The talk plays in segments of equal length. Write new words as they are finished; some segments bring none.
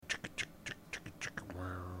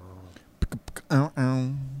I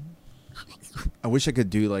wish I could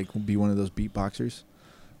do like be one of those beatboxers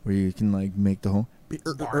where you can like make the whole.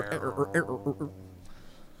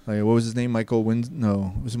 Like what was his name? Michael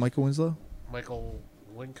No, was it Michael Winslow? Michael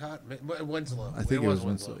Wincott? Winslow. I think it was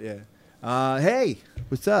Winslow. Yeah. Hey,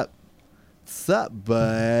 what's up? What's up,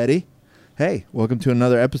 buddy? Hey, welcome to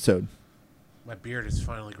another episode. My beard is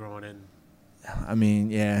finally growing in. I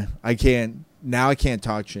mean, yeah, I can't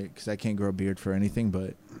talk shit because I can't grow a beard for anything,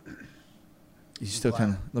 but you still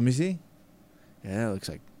kind of. Let me see. Yeah, it looks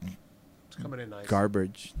like it's coming in nice.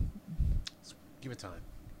 Garbage. Give it time.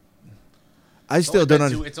 I still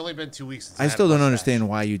don't. It's only been 2 weeks. Since I still don't understand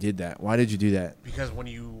why you did that. Why did you do that? Because when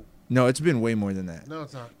you. No, it's been way more than that. No,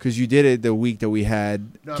 it's not. Because you did it the week that we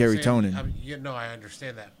had Gary Tonin. I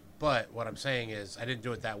understand that. But what I'm saying is I didn't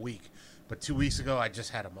do it that week. But 2 weeks ago, I just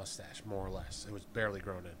had a mustache, more or less. It was barely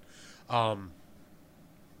grown in.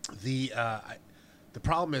 The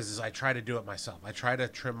problem is I try to do it myself. I try to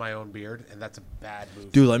trim my own beard, and that's a bad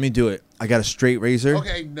move. Dude, let me do it. I got a straight razor.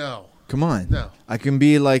 Okay, no. Come on. No. I can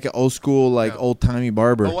be like an old school, old-timey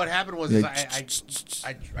barber. But what happened was I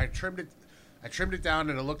trimmed it. I trimmed it down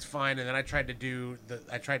and it looked fine, and then I tried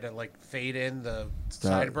to fade in the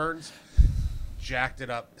sideburns, jacked it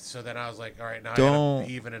up. So then I was like, all right, now I gotta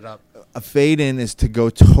even it up. A fade in is to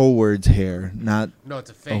go towards hair, not. No,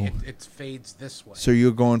 it's a fade. It fades this way. So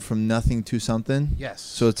you're going from nothing to something. Yes.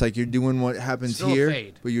 So it's like you're doing what happens Still here, a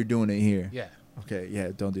fade. But you're doing it here. Yeah. Okay. Yeah.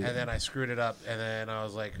 Don't do that. And then I screwed it up, and then I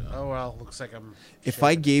was like, oh well, looks like I'm. If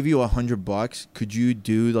I gave you $100, could you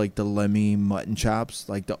do like the Lemmy mutton chops,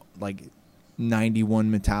 like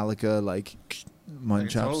 91 Metallica mutton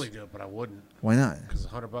chops? I could totally do it, but I wouldn't. Why not? Because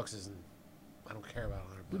 $100 isn't. I don't care about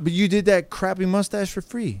 $100. But you did that crappy mustache for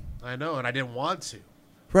free. I know, and I didn't want to.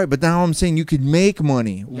 Right, but now I'm saying you could make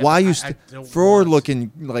money. Yeah, Why you forward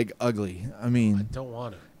looking like ugly? I mean, I don't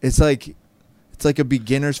want to. It's like a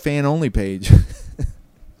beginner's fan only page.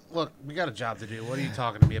 Look, we got a job to do. What are you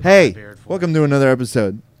talking to me about? Hey, my beard for? Welcome to another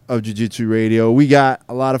episode of Jiu-Jitsu Radio. We got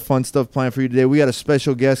a lot of fun stuff planned for you today. We got a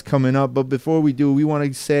special guest coming up, but before we do, we want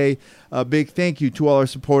to say a big thank you to all our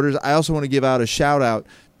supporters. I also want to give out a shout out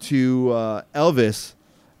to Elvis.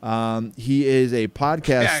 He is a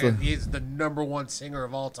podcast. Yeah, he's the #1 singer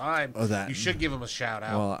of all time. Oh, that. You should give him a shout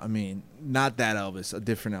out. Well, I mean, not that Elvis, a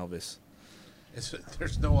different Elvis.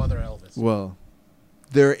 There's no other Elvis. Well,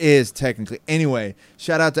 there is technically. Anyway,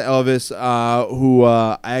 shout out to Elvis, who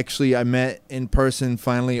I met in person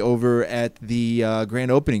finally over at the grand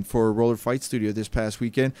opening for Roller Fight Studio this past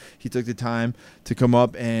weekend. He took the time to come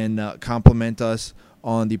up and compliment us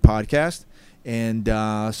on the podcast. And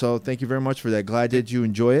so thank you very much for that. Glad that you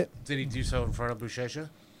enjoy it. Did he do so in front of Buchecha?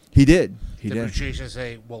 He did. Did Buchecha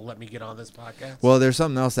say, well, let me get on this podcast? Well, there's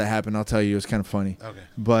something else that happened. I'll tell you. It was kind of funny. Okay.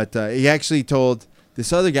 But he actually told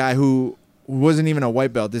this other guy who wasn't even a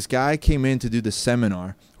white belt. This guy came in to do the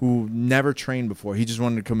seminar who never trained before. He just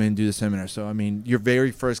wanted to come in and do the seminar. So, I mean, your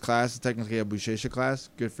very first class is technically a Buchecha class.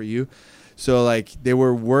 Good for you. So, they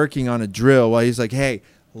were working on a drill while he's like, hey,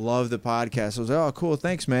 love the podcast. I was like, oh, cool.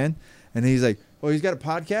 Thanks, man. And he's like, oh, he's got a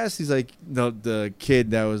podcast? He's like, the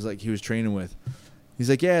kid that was he was training with. He's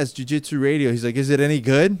like, yeah, it's Jiu-Jitsu Radio. He's like, is it any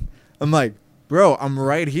good? I'm like, bro, I'm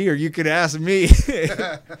right here. You could ask me.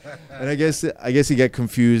 And I guess he got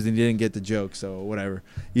confused and he didn't get the joke. So whatever.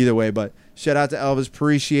 Either way, but shout out to Elvis.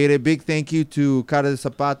 Appreciate it. Big thank you to Cara de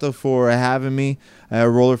Zapato for having me at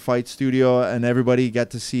Roller Fight Studio, and everybody got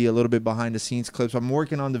to see a little bit behind the scenes clips. I'm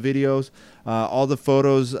working on the videos. All the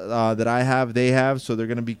photos that I have, they have, so they're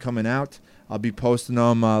going to be coming out. I'll be posting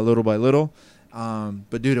them little by little.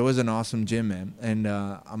 But dude, it was an awesome gym, man, and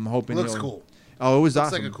I'm hoping it looks cool. Oh, it was awesome.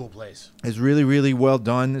 awesome. Looks like a cool place. It's really, really well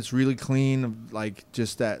done. It's really clean,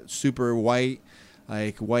 just that super white,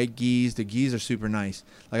 white gis. The gis are super nice.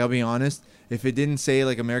 I'll be honest, if it didn't say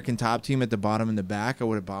American Top Team at the bottom and the back, I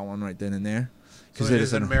would have bought one right then and there. So it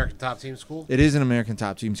is an American Top Team school? It is an American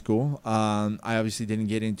Top Team school. I obviously didn't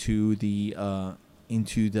get into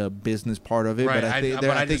the business part of it, right. but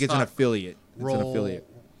I think it's an affiliate. It's an affiliate.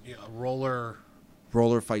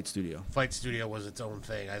 Roller Fight Studio. Fight Studio was its own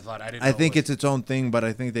thing. I think it's its own thing, but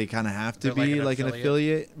I think they kind of have to be an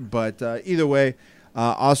affiliate. But either way,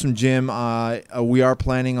 awesome gym. We are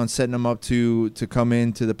planning on setting them up to come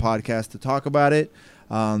into the podcast to talk about it.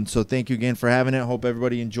 So thank you again for having it. Hope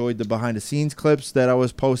everybody enjoyed the behind the scenes clips that I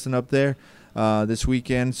was posting up there this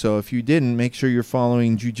weekend. So if you didn't, make sure you're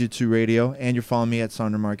following Jiu-Jitsu Radio, and you're following me at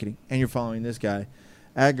Sonder Marketing, and you're following this guy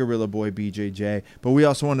at Gorilla Boy BJJ. But we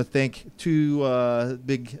also want to thank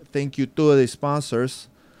big thank you to the sponsors,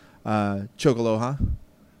 Choke Aloha,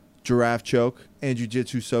 Giraffe Choke, and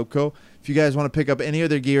Jiu-Jitsu Soap Co. If you guys want to pick up any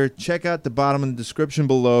other gear, check out the bottom of the description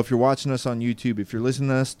below. If you're watching us on YouTube, if you're listening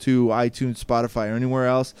to us to iTunes, Spotify, or anywhere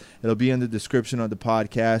else, it'll be in the description of the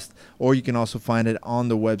podcast. Or you can also find it on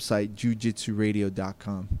the website,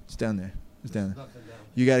 jujitsuradio.com. It's down there. It's down there.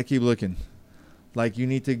 You got to keep looking. Like, you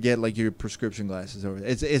need to get, like, your prescription glasses over there.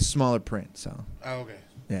 It's smaller print, so. Oh, okay.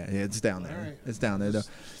 Yeah, it's down there. Right. It's down there, though.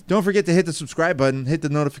 Don't forget to hit the subscribe button, hit the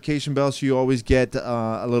notification bell so you always get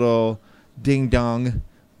a little ding-dong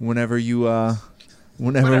whenever you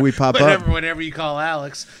we pop up. Whenever you call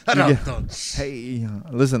Alex. Hey,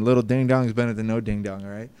 listen, little ding-dong is better than no ding-dong,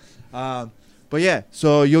 all right? But, yeah,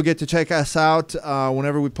 so you'll get to check us out.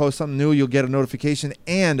 Whenever we post something new, you'll get a notification.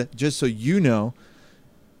 And just so you know,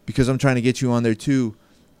 because I'm trying to get you on there, too,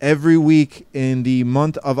 every week in the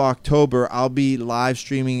month of October, I'll be live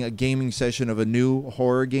streaming a gaming session of a new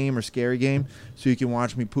horror game or scary game, so you can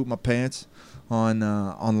watch me poop my pants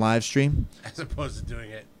on live stream. As opposed to doing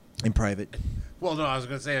it in private. Well, no, I was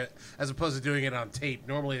going to say, as opposed to doing it on tape.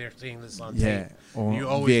 Normally they're seeing this on tape. Yeah, or you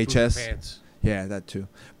always VHS. poop your pants. Yeah, that too.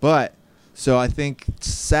 But, so I think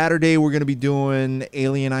Saturday we're going to be doing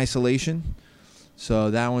Alien Isolation.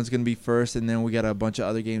 So that one's going to be first, and then we got a bunch of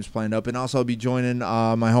other games planned up. And also I'll be joining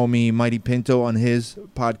my homie Mighty Pinto on his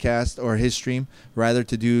podcast, or his stream, rather,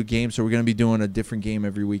 to do games. So we're going to be doing a different game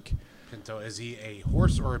every week. Pinto, is he a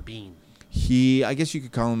horse or a bean? I guess you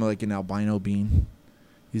could call him like an albino bean.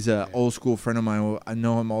 He's an old school friend of mine. I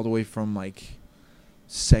know him all the way from like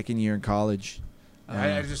second year in college.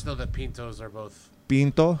 I just know that Pintos are both.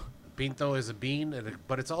 Pinto? Pinto is a bean,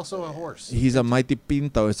 but it's also a horse. He's a Mighty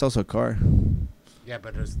Pinto. It's also a car. Yeah,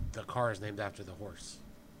 but the car is named after the horse.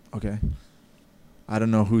 Okay. I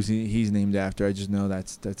don't know who's he's named after. I just know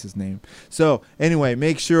that's his name. So, anyway,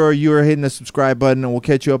 make sure you are hitting the subscribe button, and we'll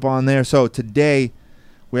catch you up on there. So, today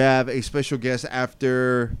we have a special guest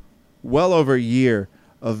after well over a year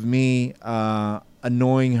of me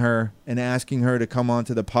annoying her and asking her to come on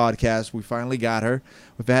to the podcast. We finally got her.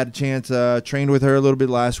 We've had a chance, trained with her a little bit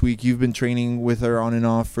last week. You've been training with her on and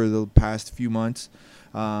off for the past few months.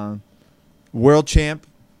 World champ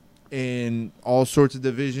in all sorts of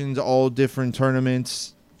divisions, all different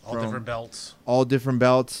tournaments. All different belts. All different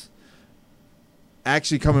belts.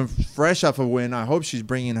 Actually coming fresh off a win. I hope she's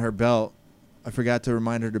bringing her belt. I forgot to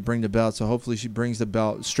remind her to bring the belt, so hopefully she brings the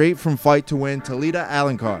belt. Straight from Fight to Win, Talita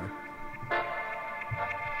Alencar.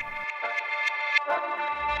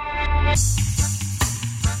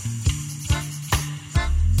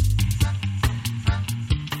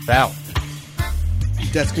 Belt.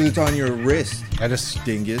 That's because it's on your wrist. I just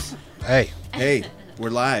dingus. Hey, we're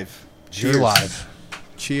live. Cheers. You're live.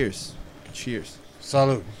 Cheers. Cheers.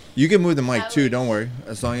 Salute. You can move the mic too. Don't worry.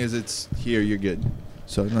 As long as it's here, you're good.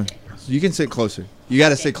 So no, you can sit closer. You got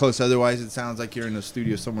to sit close, otherwise it sounds like you're in a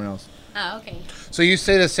studio somewhere else. Oh, okay. So you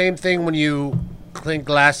say the same thing when you clink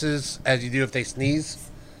glasses as you do if they sneeze?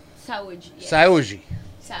 Saúde. Yeah. Saúde.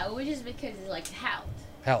 Saúde is because it's like health.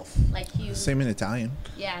 Health. Like you. Same in Italian.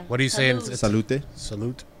 Yeah. What are you saying? Salute.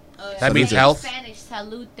 Salute. Oh, yeah. That means Salute. health. In Spanish,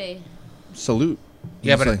 salute. Salute.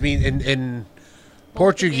 Yeah, but it means in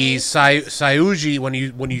Portuguese, saúde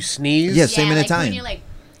when you sneeze. Yeah, same in like Italian. When you're like,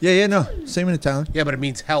 Yeah, no, same in Italian. Yeah, but it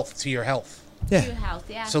means health, to your health. Yeah. to your health,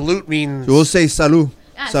 yeah. Salute means. So we'll say salute.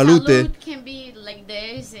 Salute. Salute can be like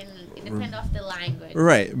this, and it depends off the language.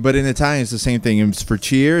 Right, but in Italian it's the same thing. It's for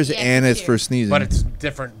cheers and it's for sneezing. But it's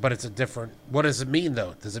different. But it's a different. What does it mean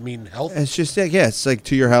though? Does it mean health? It's just it's like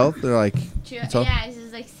to your health. They're like Yeah, it's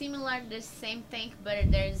like similar, the same thing,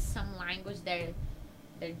 but there's some language that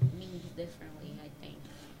means differently.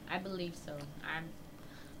 I believe so. I'm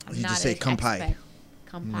you not just say an kampai. expert.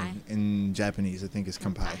 Kampai. In Japanese, I think it's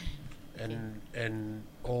kampai. And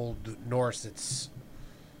Old Norse, it's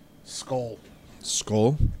skull.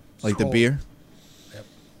 Skull, like the Skull. beer. Yep.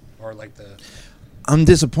 Or like the. I'm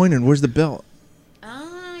disappointed. Where's the belt?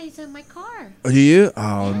 It's in my car. Oh, do you?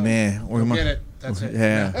 Oh man, Go get it. That's it.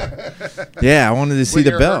 Yeah, yeah. I wanted to see With the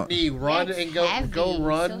your belt. hurt knee, run That's and go heavy,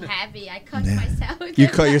 run. So heavy. I cut myself. You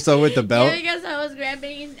cut yourself with the belt? Yeah, because I was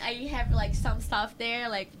grabbing. I have like some stuff there,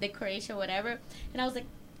 like decoration, whatever, and I was like,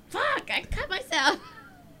 "Fuck! I cut myself."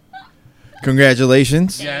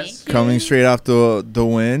 Congratulations! Yes. Coming straight off the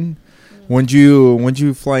win. When'd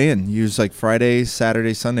you fly in? You was like Friday,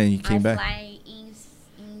 Saturday, Sunday, and you came back. I fly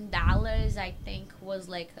in Dallas. I think was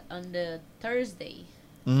like on the Thursday.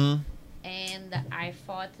 Mm-hmm. And I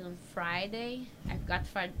fought on Friday. I got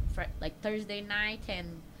like Thursday night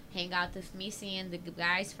and hang out with Missy and the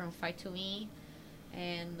guys from Fight to Win,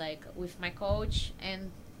 and like with my coach.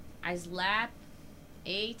 And I slept,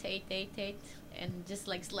 ate, and just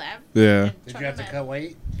like slept. Yeah. Did you have to cut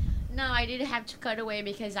weight? No, I didn't have to cut away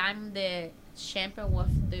because I'm the champion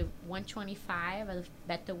with the 125 at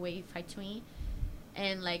better weight fight twin,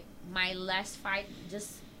 and like my last fight,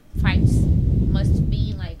 just fights must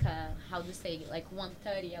be like how to say, like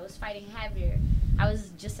 130. I was fighting heavier. I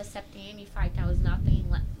was just accepting any fight. I was nothing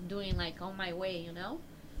doing like on my way, you know.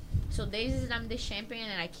 So this is I'm the champion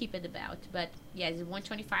and I keep it the belt. But yes,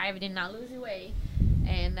 125 I did not lose weight,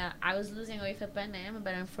 and I was losing weight for Panama,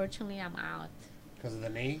 but unfortunately I'm out. Because of the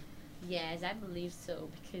knee? Yes, I believe so,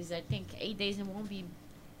 because I think 8 days it won't be.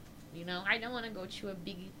 You know, I don't want to go to a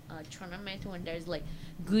big tournament when there's like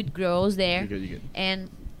good girls there, You're good. and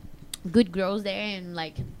good girls there, and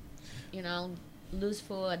like, you know, lose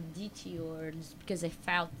for a DT or just because I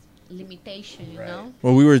felt limitation, you Right. know.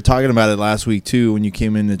 Well, we were talking about it last week too when you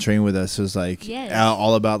came in to train with us. It was like Yes.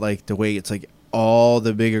 all about like the weight. It's like all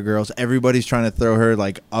the bigger girls. Everybody's trying to throw her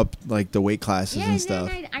like up like the weight classes Yeah, and and stuff.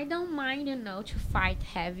 I don't mind, you know, to fight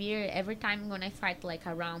heavier. Every time when I fight like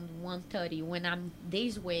around 130, when I'm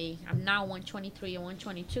this way, I'm now 123 or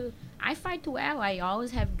 122, I fight well. I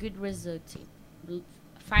always have good results.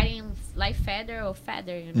 Fighting light feather or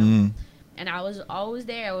feather, you know. Mhm. And I was always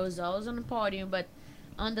there. I was always on the podium, but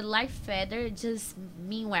on the light feather, it just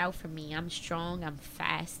mean well for me. I'm strong. I'm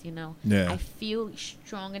fast, you know. Yeah. I feel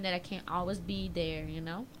strong and that I can always be there, you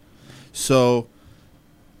know. So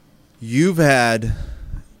you've had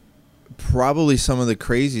probably some of the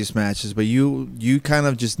craziest matches, but you kind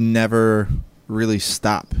of just never really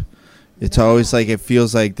stop. It's No. always like it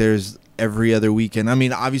feels like there's every other weekend. I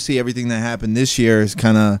mean, obviously everything that happened this year has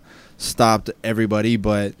kind of stopped everybody,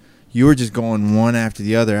 but you were just going one after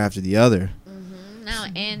the other after the other. No,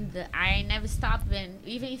 and I never stopped. And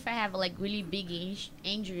even if I have like really big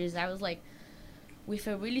injuries, I was like with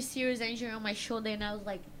a really serious injury on my shoulder, and I was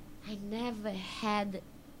like, I never had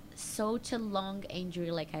such a long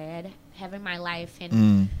injury like I have in my life,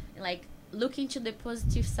 and like looking to the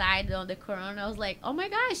positive side on the corona, I was like, oh my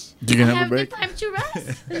gosh, You can I have a have the break. time to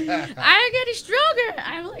rest. I'm getting stronger.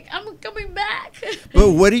 I'm like, I'm coming back.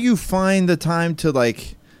 But what do you find the time to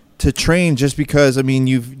like to train? Just because I mean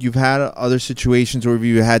you've had other situations where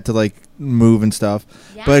you had to like move and stuff.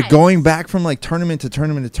 But Yes. going back from like tournament to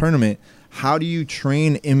tournament to tournament, how do you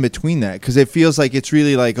train in between that? Because it feels like it's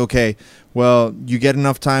really like, okay, well, you get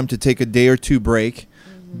enough time to take a day or two break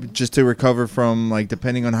just to recover from like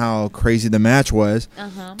depending on how crazy the match was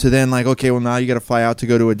Uh-huh. to then like, okay, well now you got to fly out to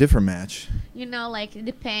go to a different match. You know, like it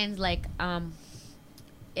depends. Like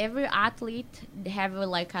every athlete they have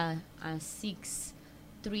like a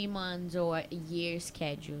 3 months or a year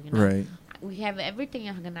schedule. You know? Right. We have everything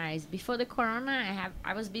organized. Before the corona,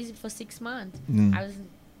 I was busy for 6 months. Mm.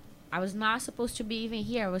 I was not supposed to be even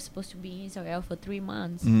here. I was supposed to be in Israel for 3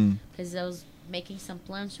 months Mm. because I was making some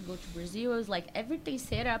plans to go to Brazil. It was like everything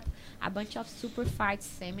set up, a bunch of super fights,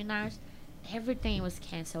 seminars, everything was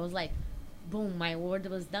canceled. I was like, boom, my word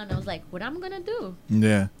was done. I was like, what I'm gonna do?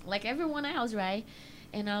 Yeah. Like everyone else, right?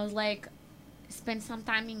 And I was like, spent some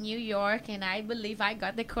time in New York, and I believe I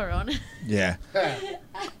got the corona. Yeah.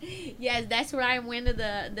 Yes, that's where I went.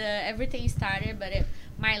 The everything started, but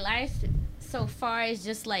my life so far is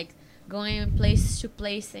just like going place to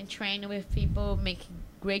place and training with people, making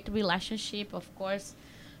great relationship. Of course,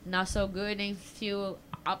 not so good in few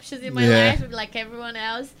options in my Yeah. life, like everyone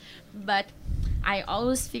else. But I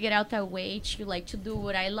always figured out a way to like to do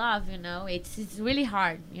what I love. You know, it's really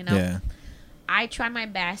hard. You know. Yeah. I try my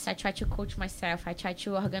best. I try to coach myself. I try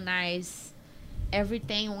to organize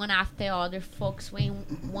everything one after the other, focus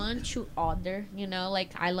one to other. You know,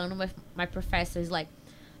 like I learned with my professors, like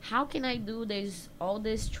how can I do this all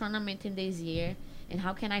this tournament in this year, and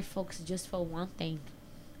how can I focus just for one thing?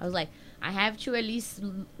 I was like, I have to at least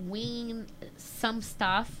win some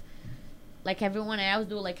stuff, like everyone else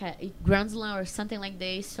do, like a Grand Slam or something like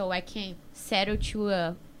this, so I can settle to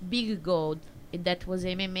a big goal. That was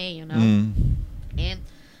MMA, you know. Mm. And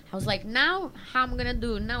I was like, now how I'm gonna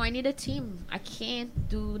do? Now I need a team. I can't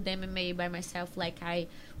do the MMA by myself like I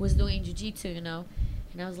was doing jiu-jitsu, you know.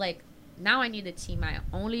 And I was like, now I need a team. I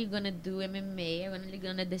only gonna do MMA. I'm only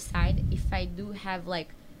gonna decide if I do have like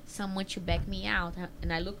someone to back me out.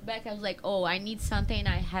 And I look back, I was like, oh, I need something.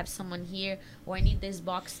 I have someone here, or I need this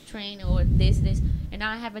box train, or this. And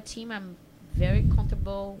now I have a team. I'm very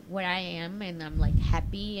comfortable where I am, and I'm like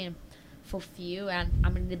happy and fulfilled, and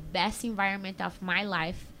I'm in the best environment of my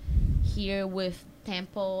life here with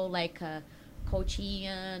Temple, like Coach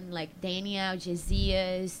Ian, like Daniel,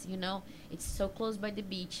 Jesias, you know. It's so close by the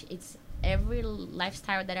beach. It's every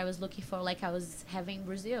lifestyle that I was looking for, like I was having in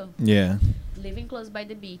Brazil. Yeah. living close by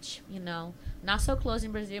the beach, you know. Not so close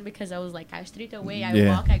in Brazil because I was like, I street away, I Yeah.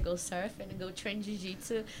 walk, I go surf, and go train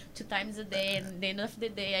jiu-jitsu 2 times a day. And at the end of the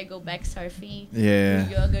day, I go back surfing, Yeah.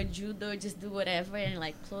 do yoga, judo, just do whatever. And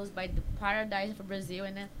like close by the paradise of Brazil.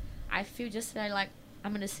 And then I feel just like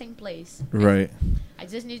I'm in the same place. Right. I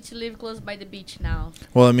just need to live close by the beach now.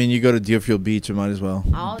 Well, I mean, you go to Deerfield Beach, it might as well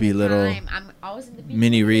All be the little. time. I'm always in the beach.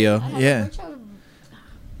 mini Rio. I have Yeah. a bunch of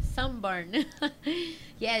sunburn.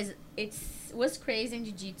 Yes, it was crazy in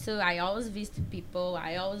jiu-jitsu. I always visit people.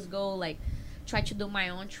 I always go like try to do my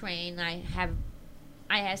own train. I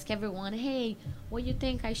ask everyone, hey, what do you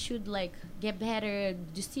think I should like get better? Do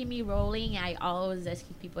you see me rolling? I always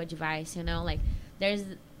asking people advice, you know, like there's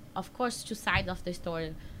of course two sides of the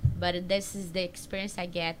story, but this is the experience I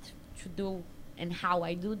get to do and how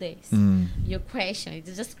I do this. Mm. Your question,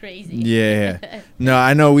 it's just crazy. Yeah. No,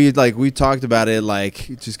 I know we talked about it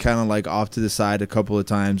like just kind of like off to the side a couple of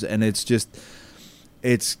times, and it's just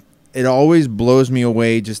it always blows me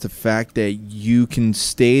away just the fact that you can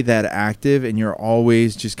stay that active and you're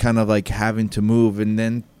always just kind of like having to move. And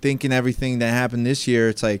then thinking everything that happened this year,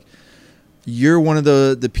 it's like you're one of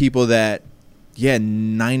the people that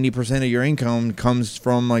 90% of your income comes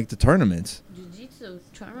from like the tournaments. Jiu-jitsu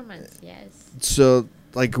tournaments, yes. So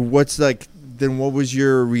like what was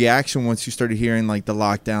your reaction once you started hearing like the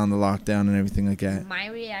lockdown and everything like that? My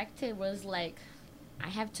reaction was like, I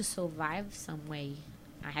have to survive some way.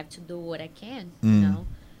 I have to do what I can, you know.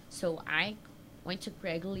 So I went to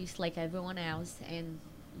Craigslist like everyone else and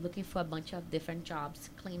looking for a bunch of different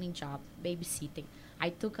jobs, cleaning job, babysitting. I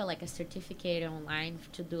took a certificate online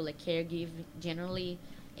to do like caregiving, generally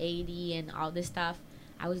 80 and all this stuff.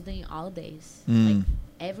 I was doing all days, like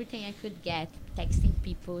everything I could get, texting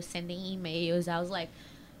people, sending emails. I was like,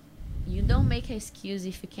 you don't make an excuse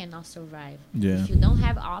if you cannot survive. Yeah. If you don't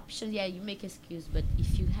have options, you make excuse. But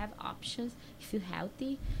if you have options, if you're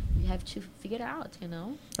healthy, you have to figure it out, you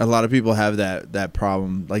know? A lot of people have that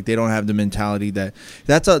problem. Like they don't have the mentality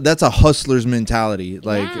that's a hustler's mentality.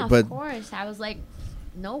 Like, yeah, but of course. I was like,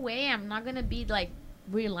 no way. I'm not going to be like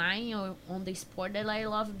relying on the sport that I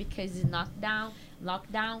love because it's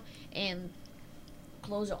lockdown, and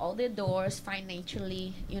close all the doors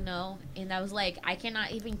financially, you know. And I was like, I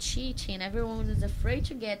cannot even cheat, and everyone is afraid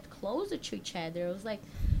to get closer to each other. I was like,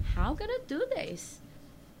 how can I do this?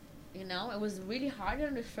 You know, it was really hard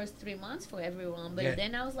in the first 3 months for everyone, but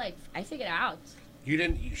then I was like, I figured it out.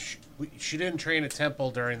 She didn't train at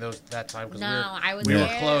Temple during that time because I was we were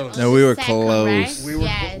there closed. on No, the we were second, closed. right?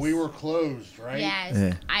 Right? We were closed, right? Yes.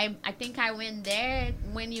 Yeah. I think I went there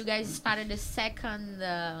when you guys started the second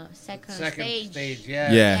stage.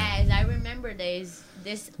 Yeah. Yes, I remember this.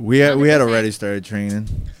 We had 100%. already started training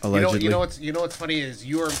allegedly. You know what's funny is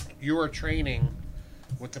you were training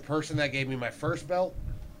with the person that gave me my first belt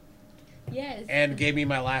Yes. and gave me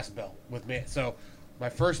my last belt with me. So my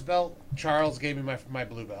first belt, Charles gave me my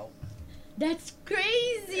blue belt. That's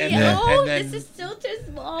crazy. And then- This is still too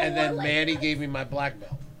small. And then Like, Manny gave me my black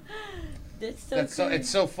belt. That's so It's crazy.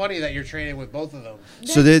 so funny that you're training with both of them.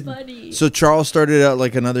 That's funny. So Charles started at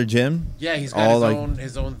like another gym? Yeah, he's All got like-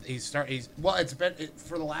 his own. It's been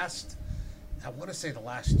for the last. I want to say the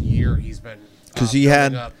last year he's been. Because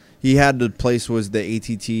building up. he had the place was the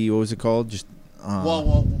ATT, what was it called? Just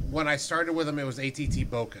Well, when I started with him, it was ATT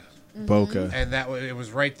Boca, Boca. and it was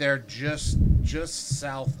right there, just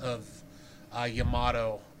south of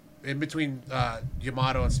Yamato, in between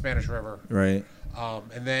Yamato and Spanish River. Right.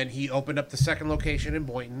 And then he opened up the second location in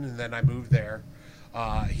Boynton, and then I moved there.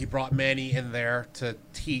 He brought Manny in there to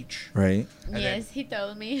teach. Right. And Yes, he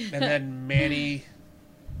told me. And then Manny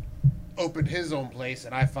opened his own place,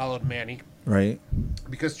 and I followed Manny. Right.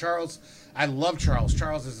 Because I love Charles.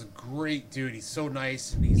 Charles is a great dude. He's so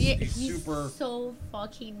nice, and he's super. so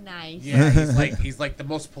fucking nice. Yeah, he's like the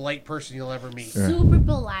most polite person you'll ever meet. Yeah. Super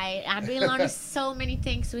polite. I've been learning so many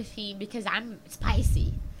things with him because I'm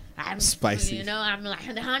spicy. I'm Spicy. You know, I'm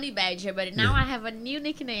like the honey badger, but now I have a new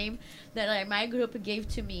nickname that like my group gave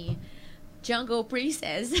to me. Jungle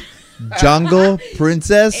Princess. Jungle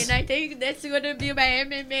Princess? And I think that's gonna be my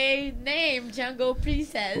MMA name, Jungle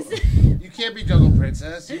Princess. You can't be Jungle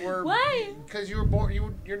Princess. You were. Why? Because you were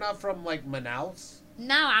born. You're not from like Manaus.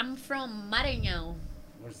 No, I'm from Maranhão.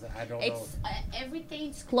 Where's that? I don't know. It's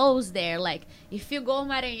everything's close there. Like if you go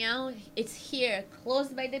Maranhão, it's here, close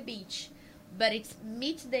by the beach, but it's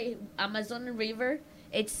meets the Amazon River.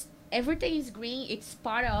 It's everything is green. It's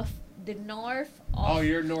part of the north. Of,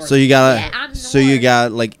 You're north. So you got Yeah, I'm you north.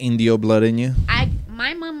 got like Indio blood in you?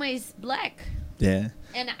 My mama is black, Yeah.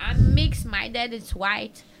 and I'm mixed. My dad is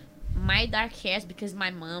white. My dark hair is because my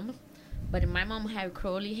mom, but my mom have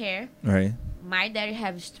curly hair. Right. my daddy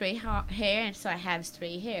have straight hair, and so I have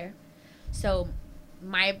straight hair. So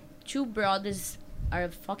my two brothers are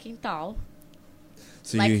fucking tall,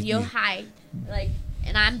 So like your height, like,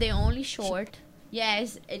 and I'm the only short.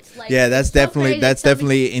 Yes, it's like that's it's so definitely crazy. So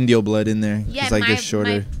definitely Indio blood in there. yeah, It's like my, they're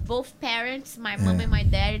shorter. my both parents, my mom and my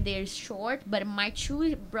dad, they're short, but my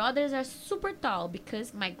two brothers are super tall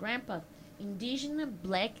because my grandpa, indigenous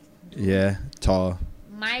black. Yeah, tall.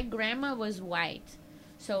 My grandma was white,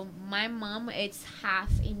 so my mom it's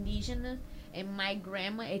half indigenous, and my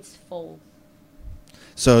grandma it's full.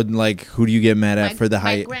 So like, who do you get mad at for the My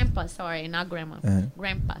height? grandpa, sorry, not grandma.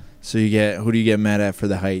 Grandpa. So who do you get mad at for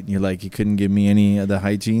the height? You're like, you couldn't give me any of the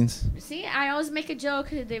height genes. See, I always make a joke.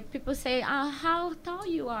 People say, how tall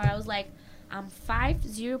you are?" I was like, "I'm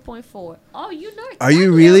 5'0.4". Oh, you know? Are you exactly.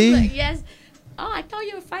 really? I was like, yes. Oh, I thought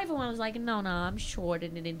you were 5'1". I was like, no, I'm shorter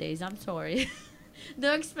than the days. I'm sorry.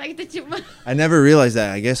 Don't expect it too much. I never realized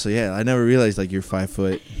that. I guess so. Yeah, I never realized like you're 5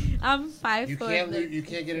 foot. I'm 5 You foot. you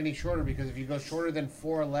can't get any shorter because if you go shorter than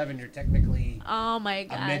 4'11", you're technically Oh my a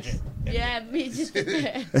gosh. midget. Yeah,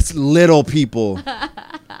 midget. That's little people.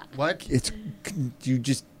 What?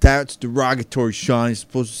 That's derogatory, Sean. You're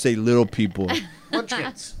supposed to say little people.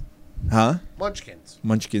 Munchkins. Huh? Munchkins.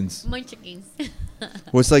 Munchkins. Munchkins.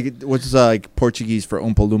 What's like Portuguese for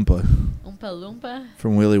Oompa Loompa Oompa Loompa.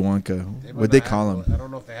 from Willy Wonka? They What'd might they not call have him? I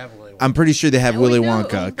don't know if they have Willy Wonka. I'm pretty sure they have Yeah, Willy we do. Wonka.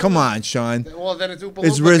 Oompa Come Loompa. on, Sean. Well, then it's Oompa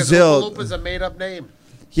It's Loompa. Brazil. Oompa Loompa's a made-up name.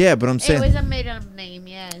 Yeah, but I'm It saying. was a made up name,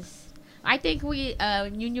 yes. I think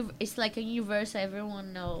it's like a universe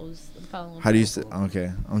everyone knows. Oompa Loompa. How do you say?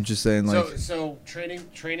 Okay, I'm just saying like. So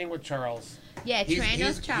training with Charles. Yeah, train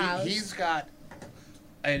with Charles. He's got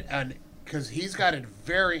because he's got a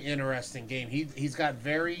very interesting game. He's got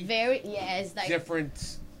very yes, like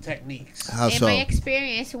different techniques. How in so? my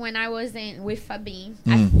experience when I was with Fabin,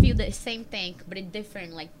 Mm. I feel the same thing, but it's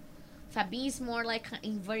different. Like Fabin's more like an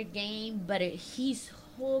invert game, but his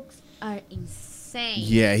hooks are insane.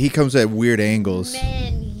 Yeah, he comes at weird angles.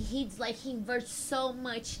 Man, he's like he inverts so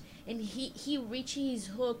much, and he reaches his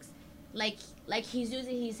hooks like he's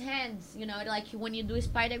using his hands. You know, like when you do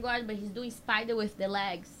spider guard, but he's doing spider with the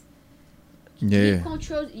legs. Yeah. He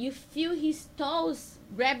controls. You feel his toes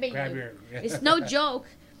grabbing Grab you. your- It's no joke.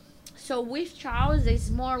 So with Charles, it's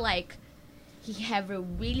more like he have a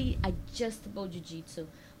really adjustable jiu-jitsu.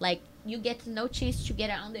 Like you get no chance to get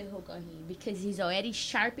on the hook on him because he's already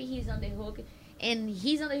sharp. He's on the hook, and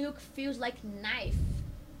he's on the hook feels like knife.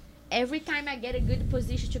 Every time I get a good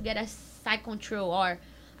position to get a side control or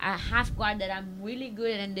a half guard that I'm really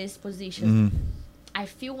good in this position. Mhm. I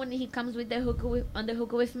feel when he comes with the hook on the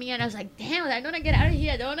hook with me, and I was like, "Damn, I don't want to get out of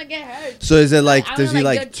here. I don't want to get hurt." So is it like I does don't he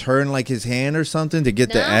like like the- turn like his hand or something to get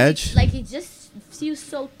the No, edge? it's like it just feels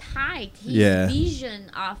so tight. His Yeah. vision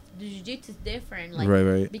of the jiu-jitsu is different. Like,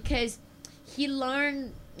 Right. Because he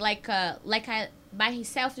learned like I by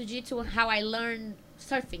himself jiu-jitsu how I learned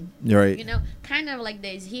surfing. You're right. You know, kind of like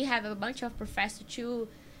this. He have a bunch of professors too,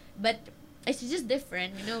 but it's just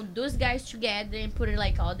different. You know, those guys together and put it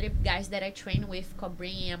like other guys that I train with,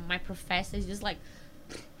 Cobrin and my professors, just like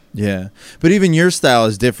Yeah, but even your style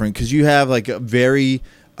is different because you have like a very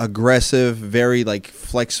aggressive, very like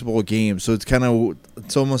flexible game. So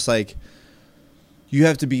it's almost like you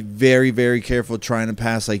have to be very, very careful trying to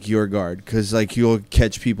pass like your guard because like you'll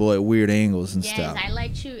catch people at weird angles and yes, stuff.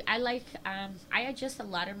 I adjust a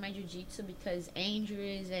lot of my jiu-jitsu because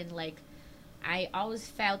injuries and like I always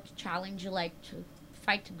felt challenged like to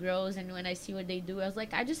fight girls, and when I see what they do I was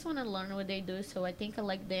like I just want to learn what they do, so I think I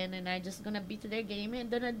like them and I just gonna beat their game and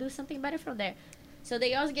gonna do something better from there. So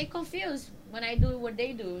they always get confused when I do what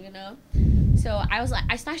they do, you know. So I was like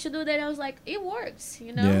I started to do that, I was like it works,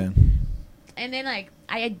 you know. Yeah. And then like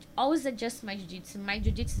I always adjust my jiu-jitsu. My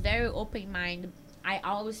jiu-jitsu is very open mind. I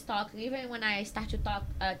always talk, even when I start to talk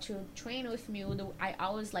to train with Mildo, I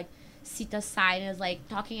always like sit aside and was like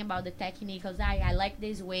talking about the technique. Cause I like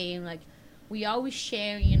this way, and like we always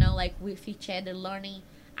share, you know, like with each other learning.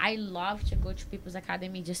 I love to go to people's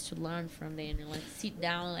academy just to learn from them and like sit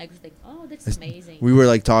down like oh that's amazing. We were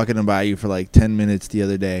like talking about you for like 10 minutes the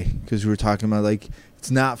other day because we were talking about like it's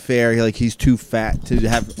not fair. Like he's too fat to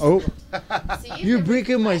have. Oh, See, you're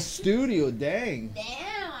breaking my studio. Dang.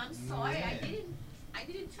 Damn, I'm sorry. Man. I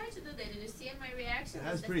didn't try to do that. Did you see my reaction?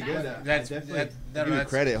 That's Was the pretty fast- good. That's- Definitely that- give you that's-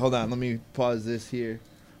 credit. Hold on, let me pause this here,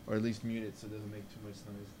 or at least mute it so it doesn't make too much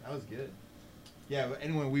noise. That was good. Yeah, but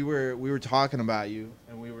anyway, we were talking about you,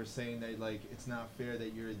 and we were saying that like it's not fair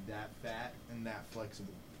that you're that fat and that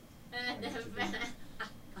flexible.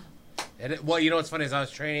 Well, what's funny is I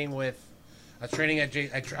was training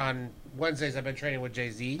on Wednesdays. I've been training with Jay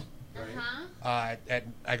Z, I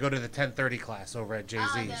go to the 10:30 class over at Jay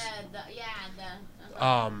Z's.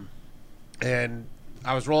 And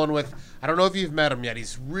I was rolling with. I don't know if you've met him yet.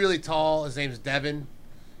 He's really tall. His name's Devin.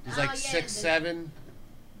 He's like 6'7".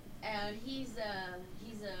 He's a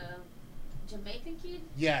Jamaican kid.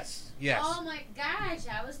 Yes. Oh my gosh!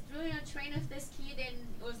 I was doing a train with this kid and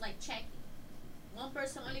it was like check. One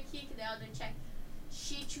person only kick, the other check.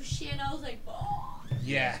 Shit to shit. I was like, oh.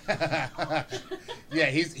 Yeah. Yeah.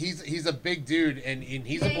 He's a big dude and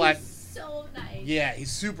he's a black. He's so nice. Yeah,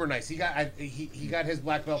 he's super nice. He got his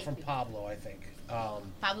black belt from Pablo, I think.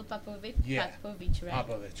 Pablo Popovich. Yeah. Popovich, right?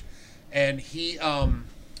 Popovich, and he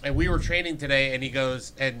and we were training today, and he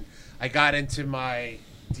goes, and I got into my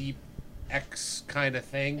deep X kind of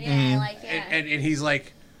thing. Yeah, and he's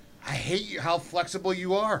like, I hate how flexible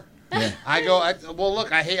you are. Yeah. I go, well,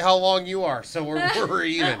 look, I hate how long you are, so we're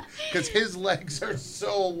even, because his legs are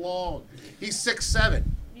so long. He's 6'7".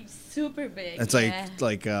 He's super big. It's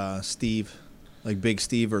like Steve, like Big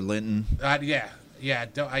Steve or Linton. Yeah. By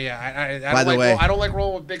the way, I don't like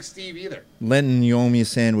rolling with Big Steve either. Linton, you owe me a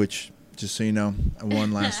sandwich. Just so you know, I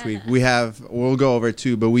won last week. We'll go over it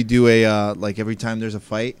too, but we do a like every time there's a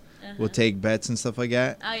fight, we'll take bets and stuff like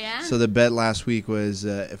that. Oh yeah. So the bet last week was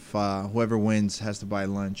if whoever wins has to buy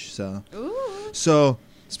lunch. So. Ooh. So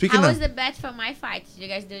speaking How of. was the bet for my fight? Did you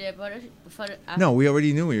guys do that for No, we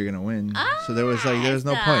already knew we were gonna win. So there was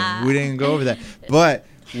no stop. point. We didn't go over that, but.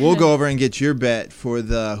 We'll go over and get your bet for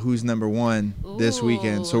the who's number one this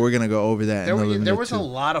weekend. So we're gonna go over that. There was a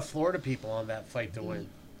lot of Florida people on that fight to win.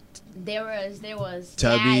 There was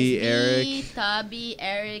Tubby,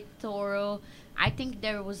 Eric, Toro. I think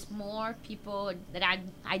there was more people that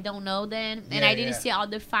I don't know then, and I didn't see all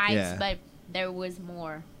the fights, but there was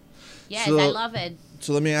more. Yes, I love it.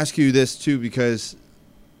 So let me ask you this too, because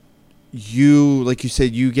you, like you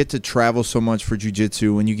said, you get to travel so much for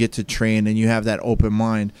jiu-jitsu and you get to train and you have that open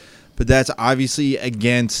mind, but that's obviously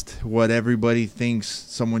against what everybody thinks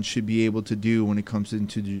someone should be able to do when it comes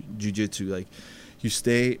into jiu-jitsu. Like, you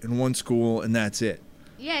stay in one school and that's it.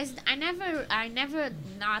 Yes, I never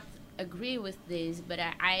not agree with this, but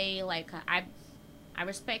I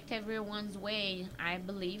respect everyone's way. I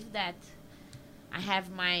believe that I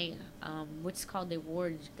have my what's called the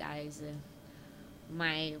word, guys,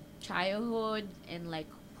 my childhood and like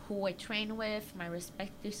who I train with. My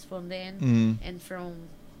respect is from them and from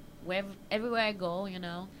everywhere I go.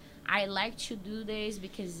 I like to do this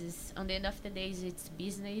because it's, on the end of the day, it's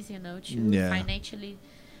business, too, financially.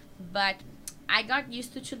 But I got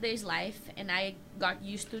used to today's life, and I got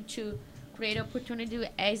used to create opportunity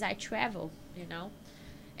as I travel,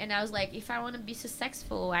 And I was like, if I want to be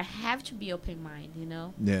successful, I have to be open-minded,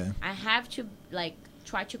 Yeah. I have to,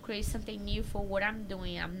 try to create something new for what I'm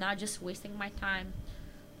doing. I'm not just wasting my time.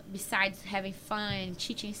 Besides having fun,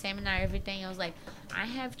 teaching seminar, everything, I was like, I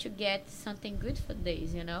have to get something good for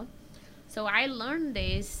this, So I learned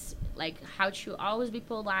this, how to always be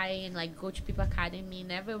polite and, go to people academy,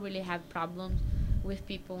 never really have problems with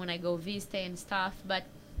people when I go visit and stuff. But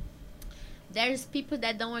there's people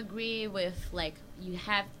that don't agree with, you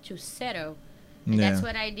have to settle. And that's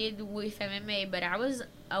what I did with MMA. But I was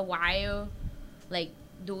a while,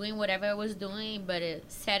 doing whatever I was doing, but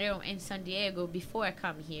settle in San Diego before I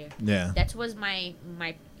come here. Yeah. That was my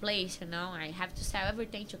place, I have to sell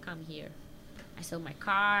everything to come here. I sold my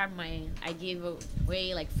car, I gave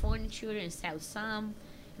away furniture and sell some.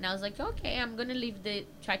 And I was like, okay, I'm gonna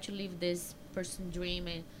try to live this person dream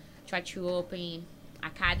and try to open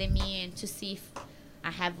academy and to see if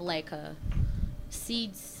I have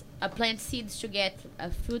plant seeds to get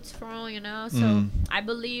fruits from, So I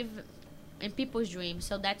believe in people's dreams.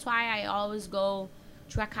 So that's why I always go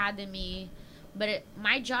to academy. But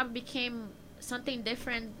my job became something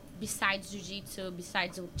different besides jiu-jitsu,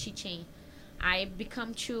 besides teaching. I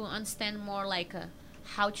become to understand more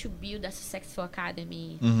how to build a successful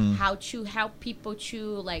academy, how to help people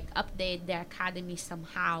to update their academy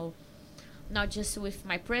somehow, not just with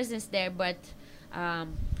my presence there, but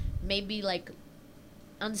maybe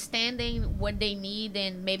understanding what they need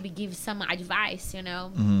and maybe give some advice,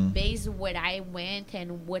 based on what I went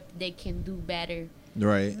and what they can do better.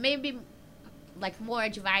 Right. Maybe more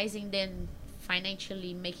advising than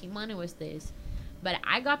financially making money with this. But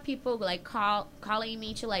I got people calling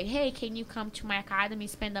me to hey, can you come to my academy,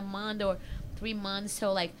 spend a month or 3 months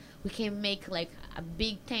so we can make a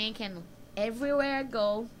big tank. And everywhere I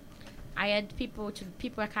go, I add people to the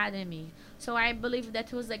People Academy. So I believe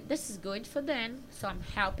that was this is good for them. So I'm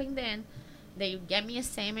helping them. They get me a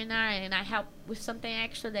seminar and I help with something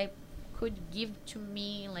extra they could give to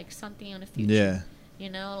me something in the future. Yeah.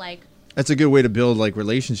 That's a good way to build like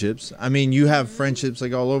relationships. I mean, you have friendships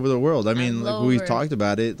like all over the world. I mean, like we've talked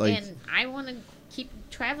about it. Like, and I want to keep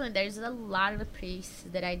traveling. There's a lot of places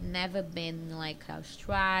that I've never been, like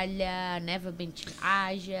Australia, never been to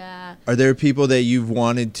Asia. are there people that you've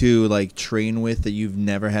wanted to like train with that you've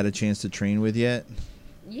never had a chance to train with yet?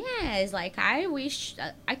 Yeah, it's like I wish.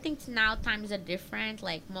 I think now times are different.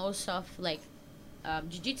 Like most of like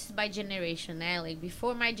jiu-jitsu by generation, eh? Like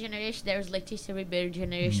before my generation, there's Leticia Ribeiro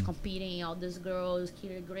generation competing, all those girls,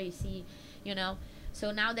 Kira Gracie, you know.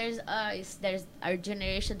 So now there's us, there's our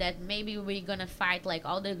generation that maybe we're gonna fight like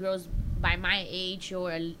all the girls by my age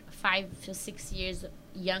or 5 to 6 years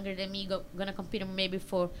younger than me, gonna compete maybe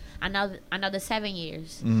for another 7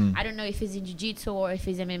 years. I don't know if it's in jiu-jitsu or if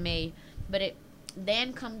it's MMA, but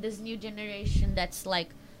then come this new generation that's like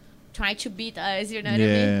trying to beat us, you know what I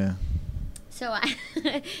mean? So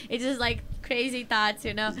it's just like crazy thoughts,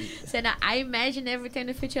 you know. So now I imagine everything in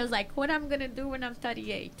the future. I was like, what I'm gonna do when I'm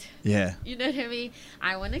 38. Yeah. You know what I mean?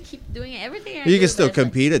 I want to keep doing everything. You can still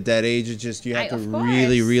compete at that age. It's just you have to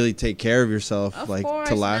really, really take care of yourself, like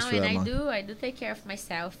to last for that long. I do take care of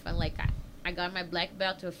myself. And like I got my black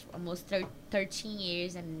belt with almost 13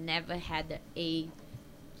 years and never had a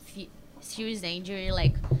serious injury.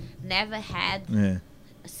 Like never had a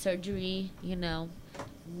surgery. You know.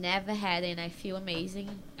 Never had it, and I feel amazing.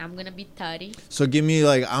 I'm gonna be 30. So give me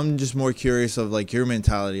like, I'm just more curious of like your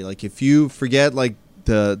mentality. Like if you forget like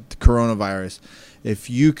the coronavirus, if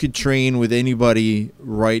you could train with anybody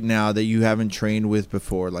right now that you haven't trained with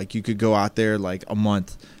before, like you could go out there like a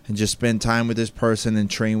month and just spend time with this person and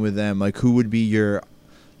train with them, like who would be your,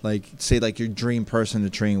 like say like your dream person to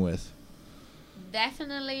train with?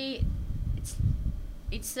 Definitely,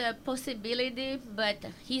 it's a possibility, but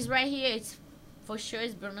he's right here. It's for sure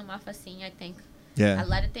it's Bruno Mafacin, I think. Yeah. A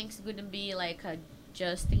lot of things wouldn't be like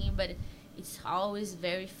adjusting, but it's always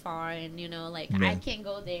very far, and you know, like I can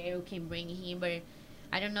go there, we can bring him, but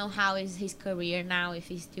I don't know how is his career now, if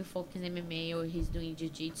he's still focusing MMA or he's doing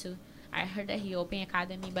jiu-jitsu. I heard that he opened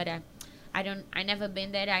academy, but I never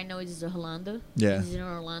been there. I know it's Orlando. Yeah. It's in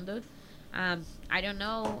Orlando. I don't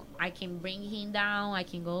know. I can bring him down. I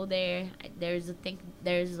can go there. There's a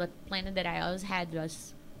plan that I always had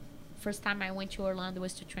was. First time I went to Orlando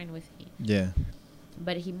was to train with him. Yeah.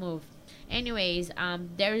 But he moved. Anyways,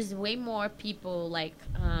 there's way more people like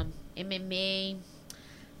MMA.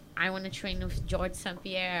 I want to train with George St.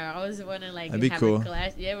 Pierre. I always want to like that'd be have cool. a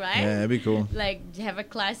class. Yeah, right? Yeah, that'd be cool. Like have a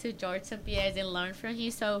class with George St. Pierre and learn from him.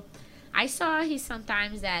 So I saw he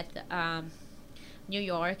sometimes at New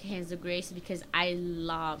York, Renzo Gracie, because I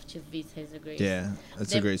love to visit Renzo Gracie. Yeah,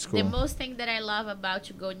 that's a great school. The most thing that I love about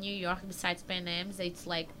to go New York besides Pan Am's, it's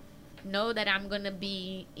like know that I'm gonna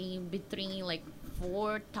be in between like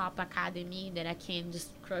 4 top academy that I can just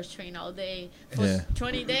cross train all day for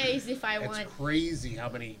 20 days if I want. It's crazy how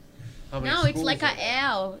many no, it's like a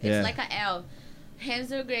L. It's Yeah. like a L.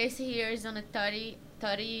 Renzo Gracie here is on the 30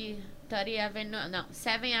 Avenue, no,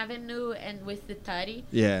 7th Avenue, and with the 30.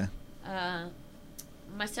 Yeah.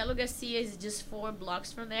 Marcelo Garcia is just 4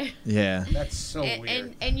 blocks from there. Yeah. That's so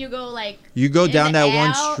weird. And you go like you go down that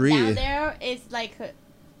one street. Down there, it's like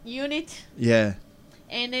Unit. Yeah.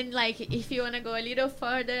 And then like if you wanna go a little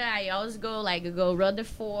further, I always go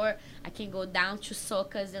Rutherford. I can go down to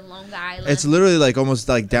Socas in Long Island. It's literally like almost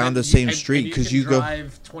like down the same street because you go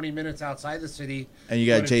drive 20 minutes outside the city. And you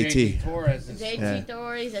got JT Torres. JT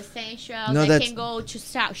Torres, Essential. No, I can go to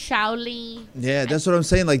Shaolin. Yeah, that's what I'm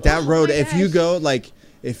saying. Like that road, if you go like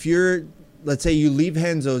if you're, let's say you leave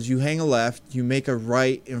Henzo's, you hang a left, you make a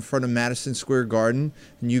right in front of Madison Square Garden,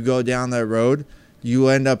 and you go down that road, you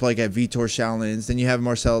end up like at Vitor Shaolin's. Then you have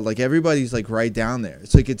Marcel. Like everybody's like right down there.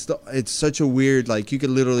 It's like it's such a weird, like you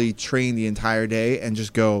could literally train the entire day and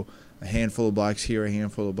just go a handful of blocks here, a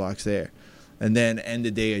handful of blocks there, and then end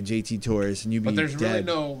the day at JT Torres, and you'd be dead. But there's really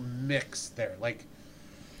no mix there. Like,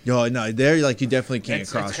 yo, no, there like you definitely can't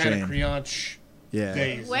cross train. It's kind of Creonch. Yeah.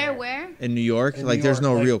 Days where? In New York? In like New there's York,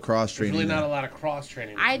 no like, real cross training. There's really not a lot of cross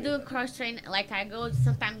training. I do cross train. Like I go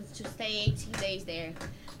sometimes to stay 18 days there.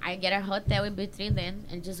 I get a hotel in between then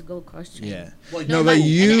and just go cross train. Yeah. Well, no, but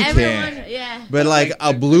you can. Yeah. But like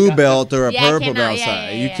a blue belt or a purple belt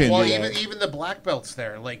side, you can Well, do that. even the black belts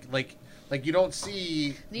there, like you don't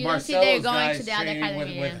see Marcelo's guys to the other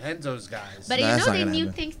training with Renzo's guys. But That's you know the new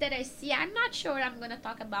happen. things that I see. I'm not sure what I'm gonna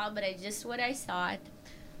talk about, but I just what I saw it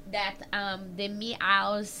that the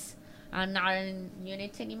Meows are not in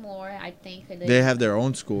unit anymore. I think they have their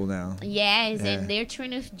own school now. Yes, Yeah. and they're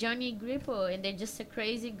training with Johnny Grippo, and they're just a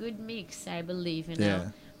crazy good mix. I believe, you know. Yeah.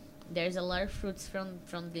 There's a lot of fruits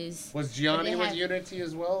from this. Was Gianni with Unity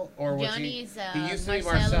as well, or was Johnny is he used to be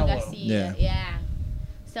Marcelo Marcelo. Garcia. Yeah.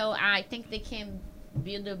 So I think they can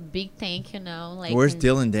build a big tank, you know. Like Where's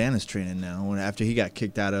Dylan Dennis training now? After he got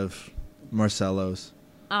kicked out of Marcelo's,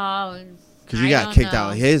 Oh, because he got kicked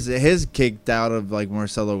out. His kicked out of like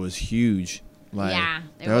Marcelo was huge. Like, yeah,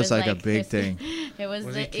 that was like a big thing. It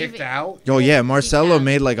was he kicked out? Oh yeah, Marcelo out.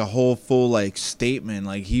 made like a whole full like statement.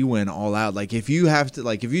 Like he went all out. Like if you have to,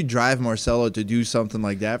 like if you drive Marcelo to do something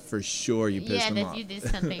like that, for sure you piss him off. You did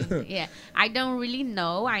something. Yeah, I don't really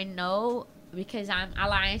know. I know because I'm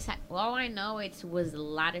Alliance. All I know it was a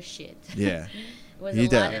lot of shit. Yeah, it was He a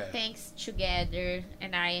did. lot of things together,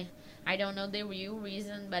 and I don't know the real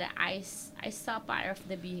reason, but I saw part of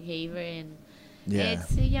the behavior, and yeah.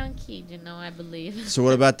 it's a young kid, you know. I believe. So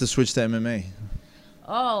what about the switch to MMA?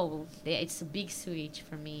 Oh, it's a big switch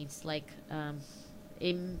for me. It's like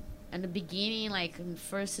in the beginning, like in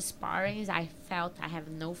first sparrings, I felt I have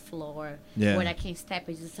no floor. Yeah. Where I can step,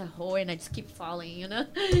 it's just a hole, and I just keep falling, you know?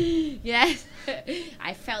 Yes.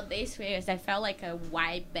 I felt this way. I felt like a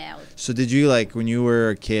white belt. So did you, like, when you were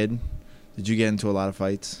a kid, did you get into a lot of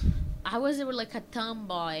fights? I was like a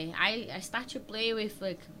tomboy. I started to play with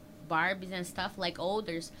like Barbies and stuff like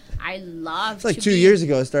olders. I love. It's like 2 years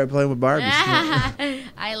ago I started playing with Barbies.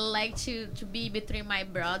 I like to be between my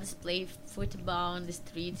brothers, play football on the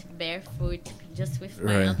street barefoot, just with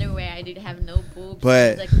my Right. underwear. I didn't have no boobs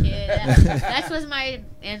But- as a kid. That was my,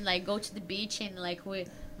 and like go to the beach, and like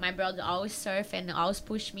my brother always surf and always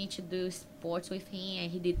pushed me to do sports with him,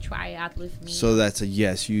 and he did try out with me. So that's a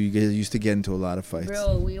yes. You guys used to get into a lot of fights.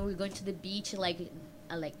 Bro, we were going to the beach like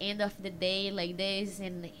end of the day like this,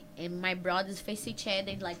 and my brothers face each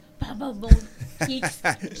other and like boom boom boom, kicks,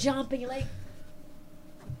 jumping like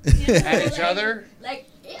you know, At each like, other? like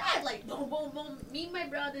yeah, like boom boom boom. Me and my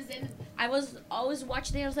brothers, and I was always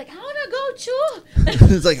watching them. I was like, I wanna go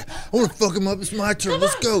too. It's like, I want to fuck him up. It's my turn.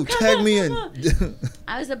 Let's go. Come Tag on, me come in.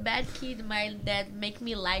 I was a bad kid. My dad make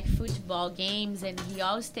me like football games, and he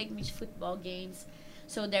always take me to football games.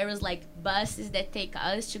 So there was like buses that take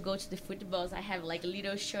us to go to the footballs. I have like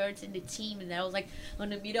little shirts in the team, and I was like on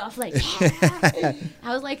the middle of like, I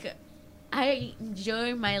was like, I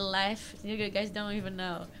enjoy my life. You guys don't even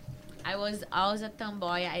know. I was always a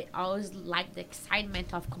tomboy. I always liked the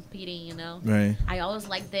excitement of competing, you know. Right. I always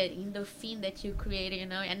like the endorphin that you create, you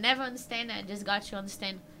know. I never understand. I just got to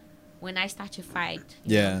understand when I start to fight.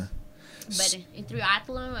 you know. Yeah. But in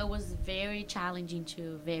triathlon, it was very challenging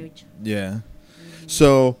too. Yeah.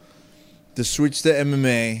 So, the switch to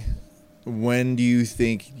MMA, when do you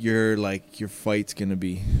think your fight's gonna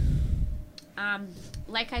be?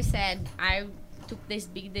 Like I said, I took this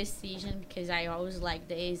big decision because I always like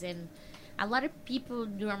this, and a lot of people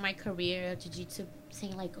during my career at jiu-jitsu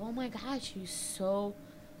saying like, "Oh my gosh, you're so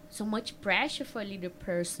much pressure for a little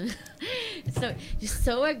person, so you're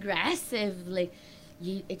so aggressive, like."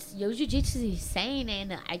 Your jiu-jitsu is insane,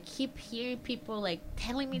 and I keep hearing people like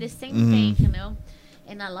telling me the same thing, you know,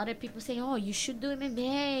 and a lot of people say, "Oh, you should do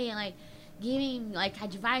MMA," and like giving like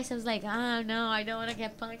advice. I was like, "Oh no, I don't want to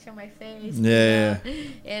get punched on my face." Yeah. You know?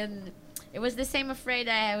 And it was the same afraid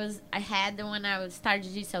I had when I would start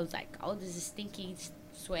jiu-jitsu. I was like, "Oh, this is stinky,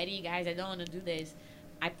 sweaty, guys. I don't want to do this."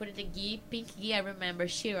 I put the gi, pink gi. I remember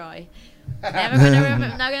Shiroi.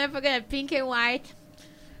 Not gonna forget, pink and white.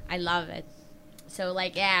 I love it. So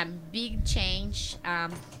like yeah, big change.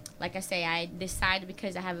 Like I say, I decided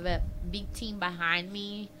because I have a big team behind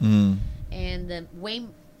me, and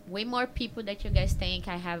way more people that you guys think.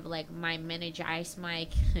 I have like my manager Ice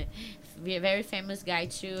Mike, very famous guy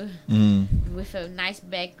too, with a nice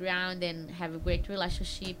background and have great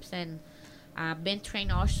relationships, and been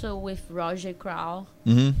trained also with Roger Crawl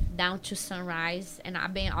down to Sunrise, and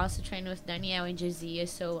I've been also trained with Danielle and Jazia,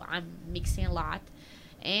 so I'm mixing a lot.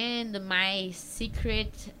 And my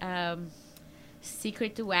secret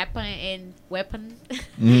weapon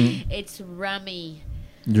it's Rami.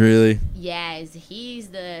 Really? Yes, he's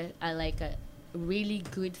the like a really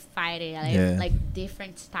good fighter. Yeah. Like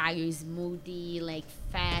different style, smoothie, like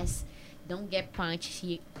fast, don't get punched.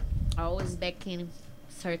 He always back in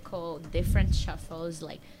circle, different shuffles.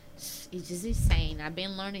 Like it's just insane. I've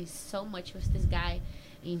been learning so much with this guy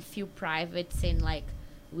in few privates, and like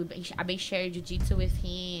I've been sharing jiu-jitsu with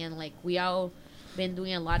him, and like we all been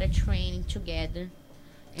doing a lot of training together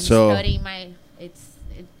and So, studying just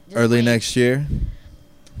early wait. next year?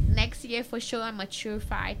 Next year for sure I'm a true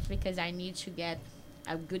fight because I need to get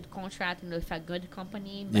a good contract with a good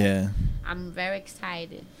company, but Yeah. I'm very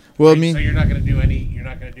excited. Well, I mean, so you're not gonna do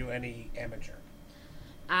any amateur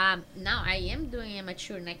Now I am doing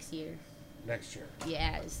amateur next year. next year.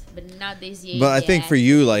 Yes, but not this year. but I think yet. for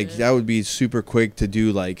you, like, that would be super quick to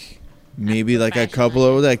do, like, maybe like a couple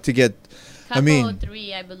professional, of, like, to get, couple I mean, or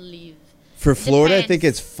 3, I believe. For Florida, I Depends. think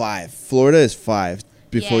it's 5. Florida is 5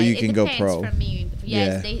 before Yeah, you it can go depends pro. For me,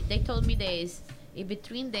 yes, Yeah. they told me days, in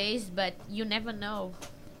between days, but you never know.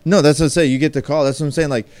 No, that's what I'm saying. You get the call. That's what I'm saying.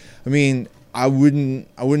 Like, I mean, I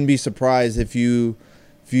wouldn't be surprised if you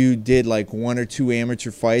did like 1 or 2 amateur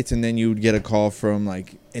fights and then you would get a call from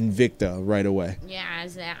like Invicta right away. Yeah,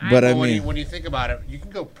 as a, But I Well, mean- when you think about it, you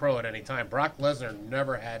can go pro at any time. Brock Lesnar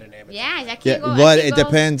never had an amateur. yeah, I can't Yeah, go. but I it can't go-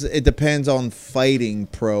 depends. It depends on fighting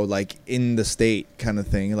pro, like in the state kind of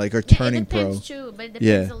thing, like or Yeah, turning it depends pro too, but it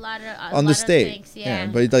Yeah. depends a lot of on the lot of state. things, yeah.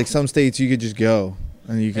 But like some states, you could just go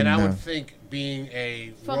and you can. And I would have- think being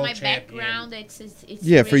a For world my champion, background, it's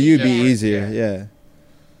yeah, for really you, it'd be good. easier. Yeah. Yeah.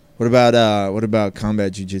 What about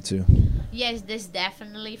combat jiu-jitsu? Yes, this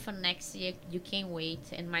definitely for next year. You can't wait.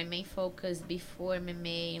 And my main focus before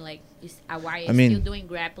MMA, like is why I I'm mean- still doing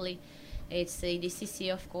grappling. It's ADCC,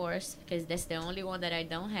 of course, because that's the only one that I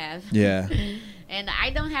don't have. Yeah. And I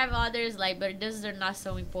don't have others, like, but those are not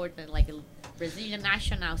so important. Like Brazilian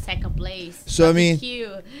National, second place. So, I mean,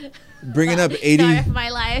 WQ. Bringing up Start 80, of my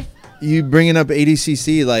life. you bringing up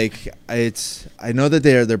ADCC, like I know that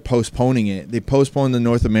they're postponing it. They postponed the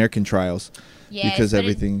North American trials. Yes, Because but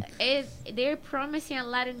everything- they're promising a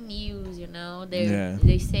lot of news, you know. Yeah.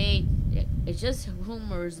 They say it's just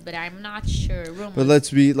rumors, but I'm not sure. Rumors. But let's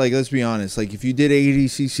be honest. Like if you did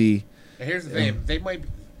ADCC, And here's the thing: they might,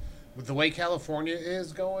 with the way California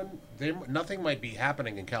is going, nothing might be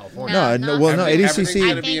happening in California. well, no, Everything's ADCC.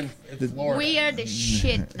 gonna be in Florida. we are the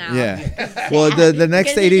shit now. Yeah. Well, the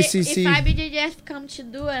next Because ADCC. If IBJJF come to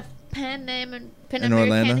do a Pan In American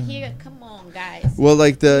Orlando? here, come on, guys. Well,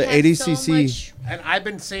 like the We have ADCC. so much- And I've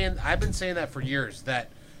been saying that for years, that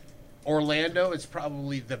Orlando is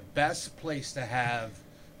probably the best place to have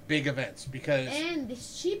big events because And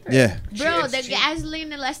it's cheaper. Yeah. Bro, It's the cheap. gasoline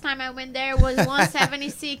the last time I went there was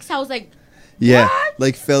 176. I was like, Yeah,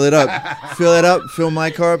 like fill it up, fill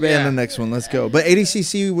my car up, Yeah. and the next one. Let's go. But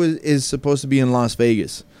ADCC is supposed to be in Las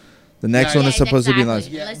Vegas. The next Yeah, one yeah, is supposed to be in Las.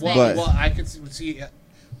 exactly. yeah, Las well, Vegas. well, I could see,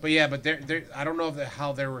 but there, I don't know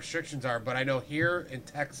how their restrictions are, but I know here in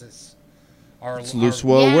Texas, It's loose.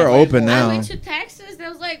 Well, we're Yeah. open I now. went to Texas. There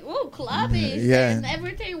was like, ooh, clubbies. Yeah. And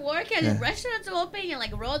everything working. And Yeah. restaurants open and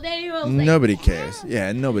like rodeo. I was like, Nobody wow. cares.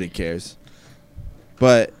 Yeah, nobody cares.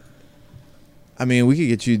 But I mean, we could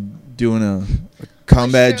get you doing a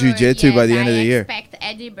combat For sure, jiu-jitsu by the end of the I year. expect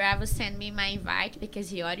Eddie Bravo send me my invite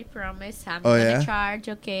because he already promised. I'm Oh, gonna yeah? charge,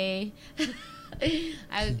 okay?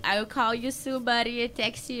 I'll call you soon, buddy.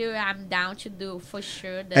 Text you. I'm down to do for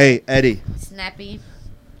sure. The Hey, Eddie, snappy.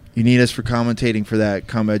 you need us for commentating for that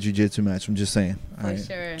combat jiu-jitsu match. I'm just saying. For Alright?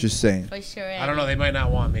 sure. Just saying. For sure. I don't know. They might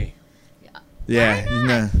not want me. Yeah. Why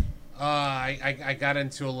not? Nah. I got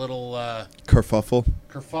into a little Kerfuffle.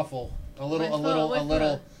 kerfuffle, a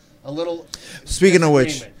With little. Speaking of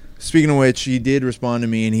which, disagreement. he did respond to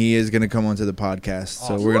me, and he is going to come onto the podcast. So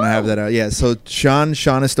Awesome. we're going to have that out. Yeah. So Sean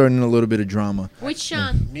is starting a little bit of drama. Which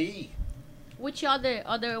Sean? Me. Which other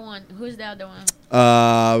one? Who's the other one?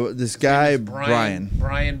 This His guy name is Brian.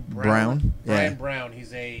 Brian Brown? Brian Yeah. Brown.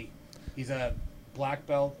 He's a black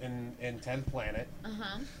belt in 10th Planet. Uh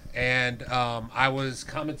huh. And I was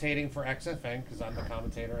commentating for XFN because I'm the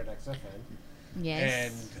commentator at XFN.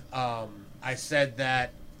 Yes. And I said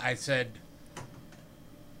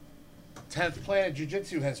 10th Planet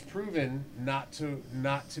Jiu-Jitsu has proven not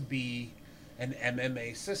to be an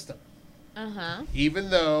MMA system. Uh-huh. Even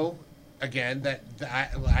though, again, and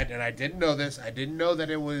I didn't know this. I didn't know that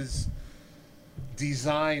it was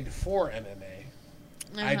designed for MMA.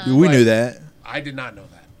 Uh-huh. We knew that I did not know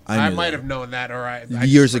that. I I knew might that. have known that, or I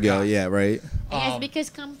years just ago. forgot. Yeah, right. Yes, Um, because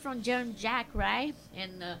come from John Jack, right?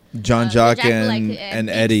 And John Jack, Jock and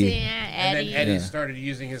Eddie. Dixie, And then Eddie. Eddie Yeah. started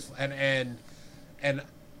using his and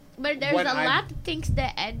But there's when a I- lot of things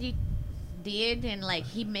that Eddie did, and like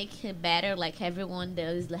he make it better. Like everyone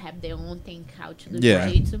does have their own thing how to do Yeah.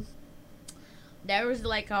 jiu-jitsu. There was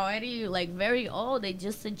like already like very old. They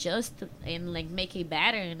just adjust and like make it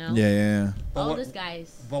better. You know. Yeah. But All what- those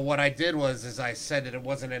guys. But what I did was I said that it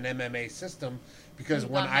wasn't an MMA system because You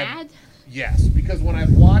when got I mad? because when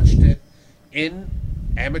I've watched it in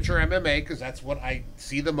amateur MMA, because that's what I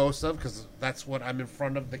see the most of, because that's what I'm in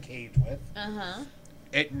front of the cage with. Uh huh.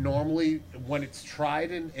 It normally, when it's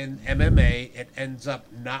tried in MMA, it ends up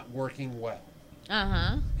not working well, Uh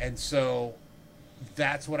huh. and so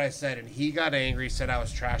that's what I said. And he got angry, said I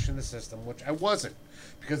was trashing the system, which I wasn't,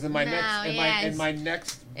 because in my No, in my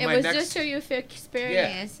next It my was next, just so you feel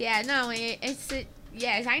experience. Yeah. No.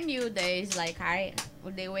 Yes, I knew this. Like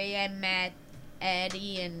the way I met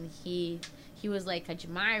Eddie, and he was like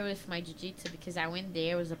admired with my jiu-jitsu because I went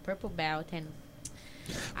there, was a purple belt, and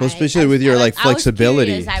Well, especially with your like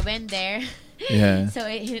flexibility. I was curious. I went there. Yeah. So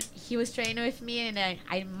he was training with me, and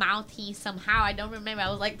I mount him somehow. I don't remember. I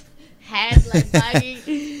was like head like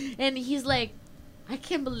bugging, and he's like, I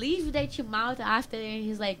can't believe that you mount after. And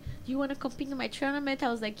he's like, do you want to compete in my tournament? I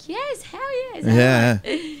was like, yes, hell yes. Yeah.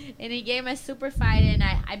 And he gave me a super fight, and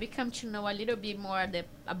I become to know a little bit more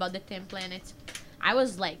about the 10 planets. I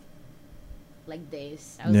was like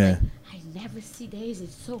this. I was like, I never see this.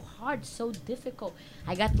 It's so hard, so difficult.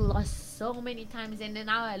 I got lost so many times, and then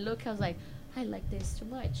now I look, I was like, I like this too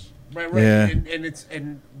much. Right. Yeah.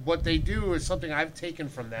 And what they do is something I've taken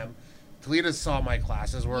from them. Toledo saw my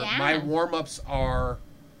classes where my warm-ups are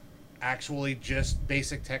actually just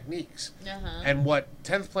basic techniques. And what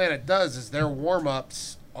 10th Planet does is their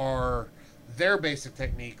warm-ups are their basic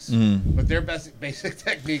techniques, but their basic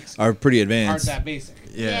techniques are pretty advanced. Aren't that basic.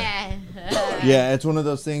 Yeah. Yeah, it's one of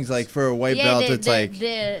those things like for a white belt, it's like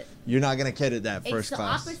you're not going to get it that first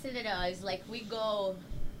class. It's the opposite of us. Like we go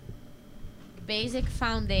basic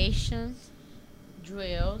foundations,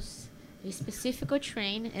 drills, a specific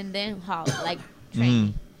train, and then how like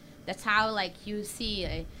training. That's how like you see,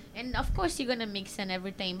 and of course you're gonna mix and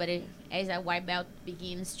everything. But as a white belt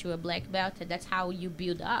begins to a black belt, that's how you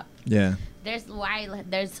build up. Yeah. There's why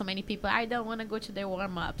there's so many people. I don't want to go to their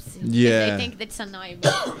warm ups. Yeah. They think that's annoying.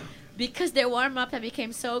 Because their warm up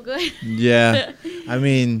became so good. Yeah. I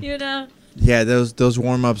mean. You know. Yeah, those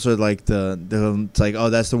warm ups are like it's like, oh,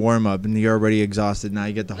 that's the warm up, and you're already exhausted. Now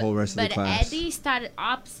you get the whole rest of the class. But Eddie started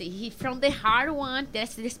opposite. He from the hard one,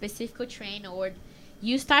 that's the specific train, or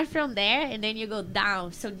you start from there and then you go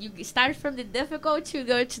down. So you start from the difficult to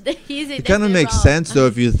go to the easy. It kind of makes sense though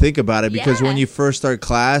if you think about it, because when you first start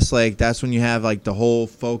class, like that's when you have like the whole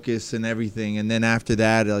focus and everything, and then after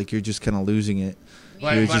that, like you're just kind of losing it.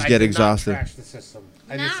 You just get exhausted. I did not trash the system.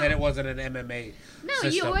 I just said it wasn't an MMA. No,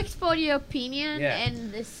 system. You explore your opinion,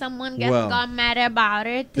 and someone got mad about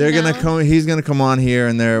it. They're gonna come. He's gonna come on here,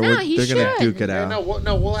 and they're gonna duke it out.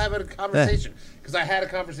 No, we'll have a conversation because I had a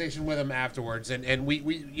conversation with him afterwards, and we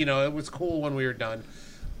it was cool when we were done,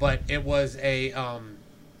 but it was it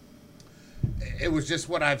was just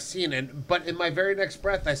what I've seen, but in my very next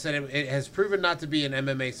breath, I said it has proven not to be an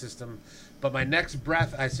MMA system, but my next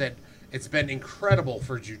breath, I said it's been incredible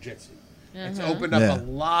for jiu-jitsu. It's opened up a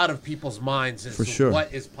lot of people's minds as to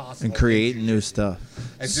what is possible. And creating new stuff.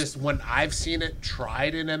 It's just when I've seen it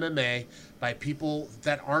tried in MMA by people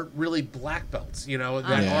that aren't really black belts, that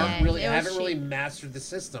aren't really haven't really mastered the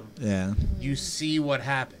system. Yeah. You see what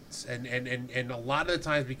happens. And a lot of the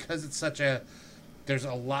times, because it's there's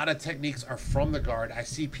a lot of techniques are from the guard. I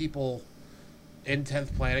see people in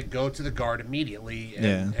 10th Planet go to the guard immediately,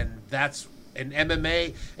 and that's in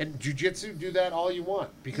MMA and jiu-jitsu. Do that all you want,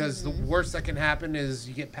 because the worst that can happen is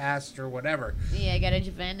you get passed or whatever. Yeah, get an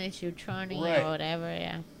advantage, you're turning or whatever.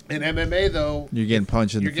 Yeah. In MMA though, you're getting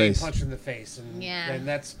punched in the face. You're getting punched in the face,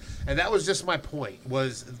 and that was just my point.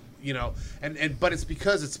 Was but it's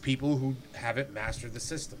because it's people who haven't mastered the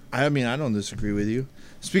system. I mean, I don't disagree with you.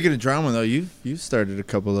 Speaking of drama, though, you've started a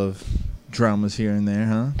couple of dramas here and there,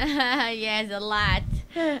 huh? Yes, a lot.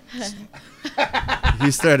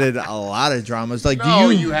 You started a lot of dramas. Like, no,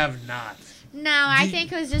 you have not. No, I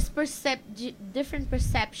think it was just different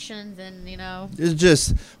perceptions, and It's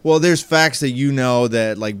just there's facts that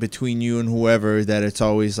that like between you and whoever that it's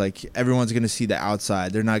always like everyone's gonna see the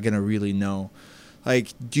outside. They're not gonna really know. Like,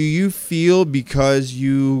 do you feel because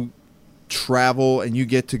you travel and you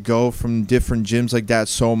get to go from different gyms like that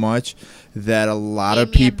so much that a lot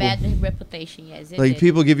of people a bad reputation? Yes, like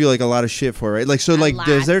people give you like a lot of shit for it, right? Like, so like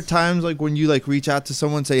is there times like when you like reach out to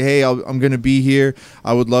someone and say, hey, I'm gonna be here,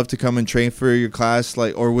 I would love to come and train for your class,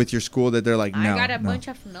 like, or with your school, that they're like, no, I got a bunch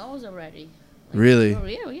of no's already. Really? For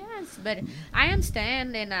real, yes. But I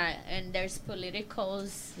understand, and there's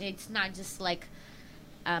politicals. It's not just like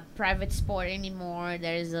a private sport anymore.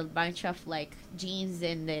 There's a bunch of like gyms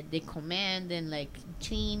and they command and like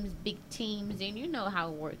teams, big teams, and you know how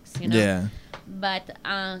it works, Yeah. But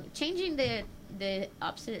changing the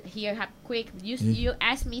opposite here, quick. You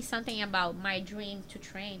asked me something about my dream to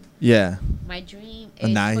train. Yeah. My dream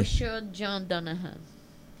is for sure John Donahan.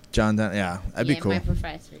 That'd be cool. My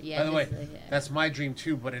professor. Yeah. By the way, that's my dream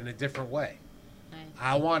too, but in a different way.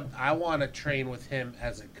 I want to train with him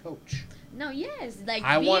as a coach. No, yes, like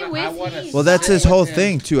I want him. Well, that's his whole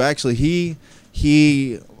thing too. Actually, he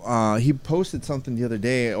posted something the other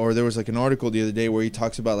day, or there was like an article the other day where he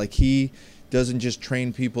talks about like he doesn't just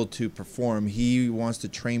train people to perform. He wants to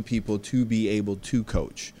train people to be able to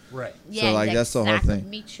coach. Right. Yeah, so like that's the whole thing.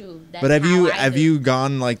 Me too. But have you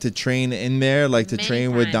gone like to train in there, like to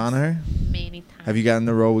train with Donaher? Many times. Have you gotten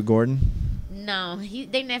the role with Gordon? No,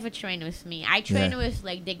 they never train with me. I train with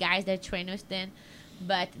like the guys that train with them,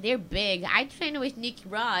 but they're big. I trained with Nicky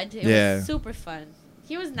Rod. It was super fun.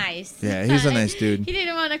 He was nice. Yeah, he's a nice dude. He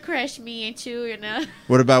didn't want to crush me into,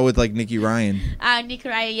 What about with like Nicky Ryan? Nicky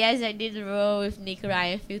Ryan, yes, I did roll with Nicky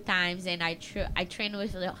Ryan a few times, and I trained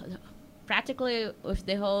with practically with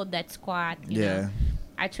the whole that squad. You know?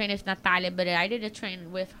 I trained with Natalia, but I didn't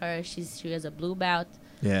train with her. She was a blue belt.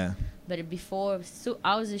 Yeah. But before,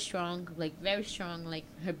 I was strong, like very strong, like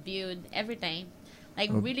her build, everything. Like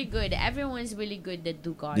really good. Everyone's really good that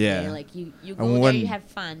do guard there. Like you go there, you have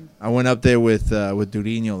fun. I went up there with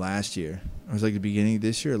Durinho last year. It was like the beginning of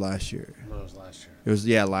this year or last year. No, it was last year. It was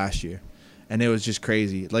last year, and it was just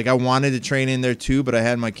crazy. Like I wanted to train in there too, but I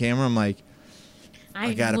had my camera. I'm like,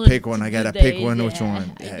 I gotta pick one. I gotta pick one. Which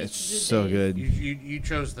one? Yeah, it's so good. You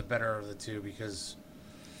chose the better of the two because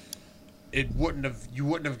you wouldn't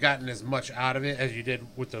have gotten as much out of it as you did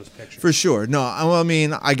with those pictures. For sure. No, I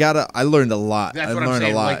mean, I learned a lot. That's what I'm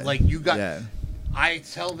saying. Like you got. Yeah. I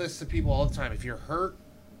tell this to people all the time. If you're hurt,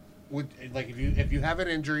 if you have an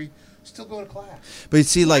injury, still go to class. But you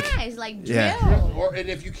see, like, it's like drill. And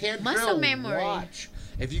if you can't muscle drill, memory. watch.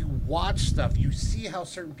 If you watch stuff, you see how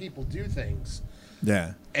certain people do things.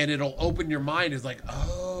 Yeah. And it'll open your mind. It's like,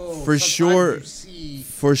 oh, for sure. You see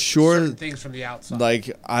certain things from the outside.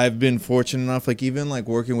 Like I've been fortunate enough, like even like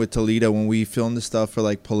working with Toledo when we filmed the stuff for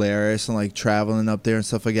like Polaris and like traveling up there and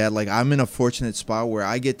stuff like that. Like I'm in a fortunate spot where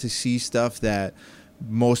I get to see stuff that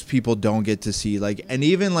most people don't get to see. Like, and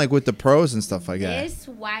even like with the pros and stuff like that. That's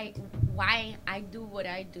why I do what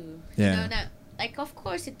I do. Yeah. You know, like, of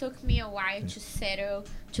course, it took me a while to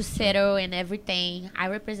settle and everything. I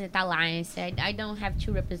represent Alliance. I don't have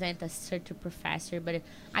to represent a certain professor, but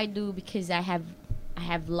I do because I have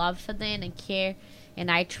love for them and care, and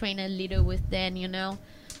I train a little with them,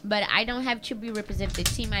 But I don't have to be represent the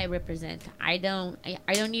team I represent. I don't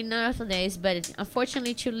need none of this, but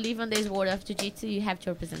unfortunately, to live on this world of jiu-jitsu, you have to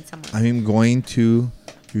represent someone. I'm going to.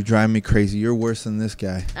 You're driving me crazy. You're worse than this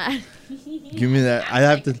guy. Give me that. I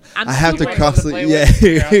have to constantly.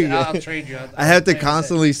 Yeah. I'll trade you. I have to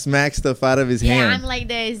constantly smack stuff out of his hand. Yeah, I'm like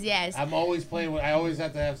this. Yes. I'm always playing with. I always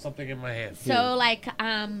have to have something in my hand. So like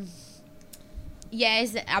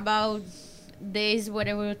yes, about this what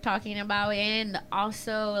we were talking about, and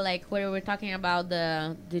also like what we were talking about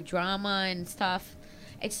the drama and stuff.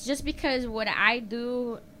 It's just because what I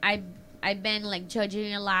do, I've been like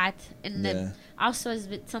judging a lot, and also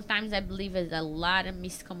sometimes I believe there's a lot of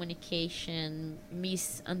miscommunication,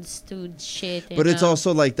 misunderstood shit. But it's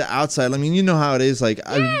also like the outside. I mean, you know how it is. Like,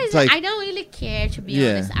 yes, I don't really care, to be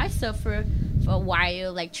honest. I suffer for a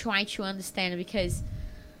while, like trying to understand, because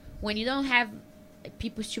when you don't have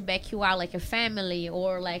people to back you out, like your family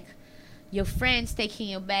or like your friends taking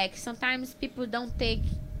you back, sometimes people don't take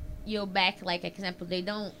you back. Like example, they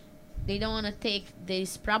don't want to take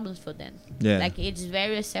these problems for them. Yeah. Like, it's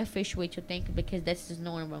very selfish way to think, because that's just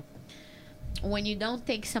normal. When you don't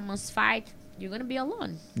take someone's fight, you're going to be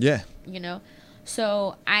alone. Yeah.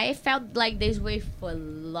 So I felt like this way for a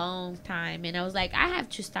long time. And I was like, I have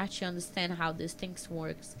to start to understand how these things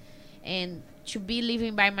works. And to be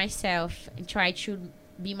living by myself and try to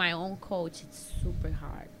be my own coach, it's super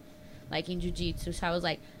hard. Like in jiu-jitsu. So I was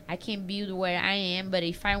like, I can build where I am, but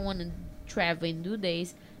if I want to travel and do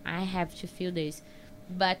this, I have to feel this.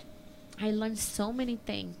 But I learned so many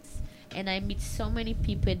things, and I meet so many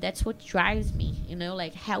people. That's what drives me,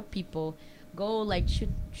 like help people. Go like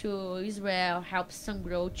to Israel, help some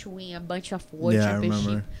girl to win a bunch of world championship.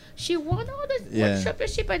 Remember. She won all the world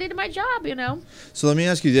championship. I did my job, So let me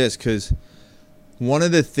ask you this, because one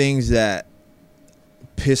of the things that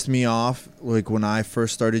pissed me off, like when I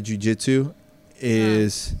first started jiu-jitsu,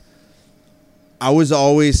 is I was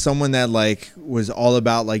always someone that like was all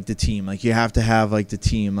about like the team. Like you have to have like the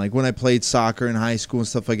team. Like when I played soccer in high school and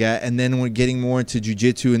stuff like that, and then when getting more into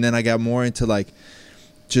jiu-jitsu, and then I got more into like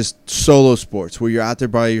just solo sports where you're out there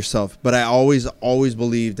by yourself. But I always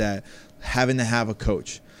believed that having to have a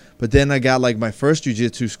coach. But then I got like my first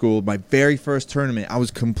jiu-jitsu school, my very first tournament, I was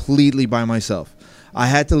completely by myself. I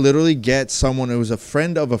had to literally get someone who was a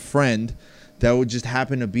friend of a friend that would just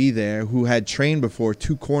happen to be there, who had trained before,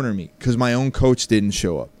 to corner me, because my own coach didn't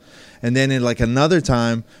show up. And then in like another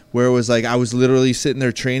time where it was like I was literally sitting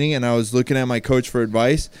there training and I was looking at my coach for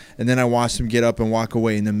advice, and then I watched him get up and walk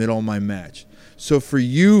away in the middle of my match. So for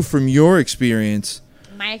you, from your experience,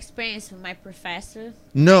 my experience with my professor,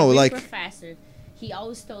 he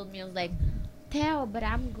always told me, I was like, Theo, but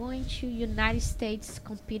I'm going to United States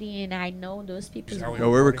competing, and I know those people. No,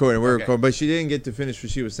 we're recording. We're recording. But she didn't get to finish what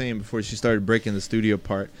she was saying before she started breaking the studio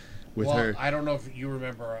part. with well, her I don't know if you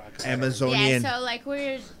remember Amazonian. Yeah, so like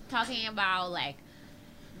we're talking about like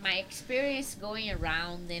my experience going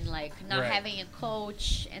around and like not Right. having a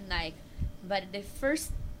coach and like, but the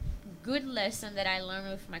first good lesson that I learned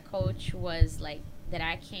with my coach was like that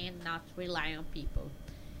I cannot rely on people.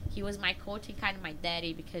 He was my coach and kind of my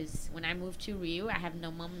daddy because when I moved to Rio, I have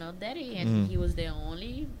no mom, no daddy, and he was the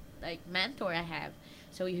only like mentor I have.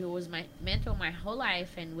 So he was my mentor my whole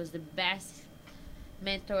life and was the best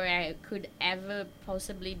mentor I could ever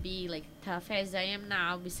possibly be. Like tough as I am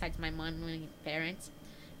now, besides my mom and parents,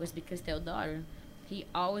 was because Theodore. He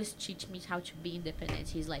always teach me how to be independent.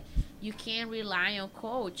 He's like, you can't rely on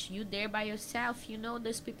coach. You there by yourself. You know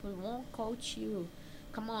those people won't coach you.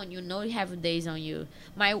 Come on, you know you have days on you.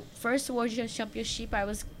 My first World Championship, I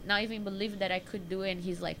was not even believe that I could do it. And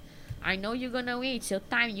he's like, I know you're gonna win. It's your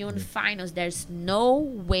time. You're in the finals. There's no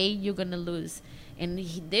way you're gonna lose. And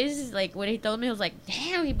this is like when he told me, I was like,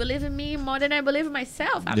 damn, he believed in me more than I believe in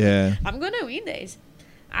myself. I'm gonna win this.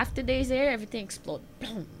 After days there, everything exploded.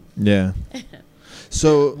 Yeah.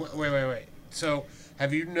 So Wait. So,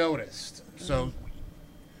 have you noticed? So,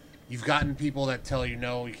 you've gotten people that tell you,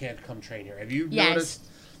 no, you can't come train here. Have you Yes. noticed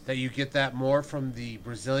that you get that more from the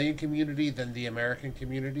Brazilian community than the American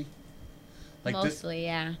community? Like Mostly,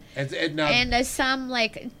 yeah. and now, And there's some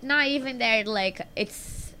like not even there. Like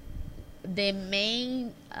it's the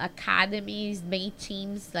main academies, main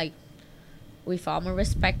teams. Like with all my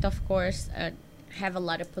respect, of course, have a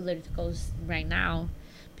lot of politicals right now.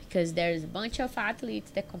 Because there's a bunch of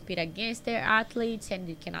athletes that compete against their athletes and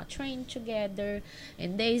you cannot train together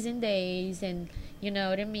and days and you know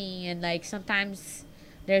what I mean, and like sometimes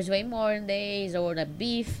there's way more days or the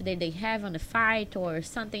beef that they have on the fight or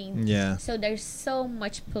something. Yeah. So there's so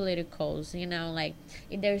much politicals, you know, like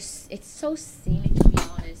it's so silly to be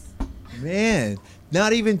honest. man,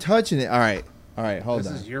 not even touching it. All right, hold this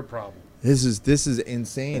on. is your problem. This is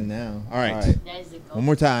insane now. All right. There's the goal. One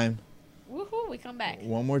more time. Woohoo, we come back.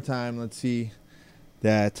 One more time. Let's see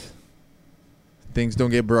that things don't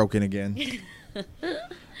get broken again.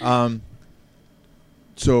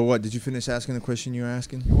 So what? Did you finish asking the question you were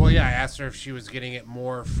asking? Well, yeah, I asked her if she was getting it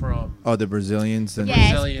more from. Oh, the Brazilians. And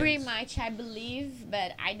Yes, Brazilians. pretty much, I believe,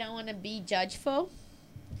 but I don't want to be judgeful.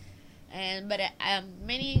 And but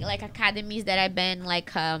many like academies that I've been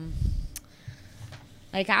like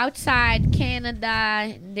outside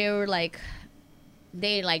Canada, they were like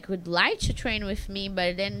they like would like to train with me,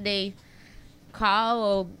 but then they call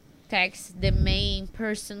or text the main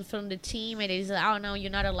person from the team and it's like, oh no, you're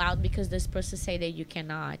not allowed because this person say that you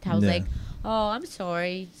cannot. I was Yeah. like, oh, I'm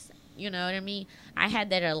sorry, you know what I mean. I had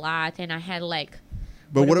that a lot, and I had like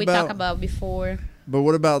But what we about? talked about before. But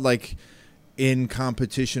what about like in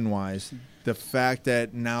competition wise? The fact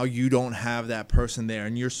that now you don't have that person there,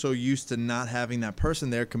 and you're so used to not having that person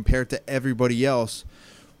there compared to everybody else.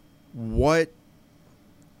 What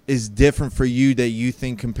is different for you that you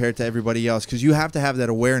think compared to everybody else? Because you have to have that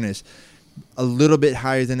awareness a little bit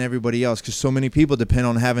higher than everybody else, because so many people depend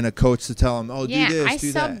on having a coach to tell them, oh, Yeah, do this, I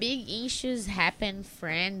do saw that. big issues happen,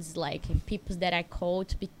 friends, like people that I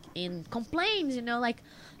coach in complaints, you know, like,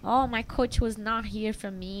 oh, my coach was not here for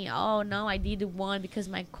me. Oh, no, I did one because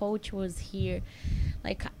my coach was here.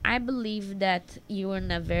 Like, I believe that you're in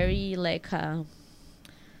a very, like, on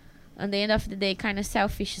the end of the day, kind of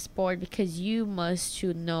selfish sport, because you must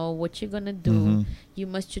to know what you're going to do. Mhm. You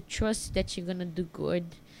must to trust that you're going to do good.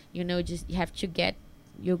 You know, just you have to get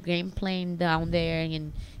your game plan down there,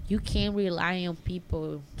 and you can't rely on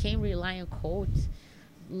people, can't rely on coach.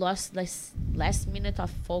 Last minute of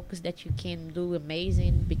focus that you can do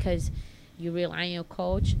amazing because you rely on your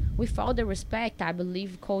coach. With all the respect, I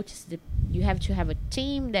believe coaches, you have to have a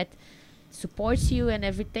team that supports you and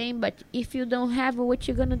everything, but if you don't have it, what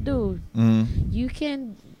you're gonna do? You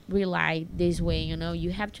can rely this way, you know.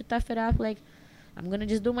 You have to tough it up, like, I'm gonna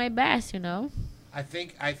just do my best, you know. I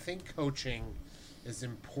think coaching is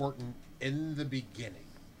important in the beginning.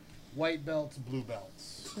 White belts, blue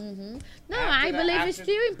belts. No, After I that- believe it's after-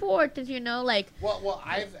 still important, you know, like, Well,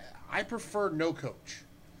 I prefer no coach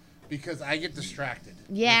because I get distracted.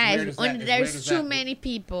 yeah, As weird as that- as weird there's as too that- many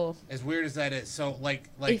people. As weird as that is, so like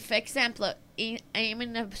If, example, I'm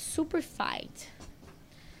in a super fight,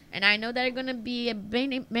 and I know there are gonna be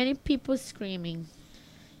many people screaming.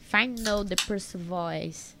 If I know the person's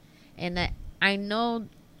voice, and I know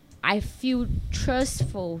I feel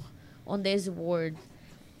trustful on this word,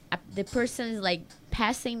 the person is like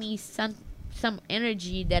passing me some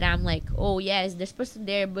energy that I'm like, oh yes, this person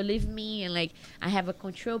there believe me, and like I have a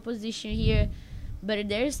control position here. But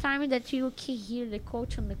there's time that you can hear the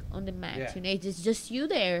coach on the mat. Yeah. You know, it's just you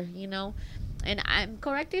there. You know, and I'm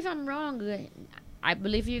correct if I'm wrong. I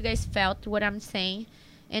believe you guys felt what I'm saying.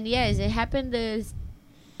 And yes, it happened. There's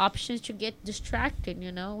options to get distracted,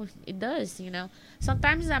 you know. It does, you know.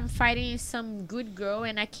 Sometimes I'm fighting some good girl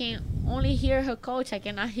and I can only hear her coach. I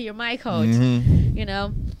cannot hear my coach, you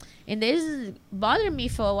know. And this bothered me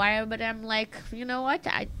for a while, but I'm like, you know what?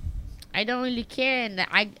 I don't really care. And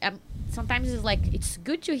I'm sometimes it's like it's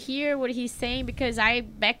good to hear what he's saying because I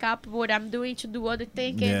back up what I'm doing to do other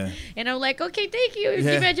thing, and I'm like, okay, thank you,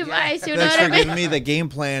 give me advice. You know Thanks what I for mean? giving me the game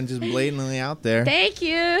plan, just blatantly out there. Thank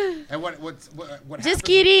you. And what Just happens-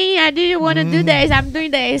 kidding. I didn't want to do this. I'm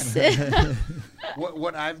doing this.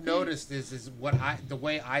 What I've noticed is the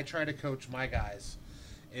way I try to coach my guys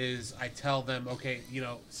is I tell them, okay, you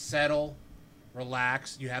know, settle,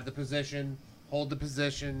 relax. You have the position, hold the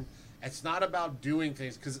position. It's not about doing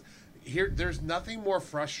things because there's nothing more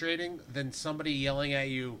frustrating than somebody yelling at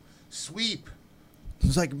you, sweep.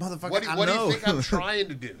 It's like, motherfucker, What do you think I'm trying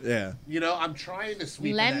to do? Yeah. You know, I'm trying to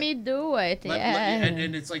sweep. Let me do it. Yeah.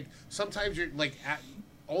 And it's like sometimes you're like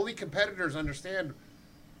only competitors understand.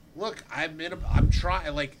 Look, I'm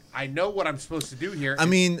trying. Like I know what I'm supposed to do here. I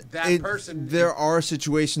mean, person. There are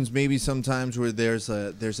situations, maybe sometimes where there's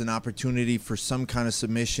an opportunity for some kind of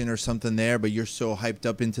submission or something there, but you're so hyped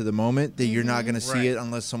up into the moment that you're not going to see it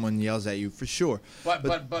unless someone yells at you, for sure.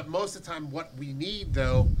 But most of the time, what we need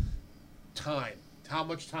though, time. How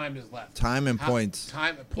much time is left? Time and points.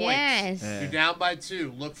 Time and points. Yes. Yeah. You're down by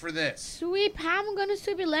 2. Look for this. Sweep. How I'm gonna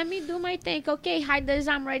sweep it? Let me do my thing. Okay, hide this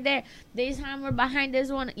arm right there. This hammer behind this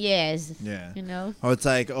one. Yes. Yeah. You know. Oh, it's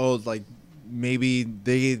like, maybe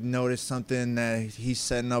they noticed something that he's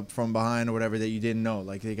setting up from behind or whatever that you didn't know.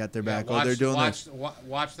 Like they got their back. They're doing this.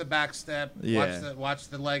 Watch the back step. Yeah. Watch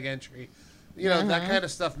the leg entry. You know, that kind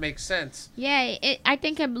of stuff makes sense. Yeah. I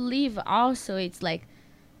believe also it's like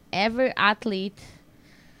every athlete,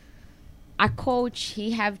 a coach,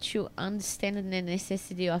 he have to understand the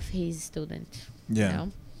necessity of his student. Yeah. You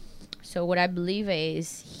know? So what I believe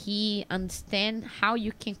is he understand how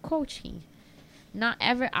you can coach him. Not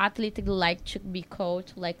every athlete like to be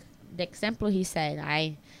coached. Like the example he said,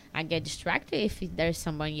 I get distracted if there's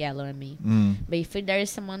someone yelling at me. But if there is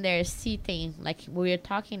someone there sitting, like we're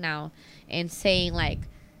talking now, and saying like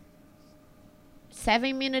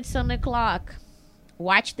 7 minutes on the clock,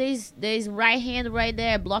 watch this right hand right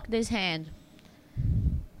there, block this hand.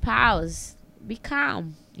 Pause. Be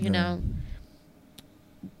calm, you know.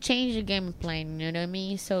 Change the game plan, you know what I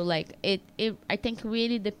mean? So like it I think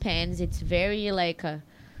really depends. It's very like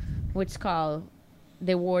what's called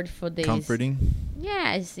the word for this. Comforting.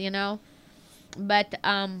 Yes, you know. But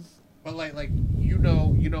But like you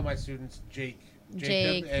know my students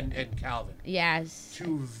Jacob and Calvin. yes.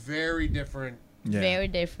 2 very different. Yeah. Very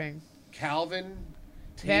different. Calvin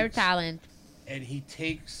Very takes, talent. and he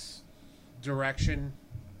takes direction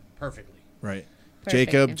perfectly. Right.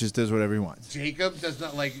 Perfect. Jacob just does whatever he wants. Jacob does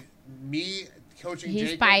not like me coaching. He's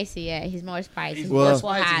Jacob, spicy, yeah. He's more spicy. He's He Well- more goes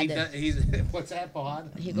spicy. porrada. He's what's that,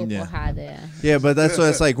 Pohad? He go Yeah. porrada, yeah. Yeah, but that's what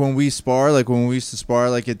it's like when we spar, like when we used to spar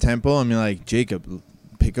like at Temple, I mean like, Jacob,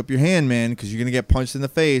 pick up your hand, man, because you're going to get punched in the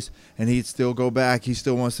face, and he'd still go back. He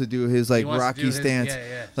still wants to do his like wants to do Rocky his- stance.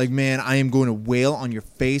 yeah. Like, man, I am going to wail on your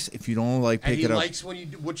face if you don't like And pick he it up. likes when you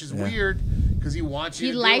do, which is Yeah. weird because he wants you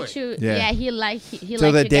He to do likes it. you. Yeah. Yeah, he like he So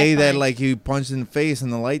like the to day get that punched. like he punched in the face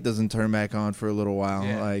and the light doesn't turn back on for a little while,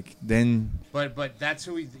 Yeah. like then But that's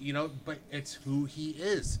who he, you know. But it's who he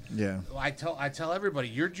is. yeah. I tell everybody,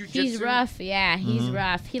 your jujitsu. He's rough, yeah. He's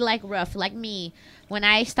rough. He like rough, like me. When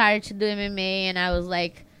I started to do MMA and I was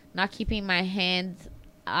like not keeping my hand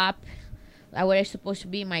up, where it's supposed to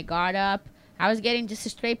be, my guard up, I was getting just a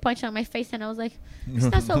straight punch on my face, and I was like, it's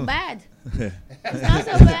not so bad. It's not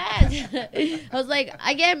so bad. I was like,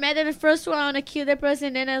 I get mad at the first one, I want to kill the person,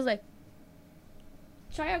 and then I was like,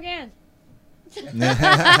 try again.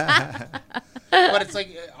 But it's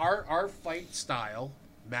like our fight style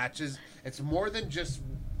matches. It's more than just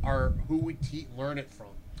our who we learn it from.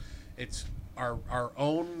 It's our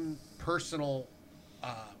own personal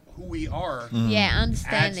who we are. Yeah, Adds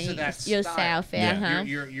understanding to that yourself. style. Yeah, Yeah. huh?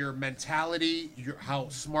 Your mentality, how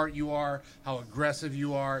smart you are, how aggressive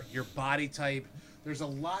you are, your body type. There's a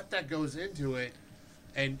lot that goes into it,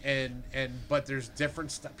 and but there's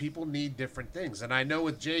different stuff. People need different things, and I know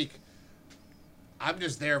with Jake, I'm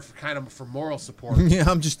just there for moral support. Yeah,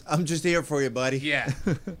 I'm just here for you, buddy. Yeah,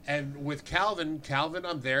 and with Calvin,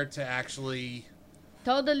 I'm there to actually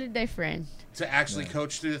Totally different.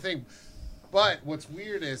 coach through the thing. But what's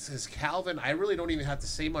weird is Calvin. I really don't even have to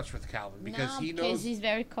say much with Calvin because No, he because knows he's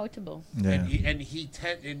very coachable. Yeah. and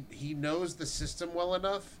he knows the system well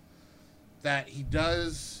enough that he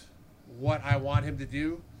does what I want him to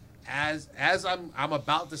do, as I'm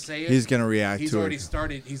about to say it, He's gonna react he's to already it.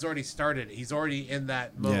 started. He's already started. He's already in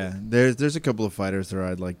that mode. Yeah, there's a couple of fighters that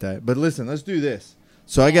ride like that. But listen, let's do this.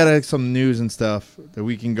 So I got some news and stuff that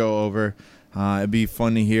we can go over. It'd be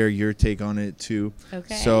fun to hear your take on it too.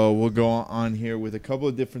 Okay. So we'll go on here with a couple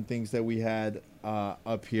of different things that we had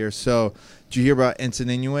up here. So did you hear about Enson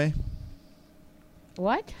Inoue?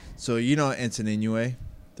 What? So you know Enson Inoue,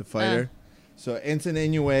 the fighter. So Enson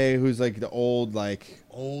Inoue, who's like the old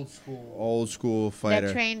school fighter.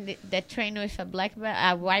 That trained with a black belt,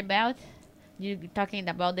 a white belt. You talking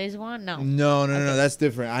about this one? No. No, Okay. that's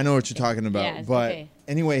different. I know what you're talking about. Yes, but okay.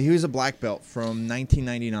 anyway, he was a black belt from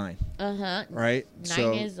 1999, right?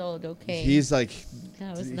 9 years old. Okay. He's like,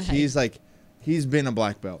 That was nice. he's been a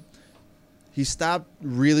black belt. He stopped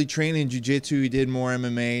really training jiu-jitsu. He did more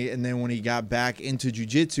MMA. And then when he got back into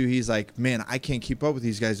jiu-jitsu, he's like, man, I can't keep up with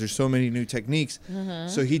these guys. There's so many new techniques.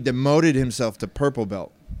 So he demoted himself to purple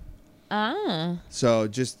belt. So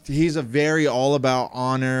he's a very all about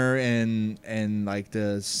honor and like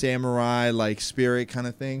the samurai like spirit kind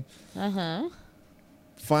of thing.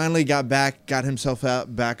 Finally got himself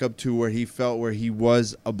back up to where he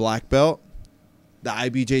was a black belt. The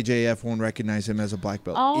IBJJF won't recognize him as a black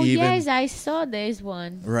belt. Oh, yes, I saw this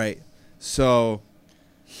one. Right. So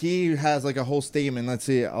he has like a whole statement. Let's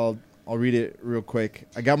see. I'll read it real quick.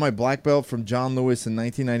 I got my black belt from John Lewis in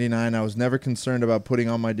 1999. I was never concerned about putting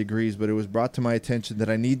on my degrees, but it was brought to my attention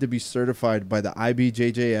that I need to be certified by the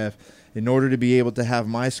IBJJF in order to be able to have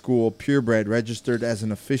my school, Purebred, registered as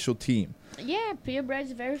an official team. Yeah, Purebred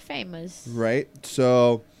is very famous. Right.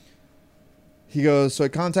 So he goes, so I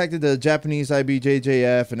contacted the Japanese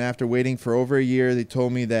IBJJF, and after waiting for over a year, they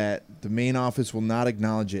told me that the main office will not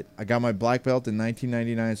acknowledge it. I got my black belt in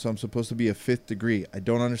 1999, so I'm supposed to be a 5th degree. I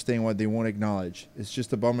don't understand why they won't acknowledge. It's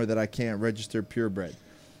just a bummer that I can't register Purebred.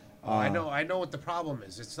 I know what the problem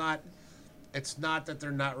is. It's not that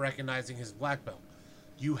they're not recognizing his black belt.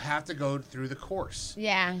 You have to go through the course.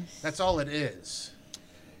 Yeah. That's all it is.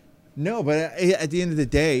 No, but at the end of the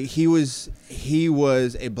day, he was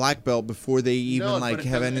a black belt before they even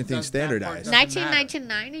have anything standardized.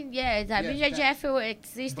 1999, yeah, IBJJF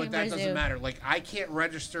exists but in that Brazil. doesn't matter. Like I can't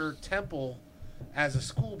register Temple as a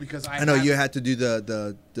school because I know you had to do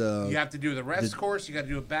the you have to do the rest course. You got to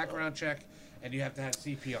do a background check, and you have to have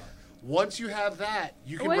CPR. Once you have that,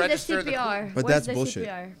 you can register the CPR? But Where's that's bullshit.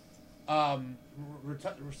 CPR?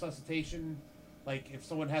 Resuscitation, like if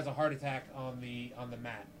someone has a heart attack on the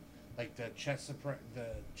mat. Like the chest.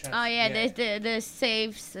 Oh yeah, there's the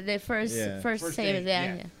saves, the first save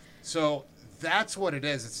there. Yeah. So that's what it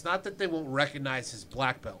is. It's not that they won't recognize his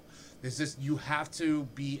black belt. It's just you have to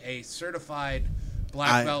be a certified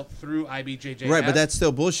black belt through IBJJF. Right, but that's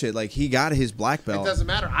still bullshit. Like he got his black belt. It doesn't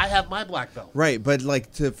matter. I have my black belt. Right, but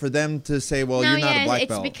like for them to say, well, you're not a black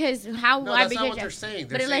belt. It's because how that's IBJJF. not what they're saying.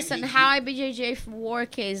 But listen, how IBJJF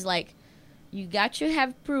work is like, you got to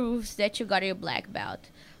have proofs that you got your black belt.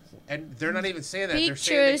 And they're not even saying that. Pictures,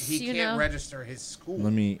 they're saying that he can't register his school.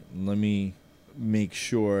 Let me make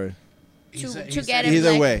sure. To get him.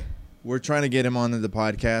 Either way, we're trying to get him onto the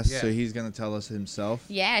podcast, so he's gonna tell us himself.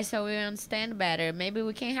 Yeah, so we understand better. Maybe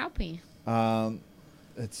we can help him.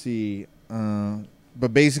 Let's see.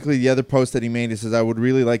 But basically, the other post that he made, he says, I would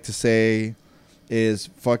really like to say is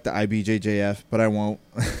fuck the IBJJF, but I won't.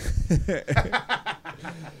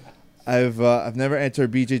 I've never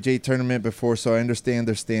entered a BJJ tournament before, so I understand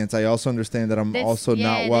their stance. I also understand that I'm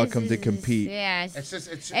not welcome to compete. Yes,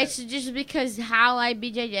 it's just because how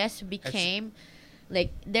IBJJF became.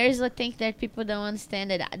 Like, there's a thing that people don't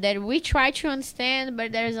understand that we try to understand,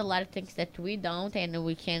 but there's a lot of things that we don't, and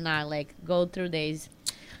we cannot like go through these.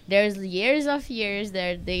 There's years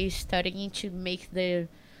that they studying to make the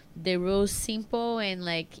rules simple and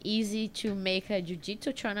like easy to make a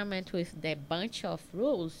jiu-jitsu tournament with the bunch of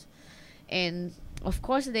rules. And of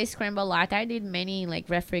course they scramble a lot. I did many like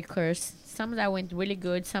referee course. Some that went really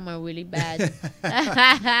good, some are really bad.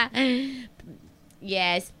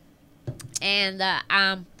 Yes. And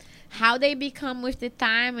how they become with the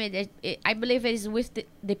time, I believe it is with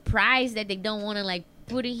the prize that they don't want to like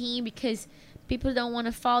put in him because people don't want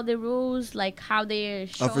to follow the rules, like how they're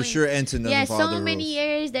showing. Oh, for sure, Enson doesn't follow the rules. So many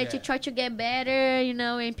years that you try to get better,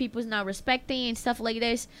 and people's not respecting and stuff like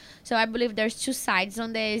this. So I believe there's two sides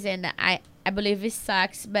on this, and I believe it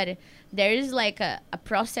sucks, but there is like a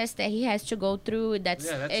process that he has to go through. That's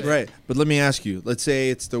right. But let me ask you. Let's say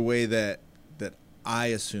it's the way that I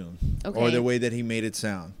assume, or the way that he made it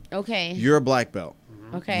sound. Okay. You're a black belt.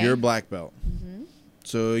 Okay. You're a black belt.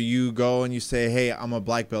 So you go and you say, hey, I'm a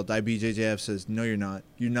black belt. IBJJF says, no, you're not.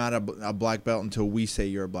 You're not a black belt until we say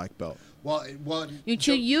you're a black belt. Well.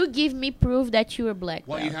 Until you give me proof that you were black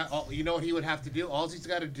Well, belt. you know what he would have to do? All he's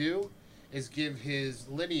got to do is give his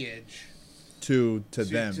lineage to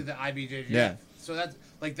them. to the IBJJF. Yeah. So that's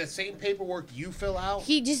like the same paperwork you fill out.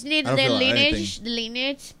 He just needs I don't the feel like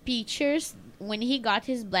lineage pictures when he got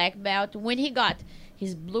his black belt, when he got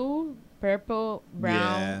his blue, purple,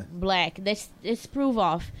 brown, Yeah. black. That's proof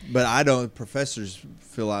of. But I don't. Professors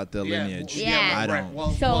fill out the lineage. Yeah. I right. don't.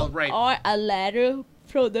 Well, right. Or a letter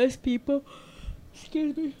from those people.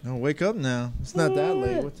 Excuse me. No, wake up now. It's not that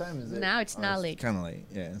late. What time is it? No, it's not late. Kind of late.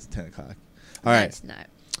 Yeah, it's 10 o'clock. No, All right. it's not.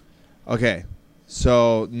 Okay.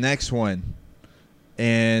 So next one,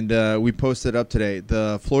 and we posted up today.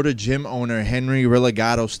 The Florida gym owner Henry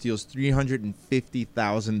Relegado steals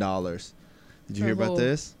 $350,000. Did you hear From about who?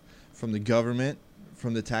 this? From the government,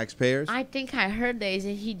 from the taxpayers. I think I heard this,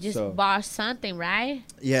 and he just So- bought something, right?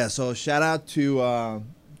 Yeah. So shout out to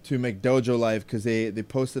McDojo Life because they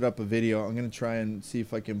posted up a video. I'm gonna try and see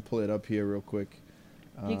if I can pull it up here real quick.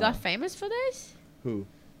 He got famous for this. Who?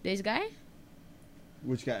 This guy.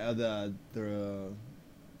 Which guy? The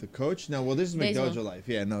coach? No, well, this is This McDojo one. Life.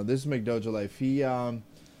 Yeah, no, this is McDojo Life. He,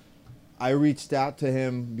 I reached out to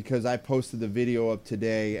him because I posted the video up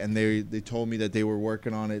today, and they told me that they were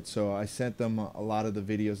working on it. So I sent them a lot of the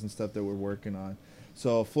videos and stuff that we're working on.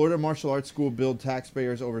 So Florida Martial Arts School billed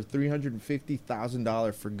taxpayers over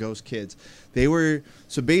 $350,000 for ghost kids. They were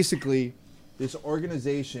so basically. This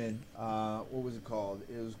organization, what was it called?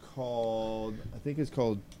 It was called, I think it's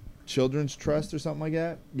called Children's Trust or something like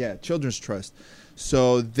that. Yeah, Children's Trust.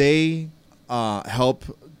 So they help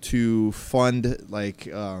to fund like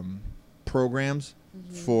programs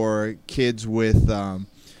for kids with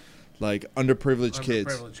like underprivileged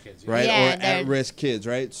kids. Underprivileged kids. Yeah. Right, Yeah, or they're- at-risk kids,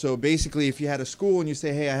 right? So basically, if you had a school and you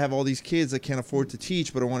say, "Hey, I have all these kids that can't afford to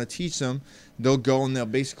teach, but I want to teach them," they'll go and they'll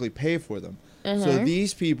basically pay for them. So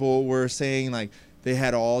these people were saying like they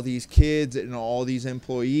had all these kids and all these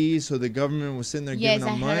employees, so the government was sitting there Yes, giving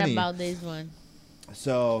I them heard money. about this one.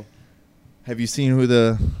 So, have you seen who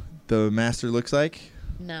the master looks like?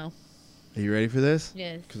 No. Are you ready for this?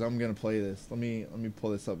 Yes. Because I'm gonna play this. Let me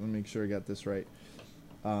pull this up and make sure I got this right.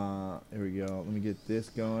 Here we go. Let me get this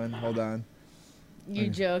going. Hold on.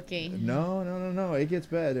 You're joking. No. It gets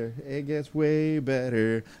better. It gets way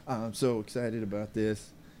better. I'm so excited about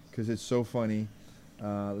this because it's so funny.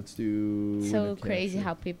 Let's do. So winner crazy capture.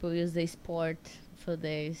 how people use the sport for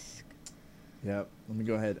this. Yep. Let me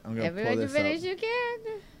go ahead. I'm gonna pull Everybody this finish up. you can.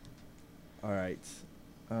 All right.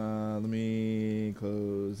 Let me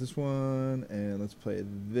close this one and let's play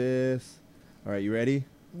this. All right. You ready?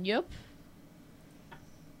 Yep.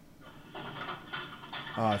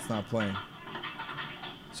 Oh, it's not playing.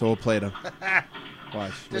 So we'll play them.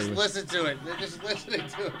 Watch. Just wait. listen to it. Just listening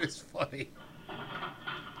to it is funny.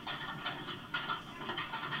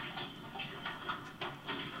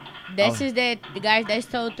 This Oh. is the guys that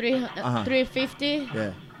stole 350.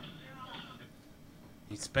 Yeah.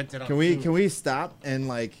 He spent it on. Can we food. stop and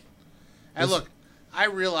like? And look, I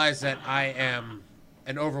realize that I am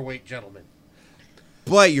an overweight gentleman.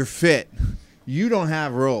 But you're fit. You don't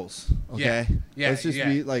have rolls. Okay. Yeah, Let's just yeah.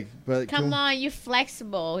 be like. But Come on, you're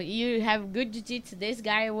flexible. You have good jiu-jitsu. This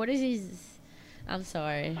guy, what is his? I'm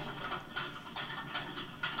sorry.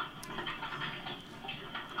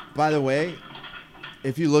 By the way,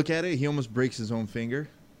 if you look at it, he almost breaks his own finger.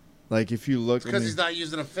 Like if you look. Because he's not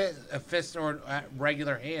using a fist or a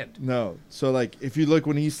regular hand. No. So like if you look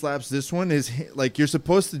when he slaps this one, like you're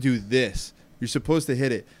supposed to do this. You're supposed to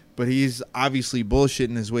hit it. But he's obviously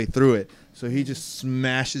bullshitting his way through it. So he just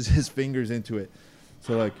smashes his fingers into it.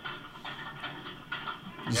 So like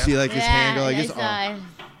you see like his hand go like this.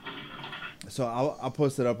 So I'll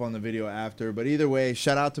post it up on the video after. But either way,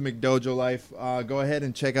 shout out to McDojo Life. Go ahead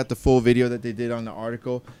and check out the full video that they did on the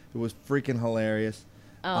article. It was freaking hilarious.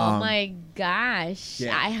 Oh my gosh!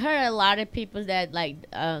 yeah. I heard a lot of people that like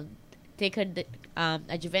take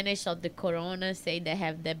advantage of the corona, say they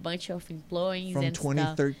have that bunch of employees From and stuff.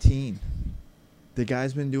 2013. The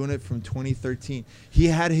guy's been doing it from 2013. He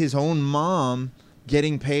had his own mom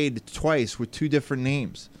getting paid twice with two different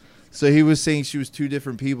names. So he was saying she was two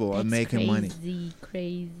different people and making money.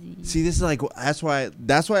 Crazy. See, this is like that's why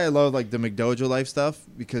I love like the McDojo Life stuff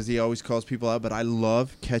because he always calls people out. But I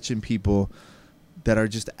love catching people that are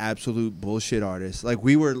just absolute bullshit artists. Like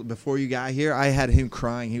we were before you got here, I had him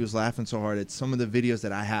crying. He was laughing so hard at some of the videos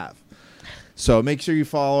that I have. So make sure you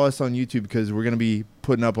follow us on YouTube because we're gonna be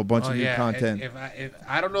putting up a bunch of new content. If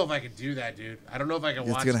I don't know if I could do that, dude. I don't know if I can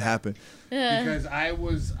watch. It's gonna that. happen. Because I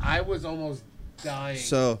was almost dying.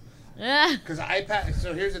 So Because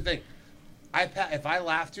so here's the thing, if I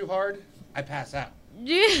laugh too hard, I pass out.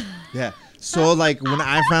 Yeah. So like when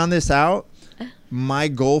I found this out, my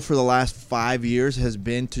goal for the last 5 years has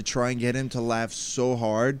been to try and get him to laugh so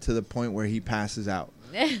hard to the point where he passes out.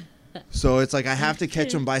 So it's like I have to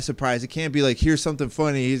catch him by surprise. It can't be like, here's something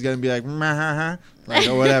funny. He's gonna be like, like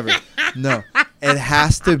or whatever. No, it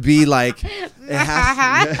has to be like, it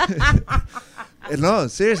has to, no,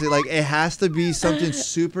 seriously, like it has to be something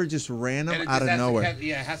super just random out of nowhere.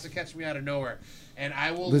 It has to catch me out of nowhere, and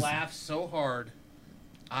I will laugh so hard,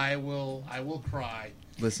 I will cry.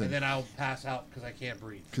 Listen, and then I'll pass out because I can't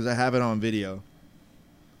breathe. Because I have it on video.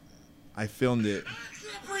 I filmed it.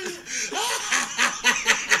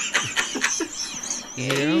 You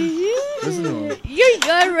hear him? Listen to him. You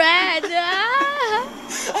got red.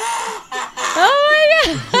 Oh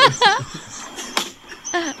my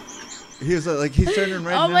god. He was like, he's turning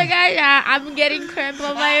red. Oh now. my god, I'm getting cramp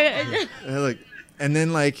on my. Like, and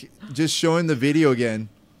then like just showing the video again.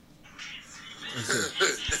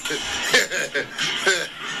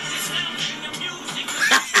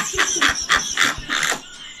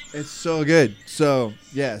 It's so good. So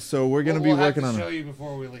yeah, so we're gonna be working on it. Show you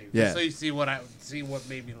before we leave. Yeah. Just so you see what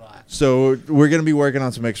made me laugh. So we're gonna be working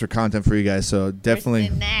on some extra content for you guys. So definitely.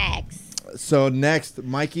 What's the next? So next,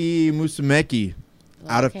 Mikey Musumeci,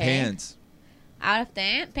 out of Okay. pants. Out of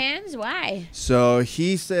pants? Why? So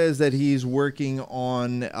he says that he's working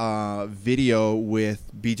on video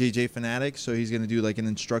with BJJ Fanatics. So he's gonna do like an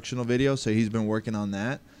instructional video. So he's been working on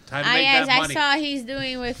that. Time to make Yes, that I money. saw he's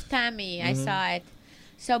doing with Tammy. I saw it.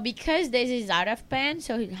 So because this is out of pants,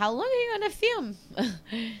 so how long are you gonna film?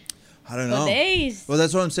 I don't For know. days. Well,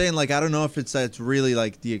 that's what I'm saying. Like, I don't know if it's really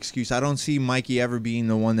like the excuse. I don't see Mikey ever being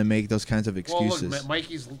the one to make those kinds of excuses. Well,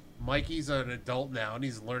 look, Mikey's an adult now, and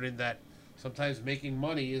he's learning that sometimes making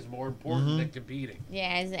money is more important than competing.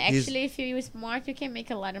 Yes, actually, if you're smart, you can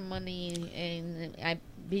make a lot of money in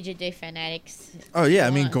BJJ Fanatics. Oh yeah,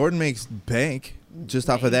 I mean Wow. Gordon makes bank just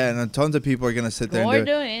off of that, and tons of people are gonna sit there and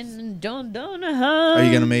do it. Gordon, don't. Are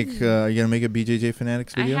you gonna make a BJJ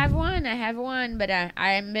Fanatics video? I have one, but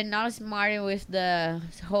I've been not smart with the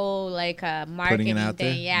whole like marketing out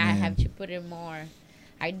there? thing. Yeah, I Yeah. have to put it more.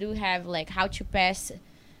 I do have like how to pass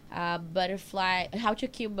how to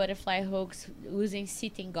kill butterfly hooks using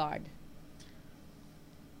sitting guard.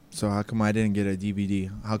 So how come I didn't get a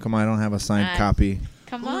DVD? How come I don't have a signed Uh, copy?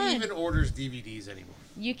 Come Who on, even orders DVDs anymore?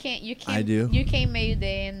 you can't. I do. You can mail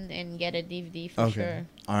them and get a DVD for Okay. sure.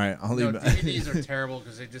 All right, I'll No, leave it. DVDs are terrible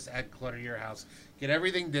because they just add clutter to your house. Get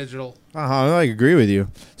everything digital. I agree with you.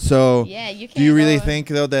 So Yeah, you can. do you really think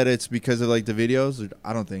though that it's because of like the videos? Or,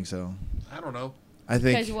 I don't think so. I don't know. I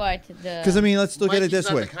think Because what? because I mean, let's look at it Mikey's this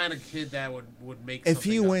not way. the kind of kid that would make. If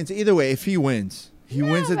he something up. wins, either way, if he wins the but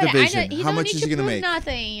I division. don't- he How don't much need is to he gonna prove make?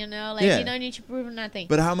 Nothing, you know. Like Yeah. you don't need to prove nothing.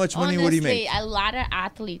 But how much money would he make? Honestly, a lot of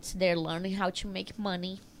athletes they're learning how to make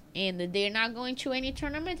money, and they're not going to any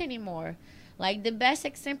tournament anymore. Like the best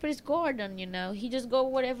example is Gordon. You know, he just go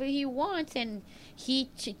whatever he wants, and he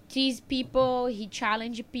tease people, he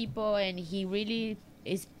challenge people, and he really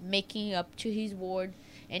is making up to his word.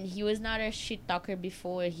 And he was not a shit talker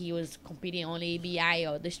before. He was competing on ABI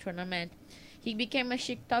or this tournament. He became a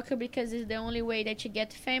shit talker because it's the only way that you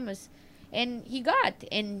get famous. And he got,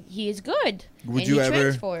 and he is good. Would and you he ever?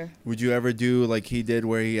 trains for. Would you ever do like he did,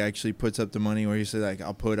 where he actually puts up the money, where he said like,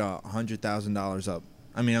 "I'll put $100,000 up."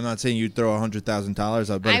 I mean, I'm not saying you'd throw $100,000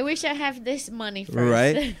 up, but I wish I have this money first.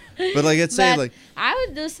 Right? But like, let's say But like, I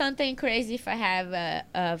would do something crazy if I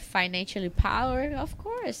have financially power. Of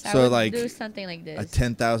course, I So, would like, do something like a this.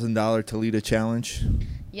 $10,000 Toledo challenge.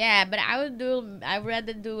 Yeah, but I'd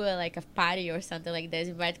rather do like a party or something like this.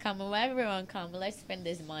 Invite everyone come. Let's spend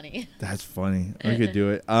this money. That's funny. I could do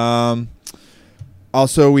it.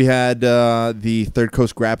 Also, we had the Third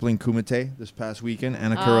Coast Grappling Kumite this past weekend.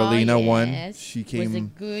 Anna Carolina won. yes. She Was a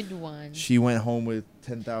came. good one. She went home with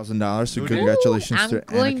 $10,000. So Ooh, congratulations I'm to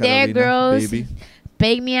going Anna there, Carolina, girls. baby.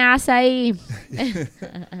 Peg me açaí.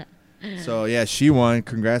 So yeah, she won.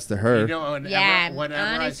 Congrats to her. You know, whenever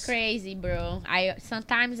Anna I is crazy, bro.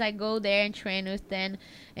 Sometimes I go there and train with them,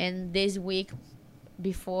 and this week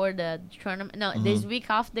before the tournament, this week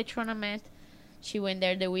after the tournament, she went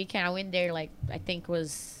there the weekend. I went there like I think it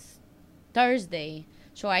was Thursday,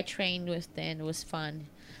 so I trained with them. It was fun.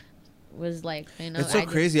 It was like It's so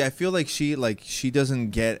crazy. I feel like she doesn't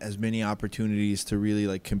get as many opportunities to really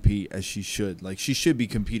like compete as she should. Like she should be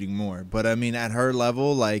competing more. But I mean, at her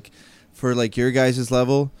level, like for like your guys'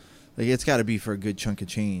 level, like it's got to be for a good chunk of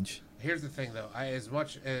change. Here's the thing, though. As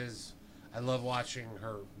much as I love watching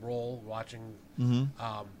her roll,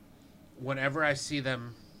 whenever I see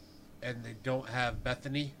them and they don't have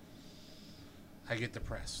Bethany, I get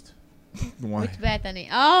depressed. Why? With Bethany.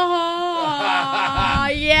 Oh,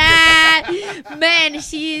 yeah. Man,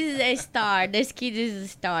 she is a star. This kid is a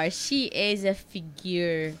star. She is a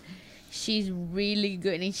figure. She's really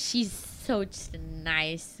good. And she's such a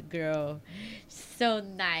nice girl. So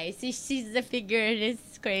nice. She's a figure.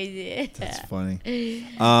 It's crazy. That's funny.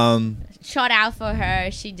 Shout out for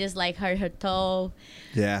her. She just like hurt her toe.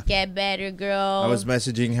 Yeah. Get better, girl. I was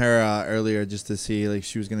messaging her earlier just to see like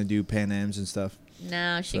she was gonna do Pan Ams and stuff.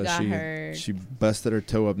 No, she So got hurt. She busted her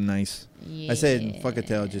toe up nice. Yeah. I said, fuck a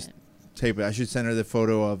tail, just tape it. I should send her the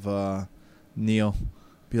photo of Neil.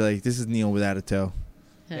 Be like, this is Neil without a toe.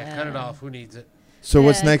 Yeah, cut it off. Who needs it? So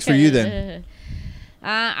what's next for you then?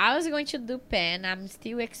 I was going to do pen. I'm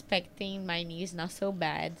still expecting my knee is not so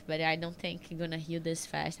bad, but I don't think it's gonna heal this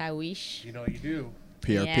fast. I wish. You know what you do.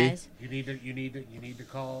 PRP. Yes, You need to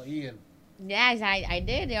call Ian. yes, I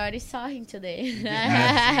did. I already saw him today.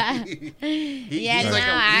 He's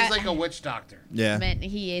Yeah, like a witch doctor. Yeah. Man,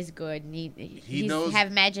 he is good. He knows-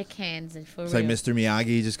 have magic hands for It's real. like Mr. Miyagi.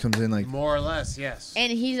 He just comes in like, More or less, yes.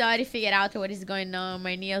 And he's already figured out what is going on.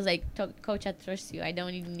 My knee, I was like, Coach, I trust you. I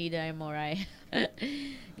don't even need an MRI.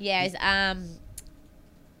 Yes.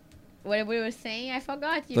 What we were saying, I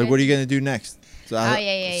forgot. like, what are you gonna do next? So Oh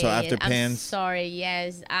yeah. So after I'm Pans, sorry.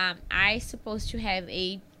 Yes. I supposed to have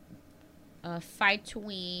a fight to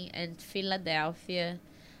win in Philadelphia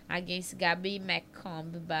against Gabby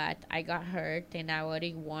McComb, but I got hurt and I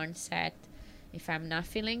already warned Seth. If I'm not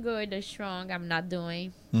feeling good or strong, I'm not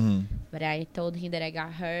doing. Mhm. But I told him that I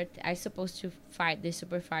got hurt. I supposed to fight the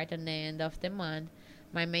super fight on the end of the month.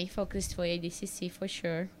 My main focus for ADCC for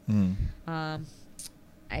sure. Mhm.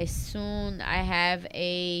 As soon I have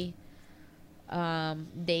a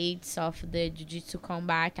dates of the jiu-jitsu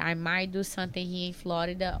combat, I might do something here in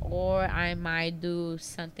Florida or I might do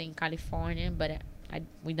something in California, but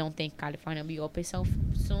we don't think California will be open so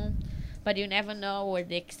soon. But you never know what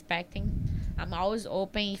they're expecting. I'm always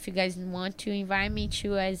open if you guys want to invite me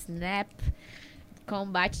to a snap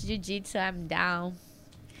combat jiu-jitsu. I'm down.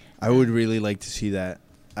 I would really like to see that.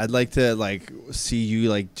 I'd like to like see you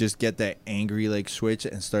like just get that angry like switch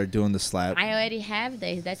and start doing the slap. I already have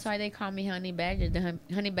this. That's why they call me Honey Badger. The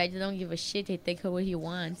Honey Badger don't give a shit. He take what he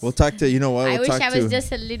wants. We'll talk to you know what? I We'll wish talk I was to.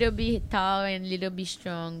 just a little bit tall and a little bit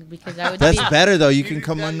strong because I would That's be. better though. You can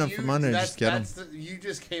come under from under and that's- just get them. that's you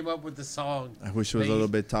just came up with the song. I wish it was a little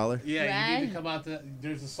bit taller. Yeah, you need Right. to come out to.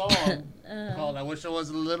 There's a song called "I Wish I Was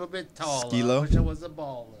a Little Bit Taller." Skilo? I wish I was a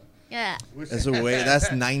baller. Yeah. That's a way. That's That's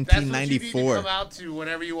what you need 1994. to come out to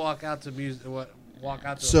whenever you walk out to music. Walk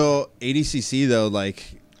out to. So ADCC though,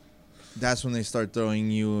 like, that's when they start throwing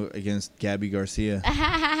you against Gabby Garcia.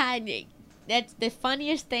 That's the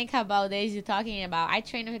funniest thing about this you're talking about. I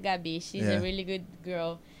train with Gabi. She's Yeah. a really good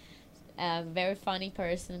girl. Very funny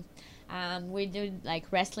person. We do like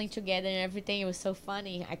wrestling together and everything. It was so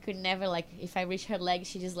funny. I could never like if I reach her leg,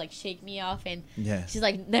 she just like shake me off and Yeah. she's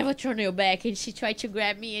like never turn your back. And she tried to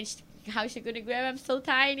grab me and how she gonna grab? I'm so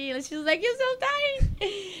tiny. And she was like, you're so tiny.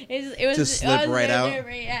 It was Just slip it was right out.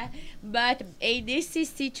 yeah. But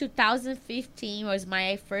ADCC 2015 was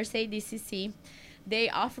my first ADCC. They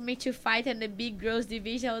offered me to fight in the big girls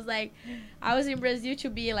division. I was like, I was in Brazil to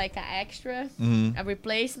be like an extra, Mhm. a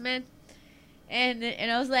replacement. And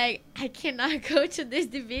I was like, I cannot go to this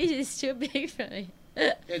division. It's too big for me.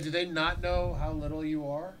 Yeah, do they not know how little you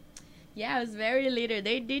are? Yeah, I was very little.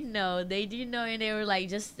 They did know. They did know, and they were like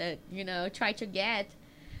just, try to get.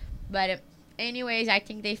 But anyways, I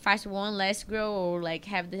think they fight one less girl or like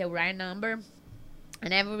have the right number. I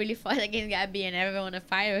never really fought against Gabby, and I never want to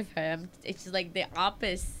fight with her. It's just like the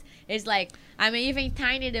opposite. It's like I'm even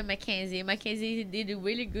tinier than Mackenzie. Mackenzie did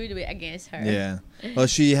really good against her. Yeah. Well,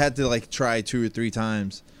 she had to like try 2 or 3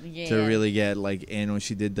 times Yeah. to really get like in when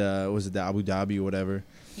she did the was it the Abu Dhabi or whatever.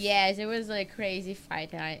 Yes, it was a crazy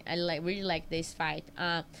fight. I really like this fight.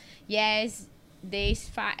 Yes, this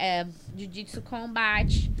fight, jiu-jitsu combat,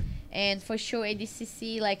 and for sure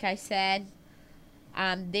ADCC. Like I said,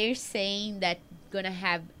 they're saying that gonna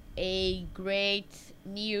have a great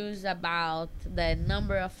news about the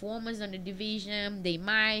number of women on the division. They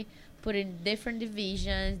might put in different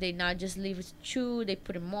divisions. They not just leave it 2. They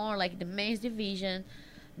put it more like the men's division.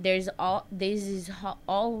 This is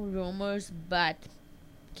all rumors, but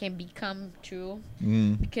can become true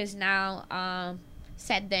because now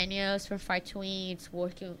Seth Daniels from Fight to Win is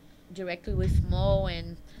working directly with Mo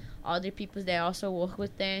and other people that also work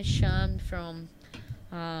with them. Sean from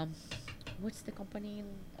what's the company?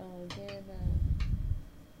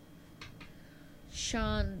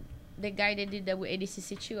 Sean, the guy that did the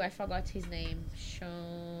ADCC too. I forgot his name.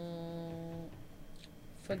 Sean,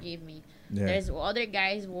 forgive me. Yeah. There's other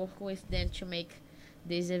guys work with them to make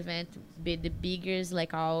this event be the biggest,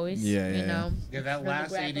 like always. Yeah, you yeah, know. Yeah, that from the last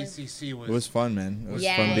grappling. ADCC was. It was fun, man. It was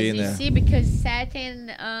Yes, fun being you there. see, because Seth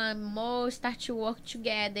and Mo start to work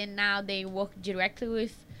together, and now they work directly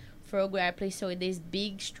with Pro Grappling. So this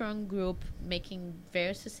big, strong group making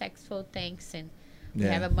very successful things, and we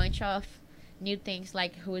have a bunch of new things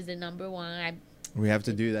like who is the number one. We have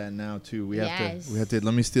to do that now too. We have Yes. to. We have to.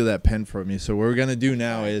 Let me steal that pen from you. So what we're gonna do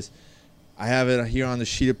now is, I have it here on the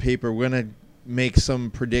sheet of paper. We're gonna make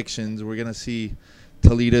some predictions. We're gonna see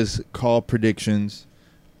Talita's call predictions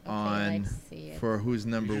on let's see it. for who's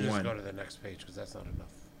number You should one. just go to the next page because that's not enough.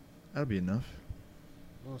 That'll be enough.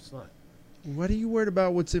 No, it's not. What are you worried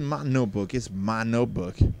about? What's in my notebook? It's my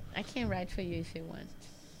notebook. I can write for you if you want.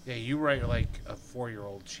 Yeah, you write like a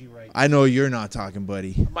 4-year-old. She writes. I know you're not talking,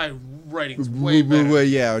 buddy. My writing's way better.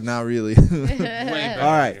 Yeah, not really. Way better.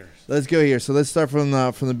 All right, than yours. let's go here. So let's start from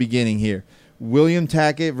the beginning here. William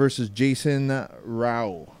Tackett versus Jason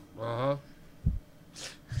Rao. Uh-huh.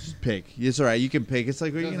 Just pick. It's all right. You can pick. It's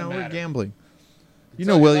like we're Doesn't we're matter. gambling. You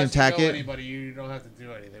So know William unless you know Tackett. anybody, you don't have to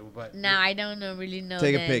do anything. But No, I don't know, really know.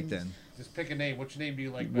 Take a them. pick then. just pick a name. Which name do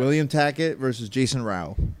you like? Best? William Tackett versus Jason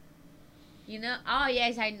Rao. You know? Oh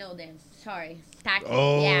yes, I know them. Sorry, Taki.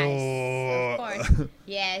 Oh. Yes, of course.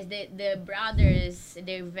 Yes, the brothers,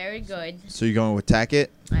 they're very good. So you're going with Tackett?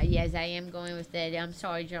 Yes, I am going with that. I'm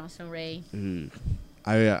sorry, Johnson Ray.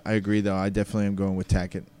 I agree though. I definitely am going with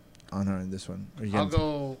Tackett on her in this one. Are you I'll gonna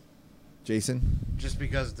go Jason? just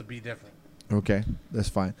because to be different. Okay, that's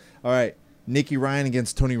fine. All right, Nikki Ryan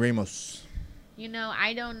against Tony Ramos. You know,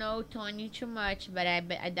 I don't know Tony too much, but I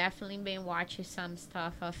definitely been watching some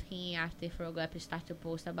stuff of him after Frogap start to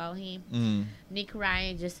post about him. Nick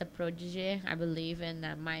Ryan just a prodigy, I believe, and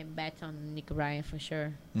my bet on Nick Ryan for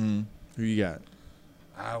sure. Who you got?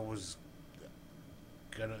 I was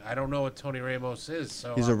gonna. I don't know what Tony Ramos is,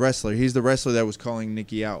 so He's a wrestler. He's the wrestler that was calling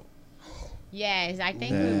Nikki out. Yes, I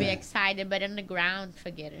think we'll be excited, but on the ground,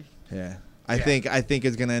 forget it. Yeah. I think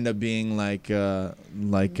it's gonna end up being like Big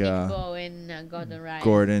Bo and Gordon Ryan.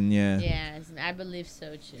 Gordon, yeah. Yes, I believe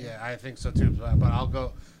so too. Yeah, I think so too. But I'll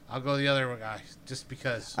go the other guy just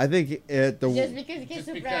because. I think at the Just because he can Just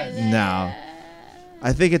surprise because. No.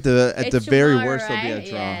 I think at the It's very tomorrow, worst it'll be a right?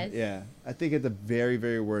 draw. Yes. Yeah. I think at the very,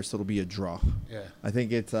 very worst it'll be a draw. Yeah. I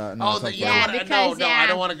think it's no, Oh, it's not you know Yeah, what? because, no, yeah. I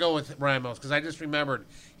don't want to go with Ramos because I just remembered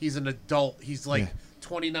he's an adult. He's like Yeah.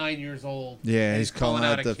 29 years old. Yeah, and he's calling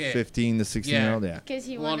out a the kid. 15 to 16-year-old. Yeah. Because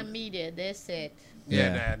he Well, won a media, that's it.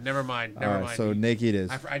 Yeah, Yeah. nah, never mind. All Never right, mind. so Nikki it is.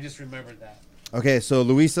 I just remembered that. Okay, so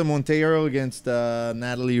Luisa Montero against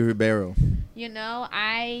Natalie Ribeiro. You know,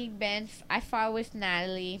 I fought with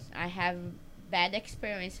Natalie. I have bad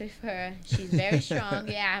experience with her. She's very strong.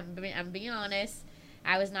 Yeah, I'm being honest.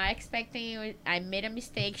 I was not expecting. I made a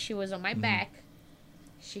mistake. She was on my back.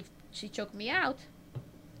 She choked me out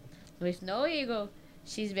with no ego.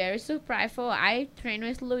 She's very surpriseful. I trained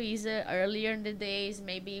with Luisa earlier in the days,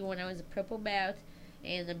 maybe when I was a purple belt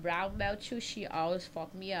and a brown belt too. She always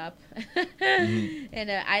fucked me up. And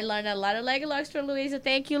I learned a lot of leg locks from Luisa.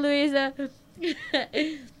 Thank you, Luisa.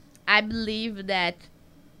 I believe that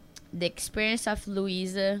the experience of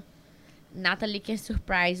Luisa, Natalie can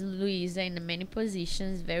surprise Luisa in many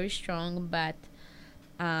positions, very strong, but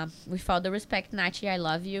with all the respect, Nachi, I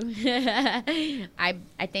love you.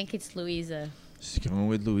 I think it's Luisa. She's going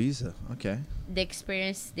with Luisa. Okay. The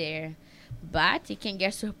experience there. But it can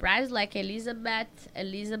get surprised like Elizabeth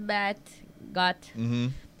got.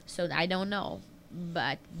 So I don't know.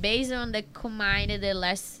 But based on the combined,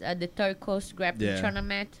 the third coast grappling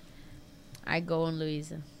tournament, I go on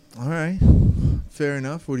Luisa. All right. Fair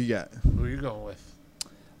enough. What do you got? Who are you going with?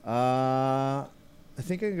 I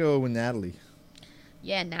think I go with Natalie.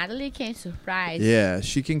 Yeah, Natalie can surprise. Yeah,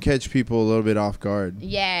 she can catch people a little bit off guard.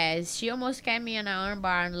 Yes, she almost got me on an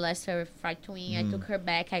armbar in the last fight to me. I took her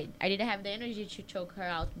back. I didn't have the energy to choke her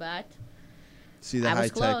out, but See the I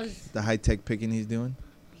was high tech picking he's doing?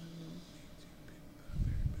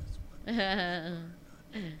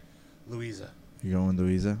 Louisa. You're going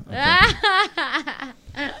Louisa? Okay.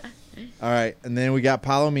 All right, and then we got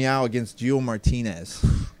Paulo Miao against Gio Martinez.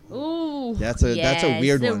 Ooh, That's a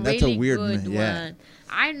weird one. That's a really weird good one. Yeah.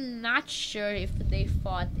 I'm not sure if they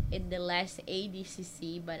fought in the last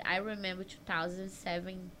ADCC, but I remember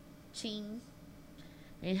 2017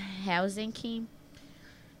 in Helsinki.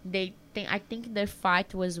 I think their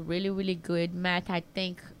fight was really, really good, Matt. I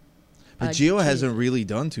think. But Gio hasn't really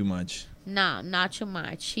done too much. No, not too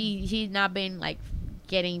much. He's not been like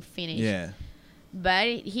getting finished. Yeah. But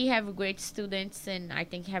he have great students, and I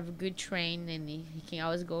think have a good train, and he can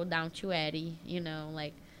always go down to Eddie, you know,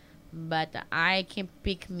 like. but I can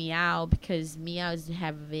pick Meow because Meows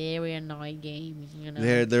have very annoying games. You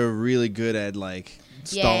know. They're really good at like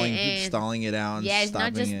Yeah, stalling it out. And yeah, it's not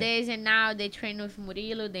stopping just it. this. And now they train with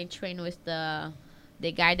Murilo. They train with the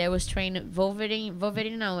guy that was trained Wolverine.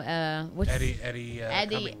 Wolverine, no, what's Eddie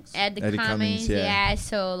Cummings. Eddie Eddie Cummings. Cummings, yeah.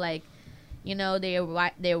 So like, you know, they're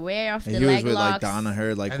aware of And the he was leg with locks. like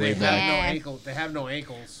Danaher, like And way they back. have no Yeah. ankle. They have no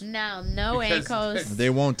ankles. No Because- ankles. They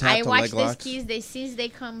won't tap I the watched leg the locks. skis. Since they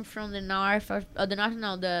come from the north or the north,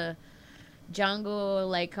 no, the jungle,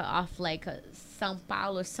 like off like São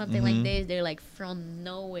Paulo or something like Mhm. this. They're like from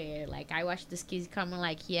nowhere. Like I watched the skis coming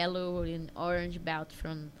like yellow and orange belt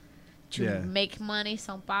from to Yeah. make money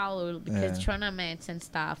São Paulo because Yeah. tournaments and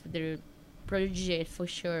stuff. They're prodigy for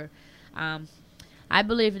sure. I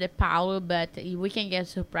believe that Paulo, but we can get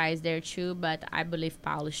surprised there too. But I believe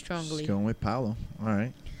Paulo strongly. Just going with Paulo. All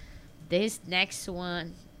right. This next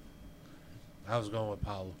one, I was going with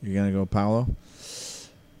Paulo. You're gonna go Paulo.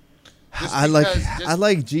 Just I like because- I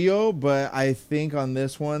like Gio, but I think on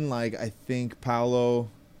this one, like I think Paulo's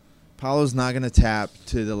not gonna tap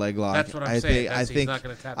to the leg lock. That's what I'm I saying. think That's- I he's think not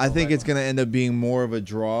gonna tap I the think leg it's gonna end up being more of a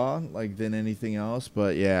draw like than anything else.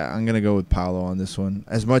 But yeah, I'm gonna go with Paulo on this one.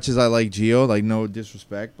 As much as I like Gio, like no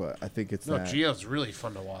disrespect, but I think it's No, that. Gio's really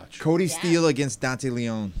fun to watch. Cody Yeah. Steele against Dante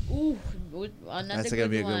Leon. ooh, another That's good gonna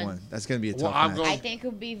be a one. good one. That's gonna be a Well, tough I'm match. going- I think it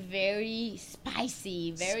would be very spicy,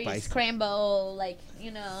 very Spicy. scramble, like, you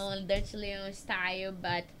know, Dante Leon style.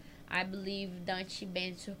 But I believe Dante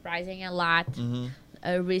been surprising a lot Mm-hmm.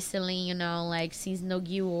 recently. You know, like since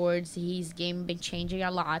Nogi Awards, his game been changing a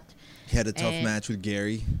lot. He had a tough And- match with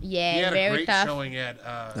Gary. Yeah, He had a very great tough. showing at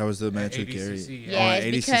That was the at match with Gary. ADCC, Oh, Yes, at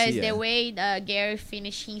ADCC, because yeah. the way Gary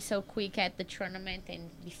finishing so quick at the tournament, and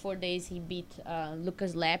before days he beat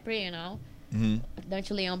Lucas Lepre, you know. Mm-hmm.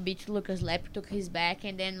 Dante Leon beat Lucas Lepre, took his back,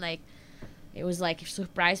 and then like it was like a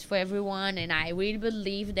surprise for everyone. And I really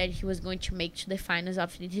believed that he was going to make to the finals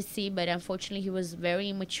of the DTC, but unfortunately he was very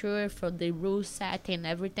immature for the rule set and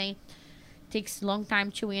everything. Takes a long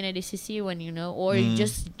time to win a DCC when you know, or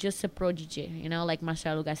just a prodigy, you know, like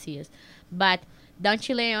Marcelo Garcias. But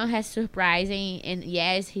Dante Leon has surprising, and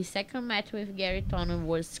yes, his second match with Gary Tono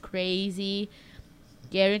was crazy.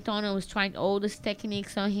 Gary Tono was trying all these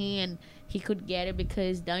techniques on him, and he could get it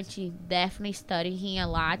because Dante definitely studied him a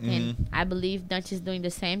lot, and I believe Dante's doing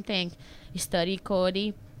the same thing. He studied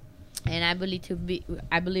Cody, and I believe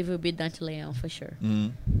it will be Dante Leon for sure.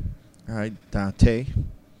 Mm-hmm. All right, Dante.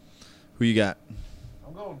 Who you got?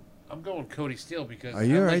 I'm going Cody Steele because Are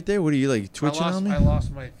you I'm, right there? What are you like twitching on me? I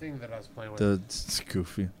lost my thing that I was playing with. It's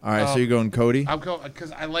goofy. All right, so you're going Cody. I'm going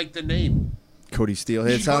because I like the name. Cody Steele.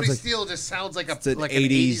 It sounds Cody like Steele just sounds like it's a an like 80s an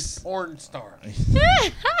 80s porn star.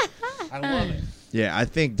 I love it. yeah. I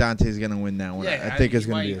think Dante's gonna win that one. Yeah, I think it's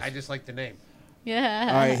he gonna might. be. I just like the name. Yeah.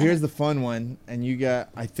 All right, here's the fun one, and you got.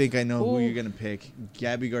 I think I know who Ooh. you're gonna pick.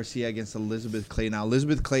 Gabby Garcia against Elizabeth Clay. Now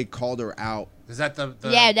Elizabeth Clay called her out. Is that the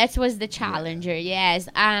Yeah, that was the challenger. Yes.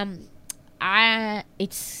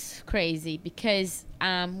 It's crazy because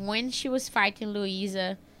when she was fighting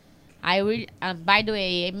Louisa, by the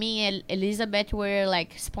way, me and Elizabeth were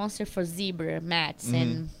like sponsored for Zebra mats,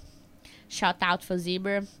 and shout out for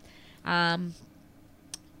Zebra.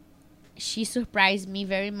 She surprised me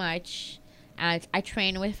very much. I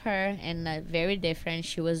trained with her, and very different.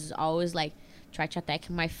 She was always like try to attack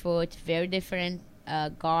my foot, very different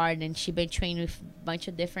guard, and she been training with a bunch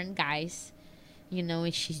of different guys, you know,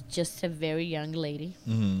 and she's just a very young lady,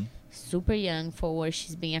 super young for where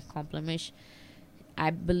she's being accomplished.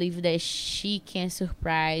 I believe that she can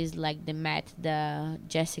surprise like the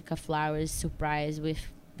Jessica Flowers surprise with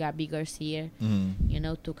Gabi Garcia, you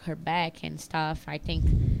know, took her back and stuff. I think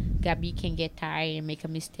Gabi can get tired and make a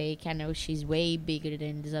mistake. I know she's way bigger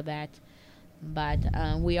than Elizabeth, but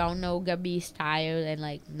we all know Gabi's style and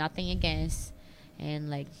like nothing against. And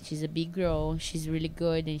like she's a big girl, she's really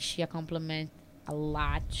good, and she complements a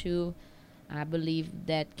lot too. I believe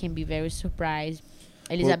that can be very surprised.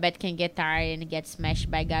 Elizabeth can get tired and get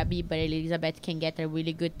smashed by Gabi, but Elizabeth can get a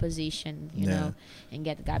really good position, you know, and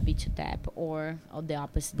get Gabi to tap or the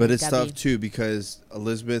opposite. But it's Gabi. tough too because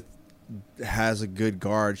Elizabeth has a good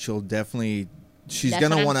guard. She's That's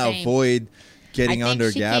gonna what I'm want to saying. avoid getting I think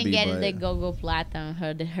under she Gabby. can get But the Gogo Plata,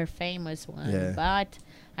 her famous one. Yeah. But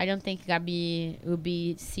I don't think Gabi would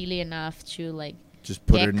be silly enough to like just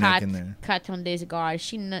put her get neck in there. cut on this guard.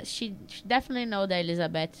 She definitely know that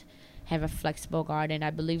Elizabeth have a flexible guard, and I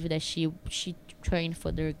believe that she trained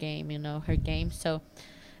for their game, you know, her game. So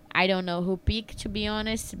I don't know who pick, to be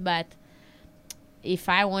honest, but if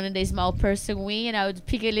I wanted a small person win, I would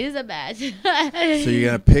pick Elizabeth. So you're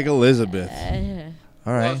gonna pick Elizabeth.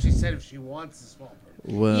 All Well, right. she said if she wants the small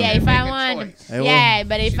person. Well, Yeah, if make I a want, choice. Hey, well, yeah,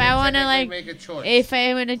 but if She I didn't wanna technically like, make a choice. if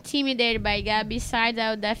I'm intimidated by Gabby sides, I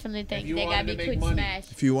would definitely think you that wanted Gabby to make could money.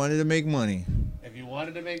 smash. if you wanted to make money, If you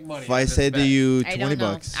wanted to make money, if I on this said to bet, you I 20 don't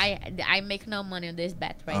know. bucks. I make no money on this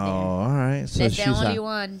bet right Oh, there. all right. So That's she's the only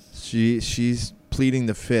one. she's pleading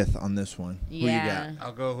the fifth on this one. Who you Yeah. got?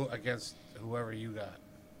 I'll go against whoever you got.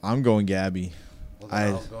 I'm going Gabby. Well,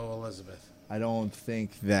 then I'll go Elizabeth. I don't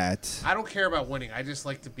think that. I don't care about winning. I just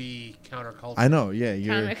like to be countercultural. I know. Yeah,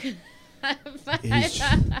 you're. He's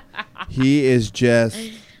He is just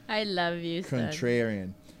I love you, son.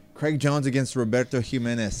 contrarian. Craig Jones against Roberto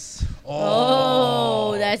Jimenez.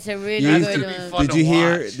 Oh, that's a really That's good gonna be one. fun. Did to you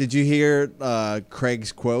hear? watch. Did you hear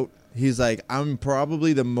Craig's quote? He's like, "I'm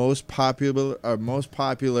probably the most popular,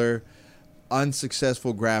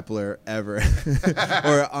 unsuccessful grappler ever,"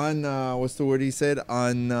 or what's the word he said?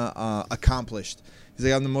 Accomplished. He's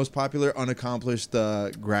like, "I'm the most popular, unaccomplished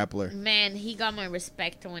grappler." Man, he got my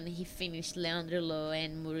respect when he finished Leandro Lo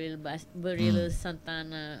and Murilo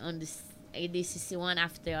Santana on this ADCC one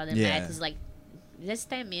after the other Yeah. match. It's like just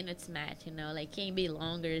 10 minutes match, like can't be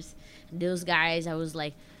longer. Those guys, I was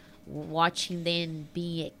like watching them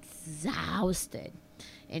be exhausted.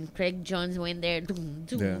 And Craig Jones went there. Doom,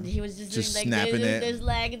 doom. Yeah. He was just Just doing like snapping it. this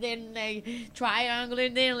leg, then like triangle,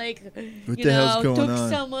 and then like What the hell's going took on?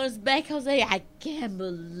 someone's back. I was like, I can't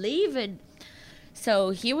believe it.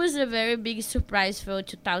 So he was a very big surprise for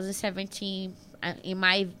 2017 in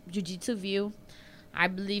my jiu-jitsu view. I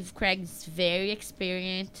believe Craig's very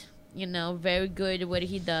experienced, very good at what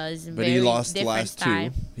he does. But very he lost the different last style.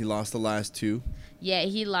 two. He lost the last two. Yeah,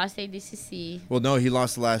 he lost ADCC. Well, no, he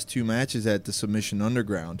lost the last two matches at the Submission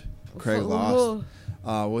Underground. Craig For lost.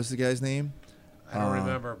 who? What's the guy's name? I don't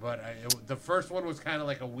remember, but the first one was kind of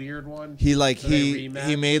like a weird one. He like So they he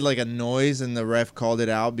rematched? made like a noise and the ref called it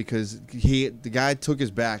out because the guy took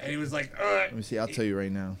his back. And he was like, Let me see. I'll tell you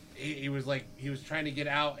right now. he was like, he was trying to get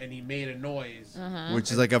out and he made a noise. Uh-huh.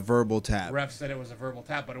 Which is like a verbal tap. Ref said it was a verbal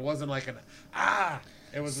tap, but it wasn't like an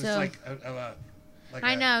It was just So- like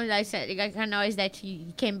I know. I said I know is that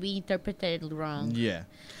you can be interpreted wrong. Yeah.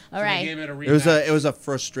 All So they right, gave it a rematch. It was a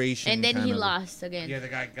frustration. and then he kind of- lost again. Yeah, the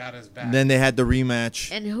guy got his back. Then they had the rematch.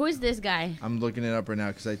 And who is this guy? I'm looking it up right now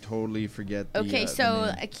because I totally forget. The, Okay, the so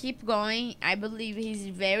name. I keep going. I believe he's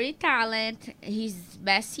very talented. His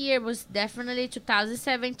best year was definitely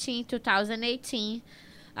 2017, 2018.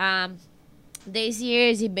 These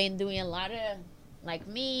years he been doing a lot of like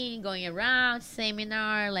me going around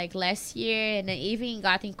seminar like last year, and I even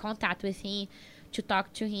got in contact with him to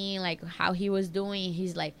talk to him like how he was doing.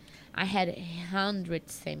 He's like, I had 100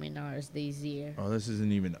 seminars this year, Oh, this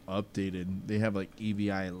isn't even updated. They have like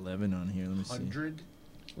EVI 11 on here. Let me see. 100.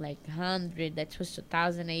 like 100. That was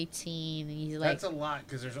 2018. He's like, That's a lot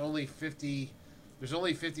because there's only 50. There's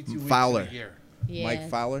only 52 weeks Fowler. in a year. yeah, Mike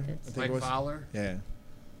Fowler. that's- I think Mike it was. Fowler. Yeah.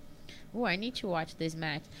 Oh, I need to watch this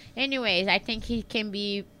match. Anyways, I think he can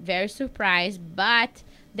be very surprised. But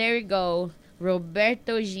there we go.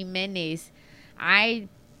 Roberto Jimenez. I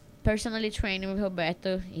personally trained with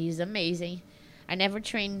Roberto. He's amazing. I never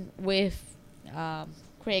trained with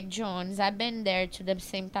Craig Jones. I've been there to the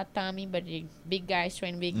same tatami, but the big guys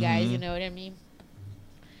train big guys. Mhm. You know what I mean?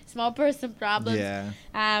 Small person problems. Yeah.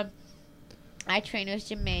 I trained with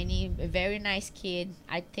Jimeni, a very nice kid.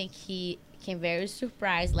 I think he can very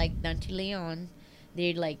surprise like Dante Leon.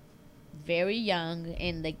 They're like very young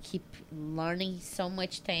and they keep learning so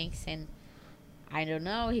much things, and I don't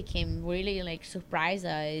know, he can really like surprise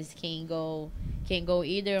us. Can go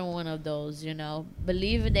either one of those,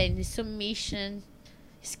 Believe that in the submission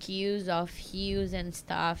skills of heels and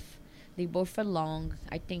stuff, they both are long.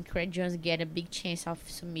 I think Craig Jones get a big chance of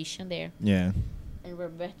submission there. Yeah. And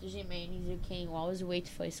Roberto Jimenez, you can always wait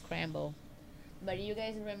for a scramble. But you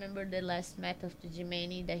guys remember the last match of the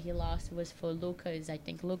Jimenez that he lost was for Lucas. I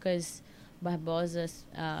think Lucas Barbosa's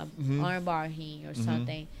armbar him or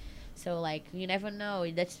something. So, like, you never know.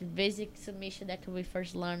 That's the basic submission that we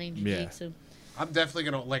first learn in Jiu-Jitsu. I'm definitely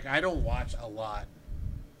gonna I don't watch a lot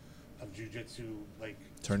of jiu-jitsu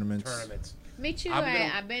tournaments. Me too. I'm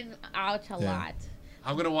gonna- I've been out a Yeah. lot.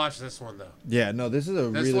 I'm gonna watch this one though. Yeah. No, this is a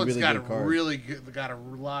This really, one's really got good card. got a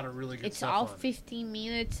lot of really good It's stuff all on it. 15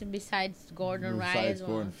 minutes besides Gordon Ryan Besides as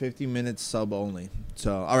Gordon, well. 50 minutes sub only.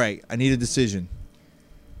 So, all right, I need a decision.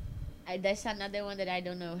 That's another one that I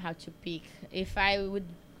don't know how to pick. If I would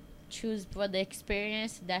choose for the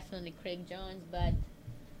experience, definitely Craig Jones. But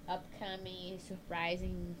upcoming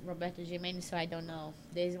surprising Roberto Jimenez, so I don't know.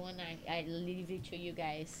 This one I leave it to you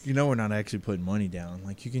guys. You know we're not actually putting money down.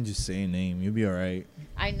 Like, you can just say a name. You'll be all right.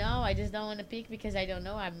 I know. I just don't want to pick because I don't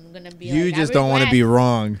know. I'm gonna be. You like, just don't want to be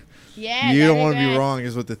wrong. Yeah. You don't want to be wrong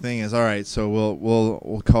is what the thing is. All right, so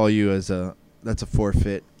we'll call you as that's a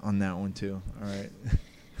forfeit on that one too. All right.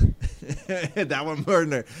 That one,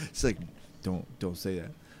 partner. It's like, don't say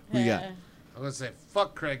that. Who you got? I'm gonna say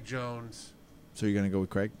fuck Craig Jones. So you're gonna go with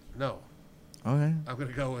Craig? No, Okay. I'm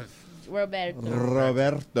gonna go with.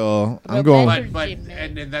 Roberto. I'm going. But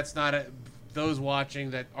and that's not those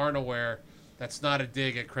watching that aren't aware. That's not a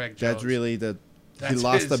dig at Craig Jones. That's really he That's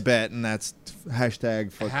lost his- the bet, and that's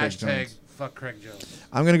hashtag fuck Craig Hashtag Jones. fuck Craig Jones.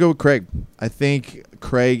 I'm gonna go with Craig. I think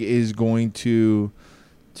Craig is going to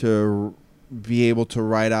be able to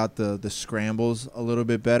ride out the scrambles a little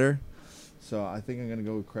bit better. So I think I'm gonna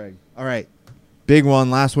go with Craig. All right, big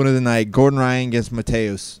one, last one of the night. Gordon Ryan against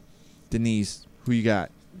Mateus. Denise, who you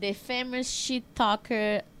got? The famous shit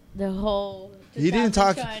talker, the whole. He didn't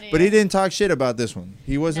talk, 2020. but he didn't talk shit about this one.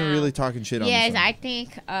 He wasn't No. really talking shit on this Yes, one. I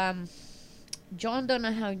think John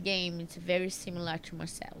Donahoe game is very similar to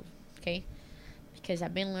Marcelo. Okay, because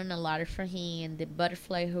I've been learning a lot from him, and the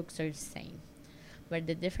butterfly hooks are the same. But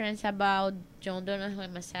the difference about John Donahoe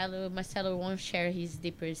and Marcelo won't share his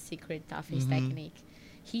deeper secret of his technique.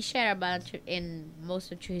 He shared about it in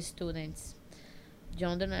most of to his students.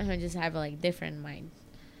 John Donahoe just have like different mind.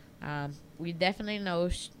 We definitely know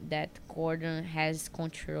that Gordon has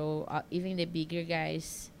control, even the bigger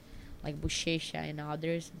guys like Buchecha and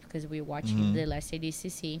others, because we watched him the last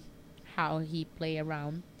ADCC, how he play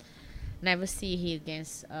around. Never see he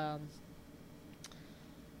against.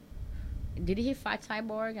 Did he fight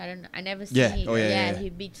Cyborg? I don't know. I never see. Yeah. He, Oh, yeah. He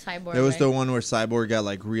beat Cyborg. There was right? the one where Cyborg got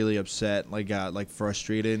like really upset, like got like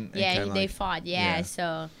frustrated. And Yeah, kinda, they like, fought. Yeah,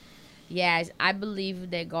 so yes, I believe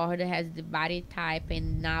that Gordon has the body type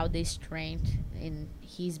and now the strength, and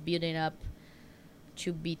he's building up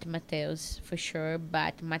to beat Mateus for sure.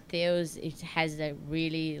 But Mateus has a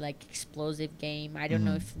really like explosive game. I don't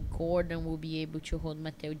know if Gordon will be able to hold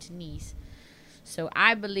Mateus' knees. So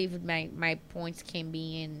I believe my points can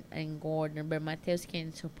be in Gordon, but Mateus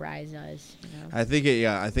can surprise us. You know? I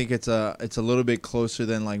think it's a little bit closer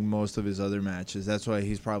than like most of his other matches. That's why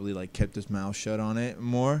he's probably like kept his mouth shut on it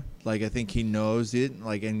more. Like I think he knows it.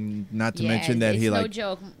 Like, and not to mention that it's he no like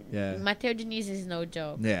joke. Yeah. Mateo Diniz is no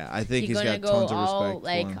joke. yeah. I think he's gonna got go tons of all respect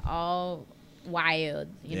like for him. all wild,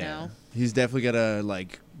 you know. He's definitely gotta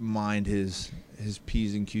like mind his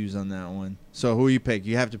P's and Q's on that one. So who you pick?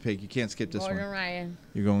 You have to pick. You can't skip this Gordon one. Ryan.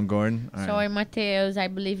 You're going Gordon. All right. Sorry, Mateus. I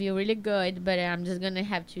believe you're really good, but I'm just gonna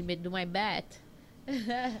have to do my bet.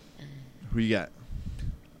 Who you got?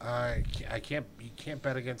 I can't. You can't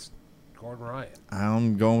bet against Gordon Ryan.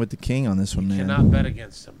 I'm going with the king on this one, You man. cannot bet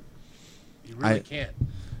against him. You really I- can't.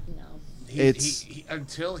 No.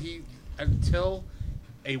 Until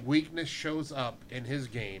a weakness shows up in his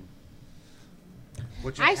game,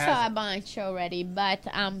 which it I saw a hasn't. bunch already, but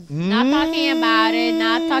not talking about it,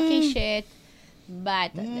 not talking shit.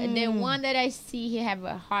 But the one that I see he have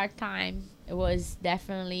a hard time was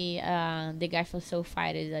definitely the guy for Soul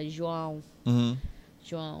Fighters, João. Mm-hmm.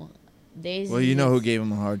 João. Well, you know who gave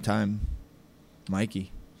him a hard time?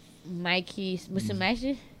 Mikey. Mikey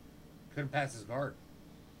Musumeci? Couldn't pass his guard.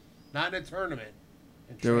 Not in a tournament.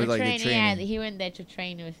 In There was training. like a training. Yeah, he went there to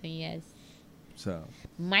train with me, yes. So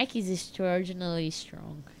Mike is extraordinarily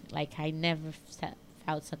strong. Like, I never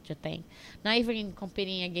felt such a thing. Not even in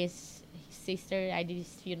competing against his sister, I didn't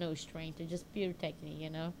feel no strength. It's just pure technique, you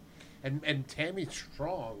know? And Tammy's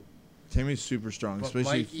strong. Tammy's super strong, But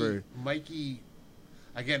especially for Mikey,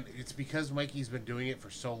 again, it's because Mikey's been doing it for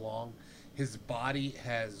so long. His body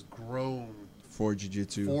has grown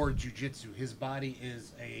jiu-jitsu. for jiu-jitsu. His body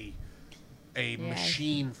is a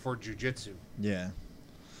machine for jiu-jitsu. Yeah.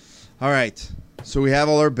 All right. So we have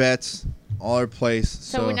all our bets, all our plays.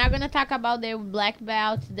 So we're not going to talk about the black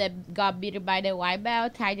belt that got beaten by the white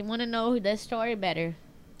belt. I want to know the story better.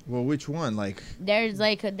 Well, which one? Like, There's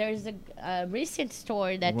a recent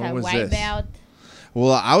story that What a was white this? belt.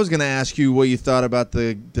 well, I was gonna ask you what you thought about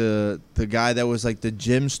the guy that was like the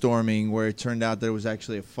gym storming, where it turned out there was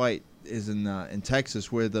actually a fight. Is in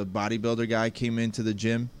Texas, where the bodybuilder guy came into the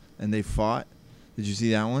gym and they fought. Did you see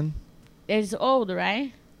that one? It's old,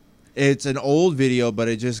 right? It's an old video, but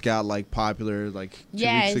it just got like popular like 2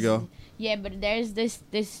 weeks ago. Yeah, but there's this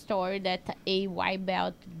story that a white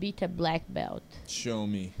belt beat a black belt. Show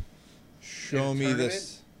me. Show In a me tournament?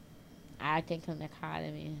 this. I think an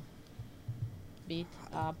academy beat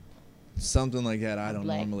up. Something like that I don't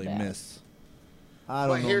Black normally belt. miss. I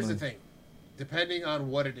But don't here's the normally- thing. Depending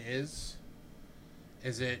on what it is,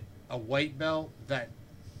 Is it a white belt that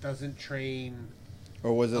doesn't train,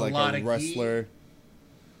 Or was it a like lot a of wrestler?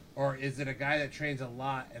 or is it a guy that trains a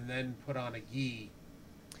lot and then put on a gi?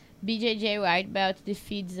 BJJ white belt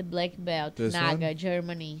defeats the black belt. This Naga, one?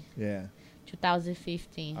 Germany, Yeah.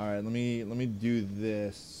 2015. All right, let me do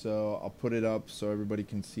this. So I'll put it up so everybody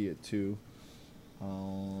can see it too.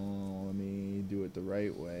 Let me do it the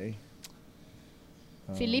right way.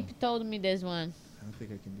 Philippe told me this one. I don't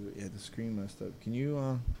think I can do it. Yeah, the screen messed up. Can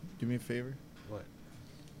you do me a favor? What?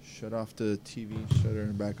 Shut off the TV shutter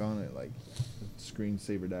and back on it, like the screen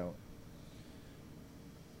savered out.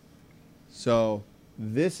 So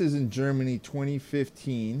this is in Germany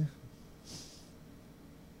 2015.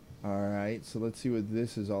 All right, so let's see what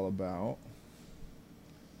this is all about.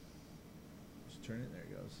 Just turn it. There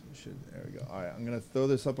it goes. It should. There we go. All right, I'm gonna throw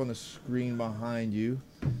this up on the screen behind you.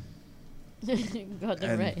 Got it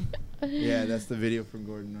And- right. Yeah, that's the video from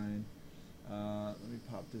Gordon Ryan. Let me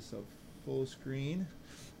pop this up full screen,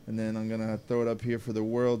 and then I'm gonna throw it up here for the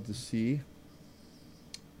world to see.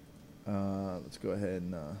 Let's go ahead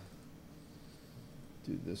and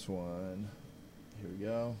do this one. Here we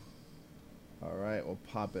go. All right, we'll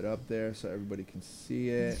pop it up there so everybody can see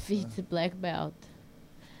it. Defeats the black belt.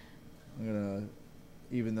 I'm gonna,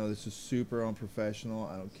 even though this is super unprofessional,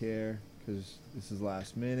 I don't care because this is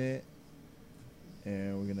last minute.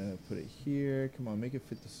 And we're gonna put it here. Come on, make it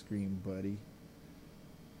fit the screen, buddy.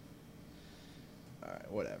 All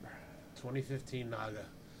right, whatever. 2015 Naga.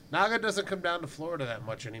 Naga doesn't come down to Florida that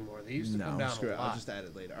much anymore. They used to come down screw a it. lot. I'll just add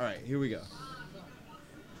it later. All right, here we go.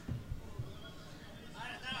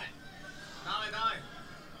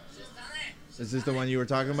 Is this the one you were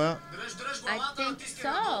talking about? I think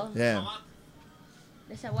so. Yeah.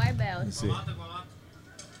 There's a white belt. Let's see.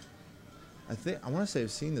 I want to say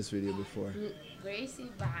I've seen this video before. Gracie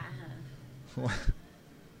Barra.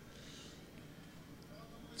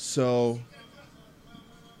 So,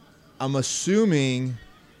 I'm assuming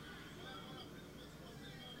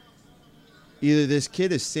either this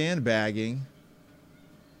kid is sandbagging,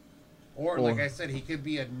 Or, like I said, he could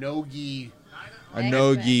be a no-gi. a Next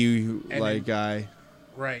no-gi And like then- guy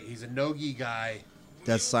Right, he's a no-gi guy.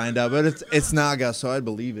 that's signed up, but it's Naga, so I'd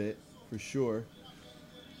believe it for sure.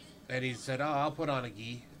 And he said, "Oh, I'll put on a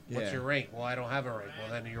gi. What's Yeah. your rank?" Well, I don't have a rank. Well,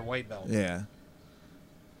 then you're white belt. Yeah.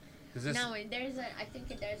 'Cause this, No, I think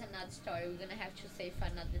there's another story we're gonna have to save for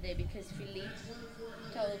another day because Philippe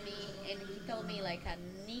told me, and he told me like a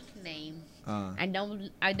nickname.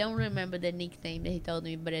 I don't remember the nickname that he told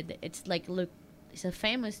me, but it's like, look, it's a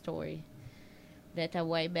famous story that a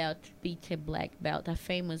white belt beat a black belt, a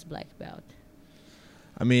famous black belt.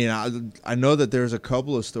 I mean, I know that there's a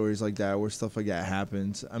couple of stories like that where stuff like that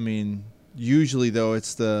happens. I mean, usually though,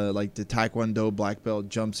 it's the Taekwondo black belt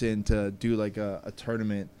jumps in to do like a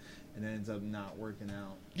tournament and ends up not working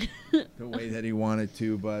out the way that he wanted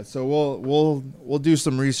to. But so we'll do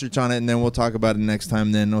some research on it and then we'll talk about it next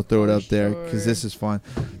time. Then we'll throw it up there because this is fun.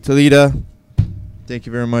 Talita, thank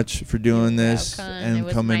you very much for doing this Welcome. and It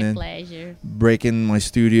was coming my in, pleasure. breaking my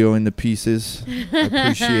studio into pieces. I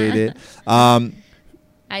appreciate it.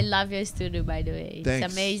 I love your studio, by the way. Thanks.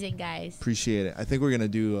 It's amazing, guys. Appreciate it. I think we're gonna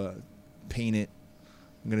do paint it.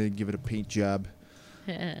 I'm gonna give it a paint job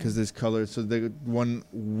because this color. So the one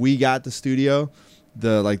we got the studio,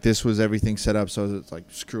 this was everything set up. So it's like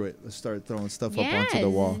screw it. Let's start throwing stuff up onto the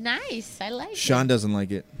wall. Nice. I like Sean it. doesn't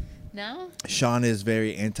like it. No? Sean is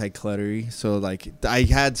very anti-cluttery. So like I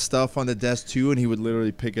had stuff on the desk too, and he would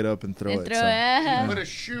literally pick it up and throw it. So. put a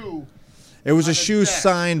shoe. It was on a the shoe desk.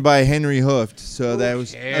 signed by Henry Hooft, so Who that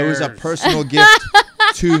was it was a cares? personal gift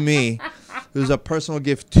to me. It was a personal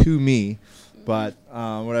gift to me, but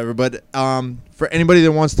whatever. But for anybody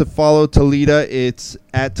that wants to follow Talita, it's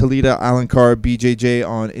at Talita Alencar BJJ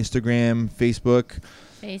on Instagram, Facebook.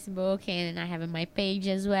 Facebook, and I have my page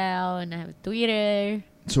as well, and I have Twitter.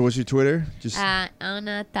 So what's your Twitter? Just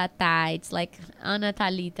Ana Tata. It's like Ana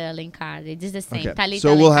Talita Alencar. It's just the same. okay. Talita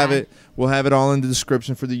So we'll Alencar. have it. We'll have it all in the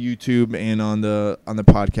description for the YouTube and on the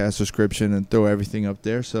podcast description, and throw everything up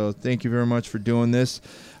there. So thank you very much for doing this.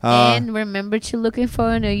 And remember to looking for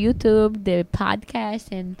on YouTube, the podcast,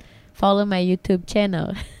 and follow my YouTube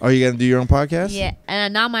channel. Are you gonna do your own podcast? Yeah,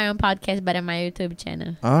 not my own podcast, but on my YouTube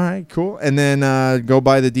channel. All right, cool. And then go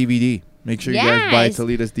buy the DVD. Make sure you guys buy Yes.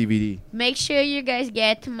 Talita's DVD. Make sure you guys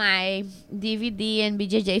get my DVD and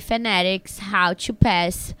BJJ Fanatics, how to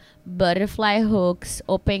pass butterfly hooks,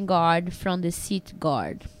 open guard from the seat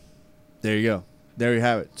guard. There you go. There you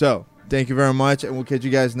have it. So, thank you very much, and we'll catch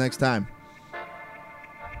you guys next time.